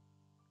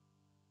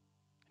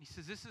 And he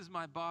says, "This is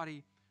my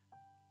body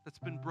that's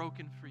been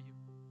broken for you."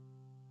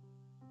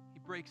 He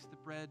breaks the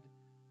bread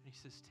and he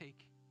says,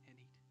 "Take and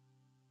eat."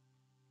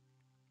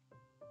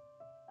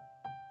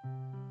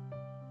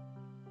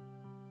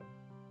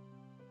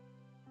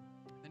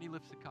 Then he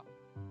lifts a cup.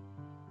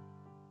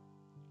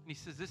 And he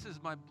says, "This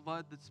is my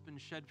blood that's been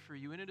shed for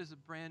you." And it is a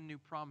brand new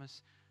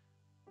promise.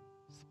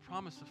 It's the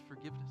promise of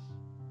forgiveness.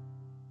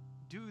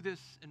 Do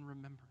this in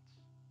remembrance.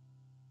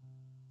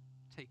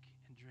 Take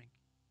and drink.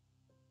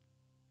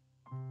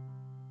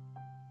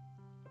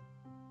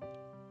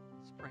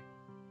 Let's pray.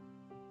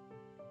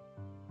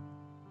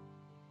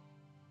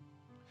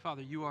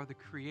 Father, you are the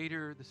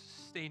creator, the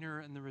sustainer,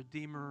 and the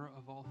redeemer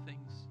of all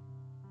things.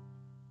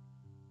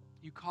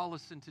 You call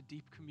us into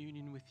deep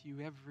communion with you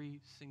every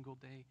single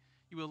day.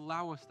 You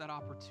allow us that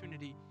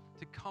opportunity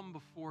to come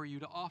before you,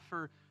 to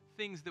offer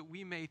things that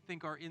we may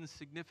think are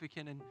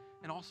insignificant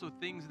and also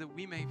things that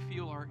we may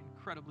feel are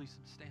incredibly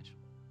substantial.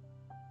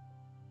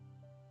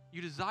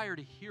 You desire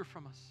to hear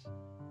from us.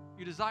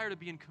 You desire to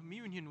be in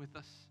communion with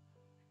us.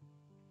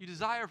 You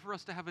desire for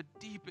us to have a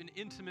deep and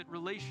intimate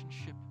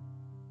relationship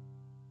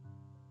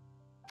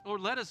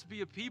Lord, let us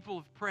be a people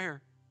of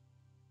prayer.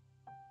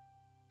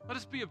 Let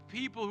us be a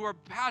people who are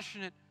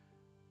passionate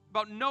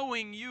about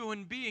knowing you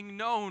and being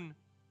known.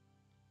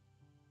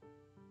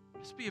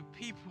 Let us be a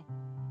people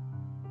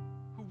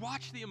who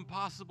watch the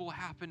impossible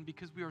happen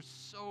because we are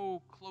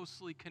so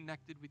closely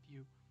connected with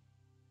you.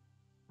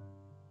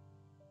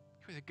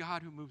 You're the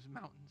God who moves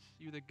mountains.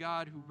 You're the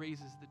God who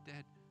raises the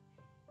dead.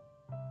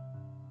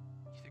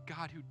 You're the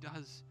God who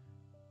does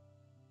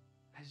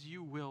as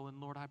you will. And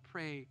Lord, I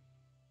pray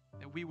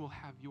that we will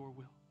have your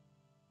will.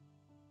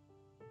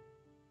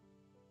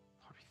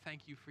 Lord, we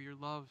thank you for your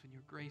love and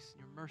your grace and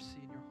your mercy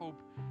and your hope,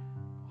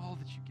 all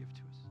that you give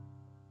to us.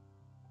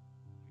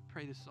 We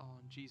pray this all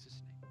in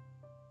Jesus' name.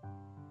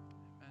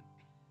 Amen.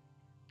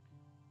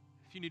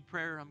 If you need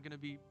prayer, I'm going to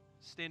be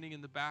standing in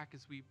the back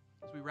as we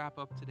wrap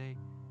up today.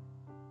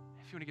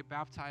 If you want to get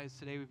baptized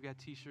today, we've got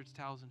t-shirts,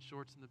 towels, and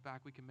shorts in the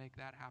back. We can make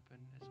that happen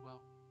as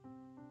well.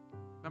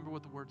 Remember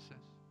what the word says.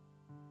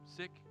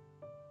 Sick,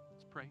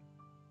 let's pray.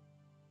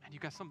 And you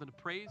got something to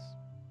praise?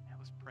 Yeah,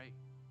 let's pray.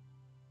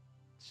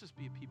 Let's just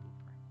be a people of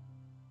prayer.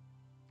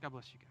 God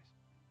bless you guys.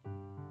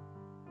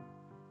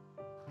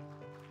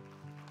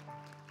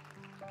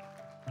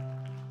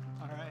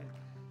 All right.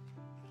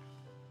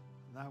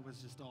 That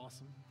was just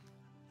awesome.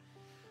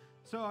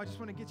 So I just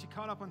want to get you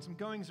caught up on some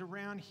goings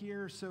around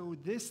here. So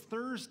this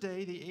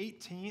Thursday, the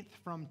 18th,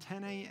 from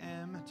 10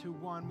 a.m. to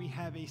 1, we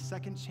have a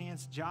second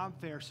chance job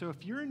fair. So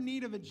if you're in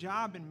need of a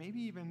job, and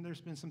maybe even there's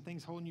been some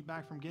things holding you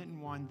back from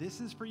getting one, this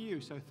is for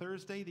you. So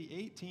Thursday, the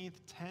 18th,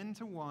 10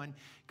 to 1,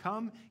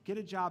 come get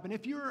a job. And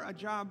if you're a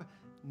job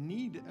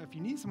if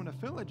you need someone to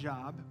fill a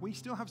job, we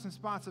still have some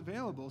spots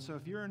available. So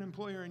if you're an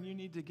employer and you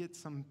need to get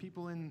some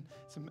people in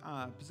some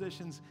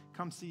positions,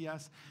 come see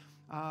us.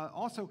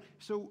 Also,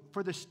 so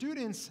for the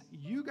students,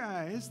 you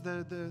guys,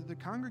 the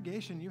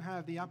congregation, you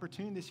have the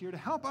opportunity this year to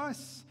help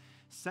us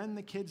send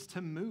the kids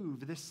to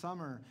move this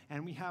summer.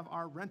 And we have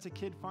our Rent a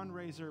Kid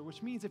fundraiser,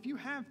 which means if you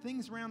have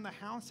things around the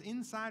house,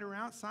 inside or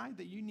outside,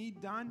 that you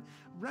need done,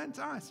 rent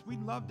us.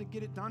 We'd love to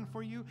get it done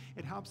for you.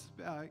 It helps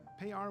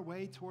pay our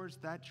way towards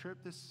that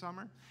trip this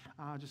summer.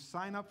 Just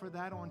sign up for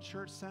that on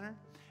Church Center.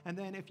 And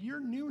then if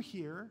you're new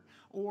here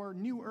or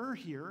newer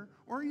here,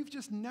 or you've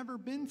just never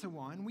been to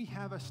one, we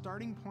have a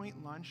starting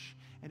point lunch,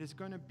 and it's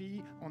going to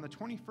be on the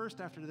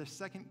 21st after the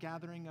second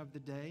gathering of the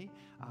day,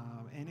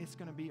 and it's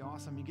going to be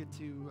awesome. You get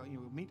to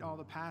meet all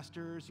the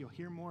pastors. You'll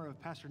hear more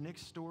of Pastor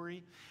Nick's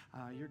story.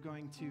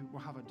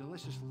 We'll have a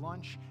delicious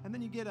lunch, and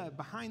then you get a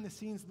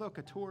behind-the-scenes look,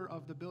 a tour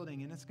of the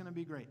building, and it's going to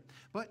be great.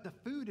 But the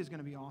food is going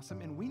to be awesome,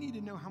 and we need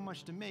to know how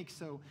much to make,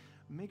 so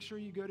make sure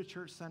you go to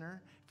Church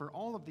Center for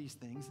all of these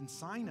things and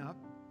sign up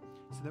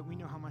so that we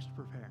know how much to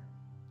prepare.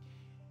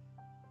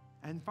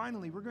 And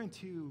finally, we're going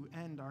to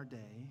end our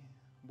day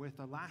with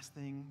the last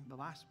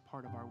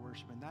part of our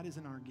worship, and that is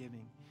in our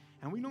giving.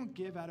 And we don't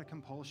give out of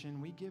compulsion.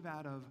 We give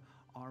out of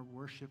our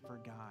worship for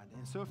God.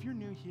 And so if you're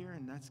new here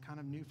and that's kind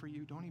of new for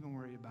you, don't even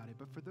worry about it.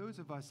 But for those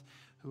of us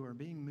who are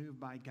being moved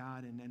by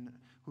God and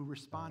who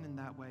respond in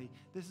that way,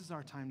 this is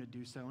our time to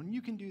do so. And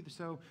you can do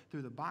so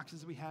through the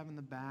boxes we have in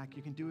the back.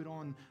 You can do it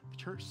on the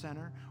Church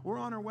Center or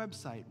on our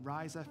website,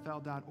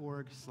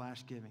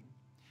 risefl.org/giving.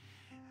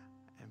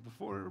 And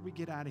before we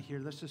get out of here,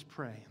 let's just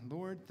pray.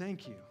 Lord,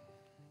 thank you.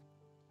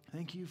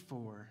 Thank you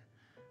for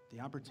the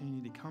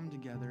opportunity to come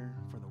together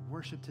for the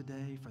worship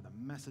today, for the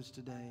message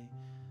today,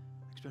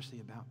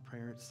 especially about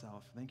prayer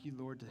itself. Thank you,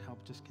 Lord, to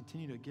help just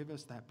continue to give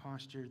us that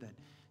posture that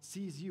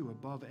sees you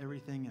above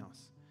everything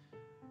else.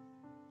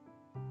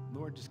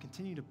 Lord, just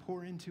continue to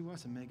pour into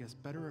us and make us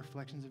better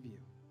reflections of you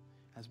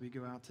as we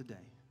go out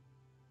today.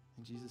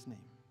 In Jesus'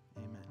 name,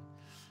 amen.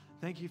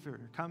 Thank you for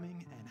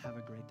coming, and have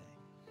a great day.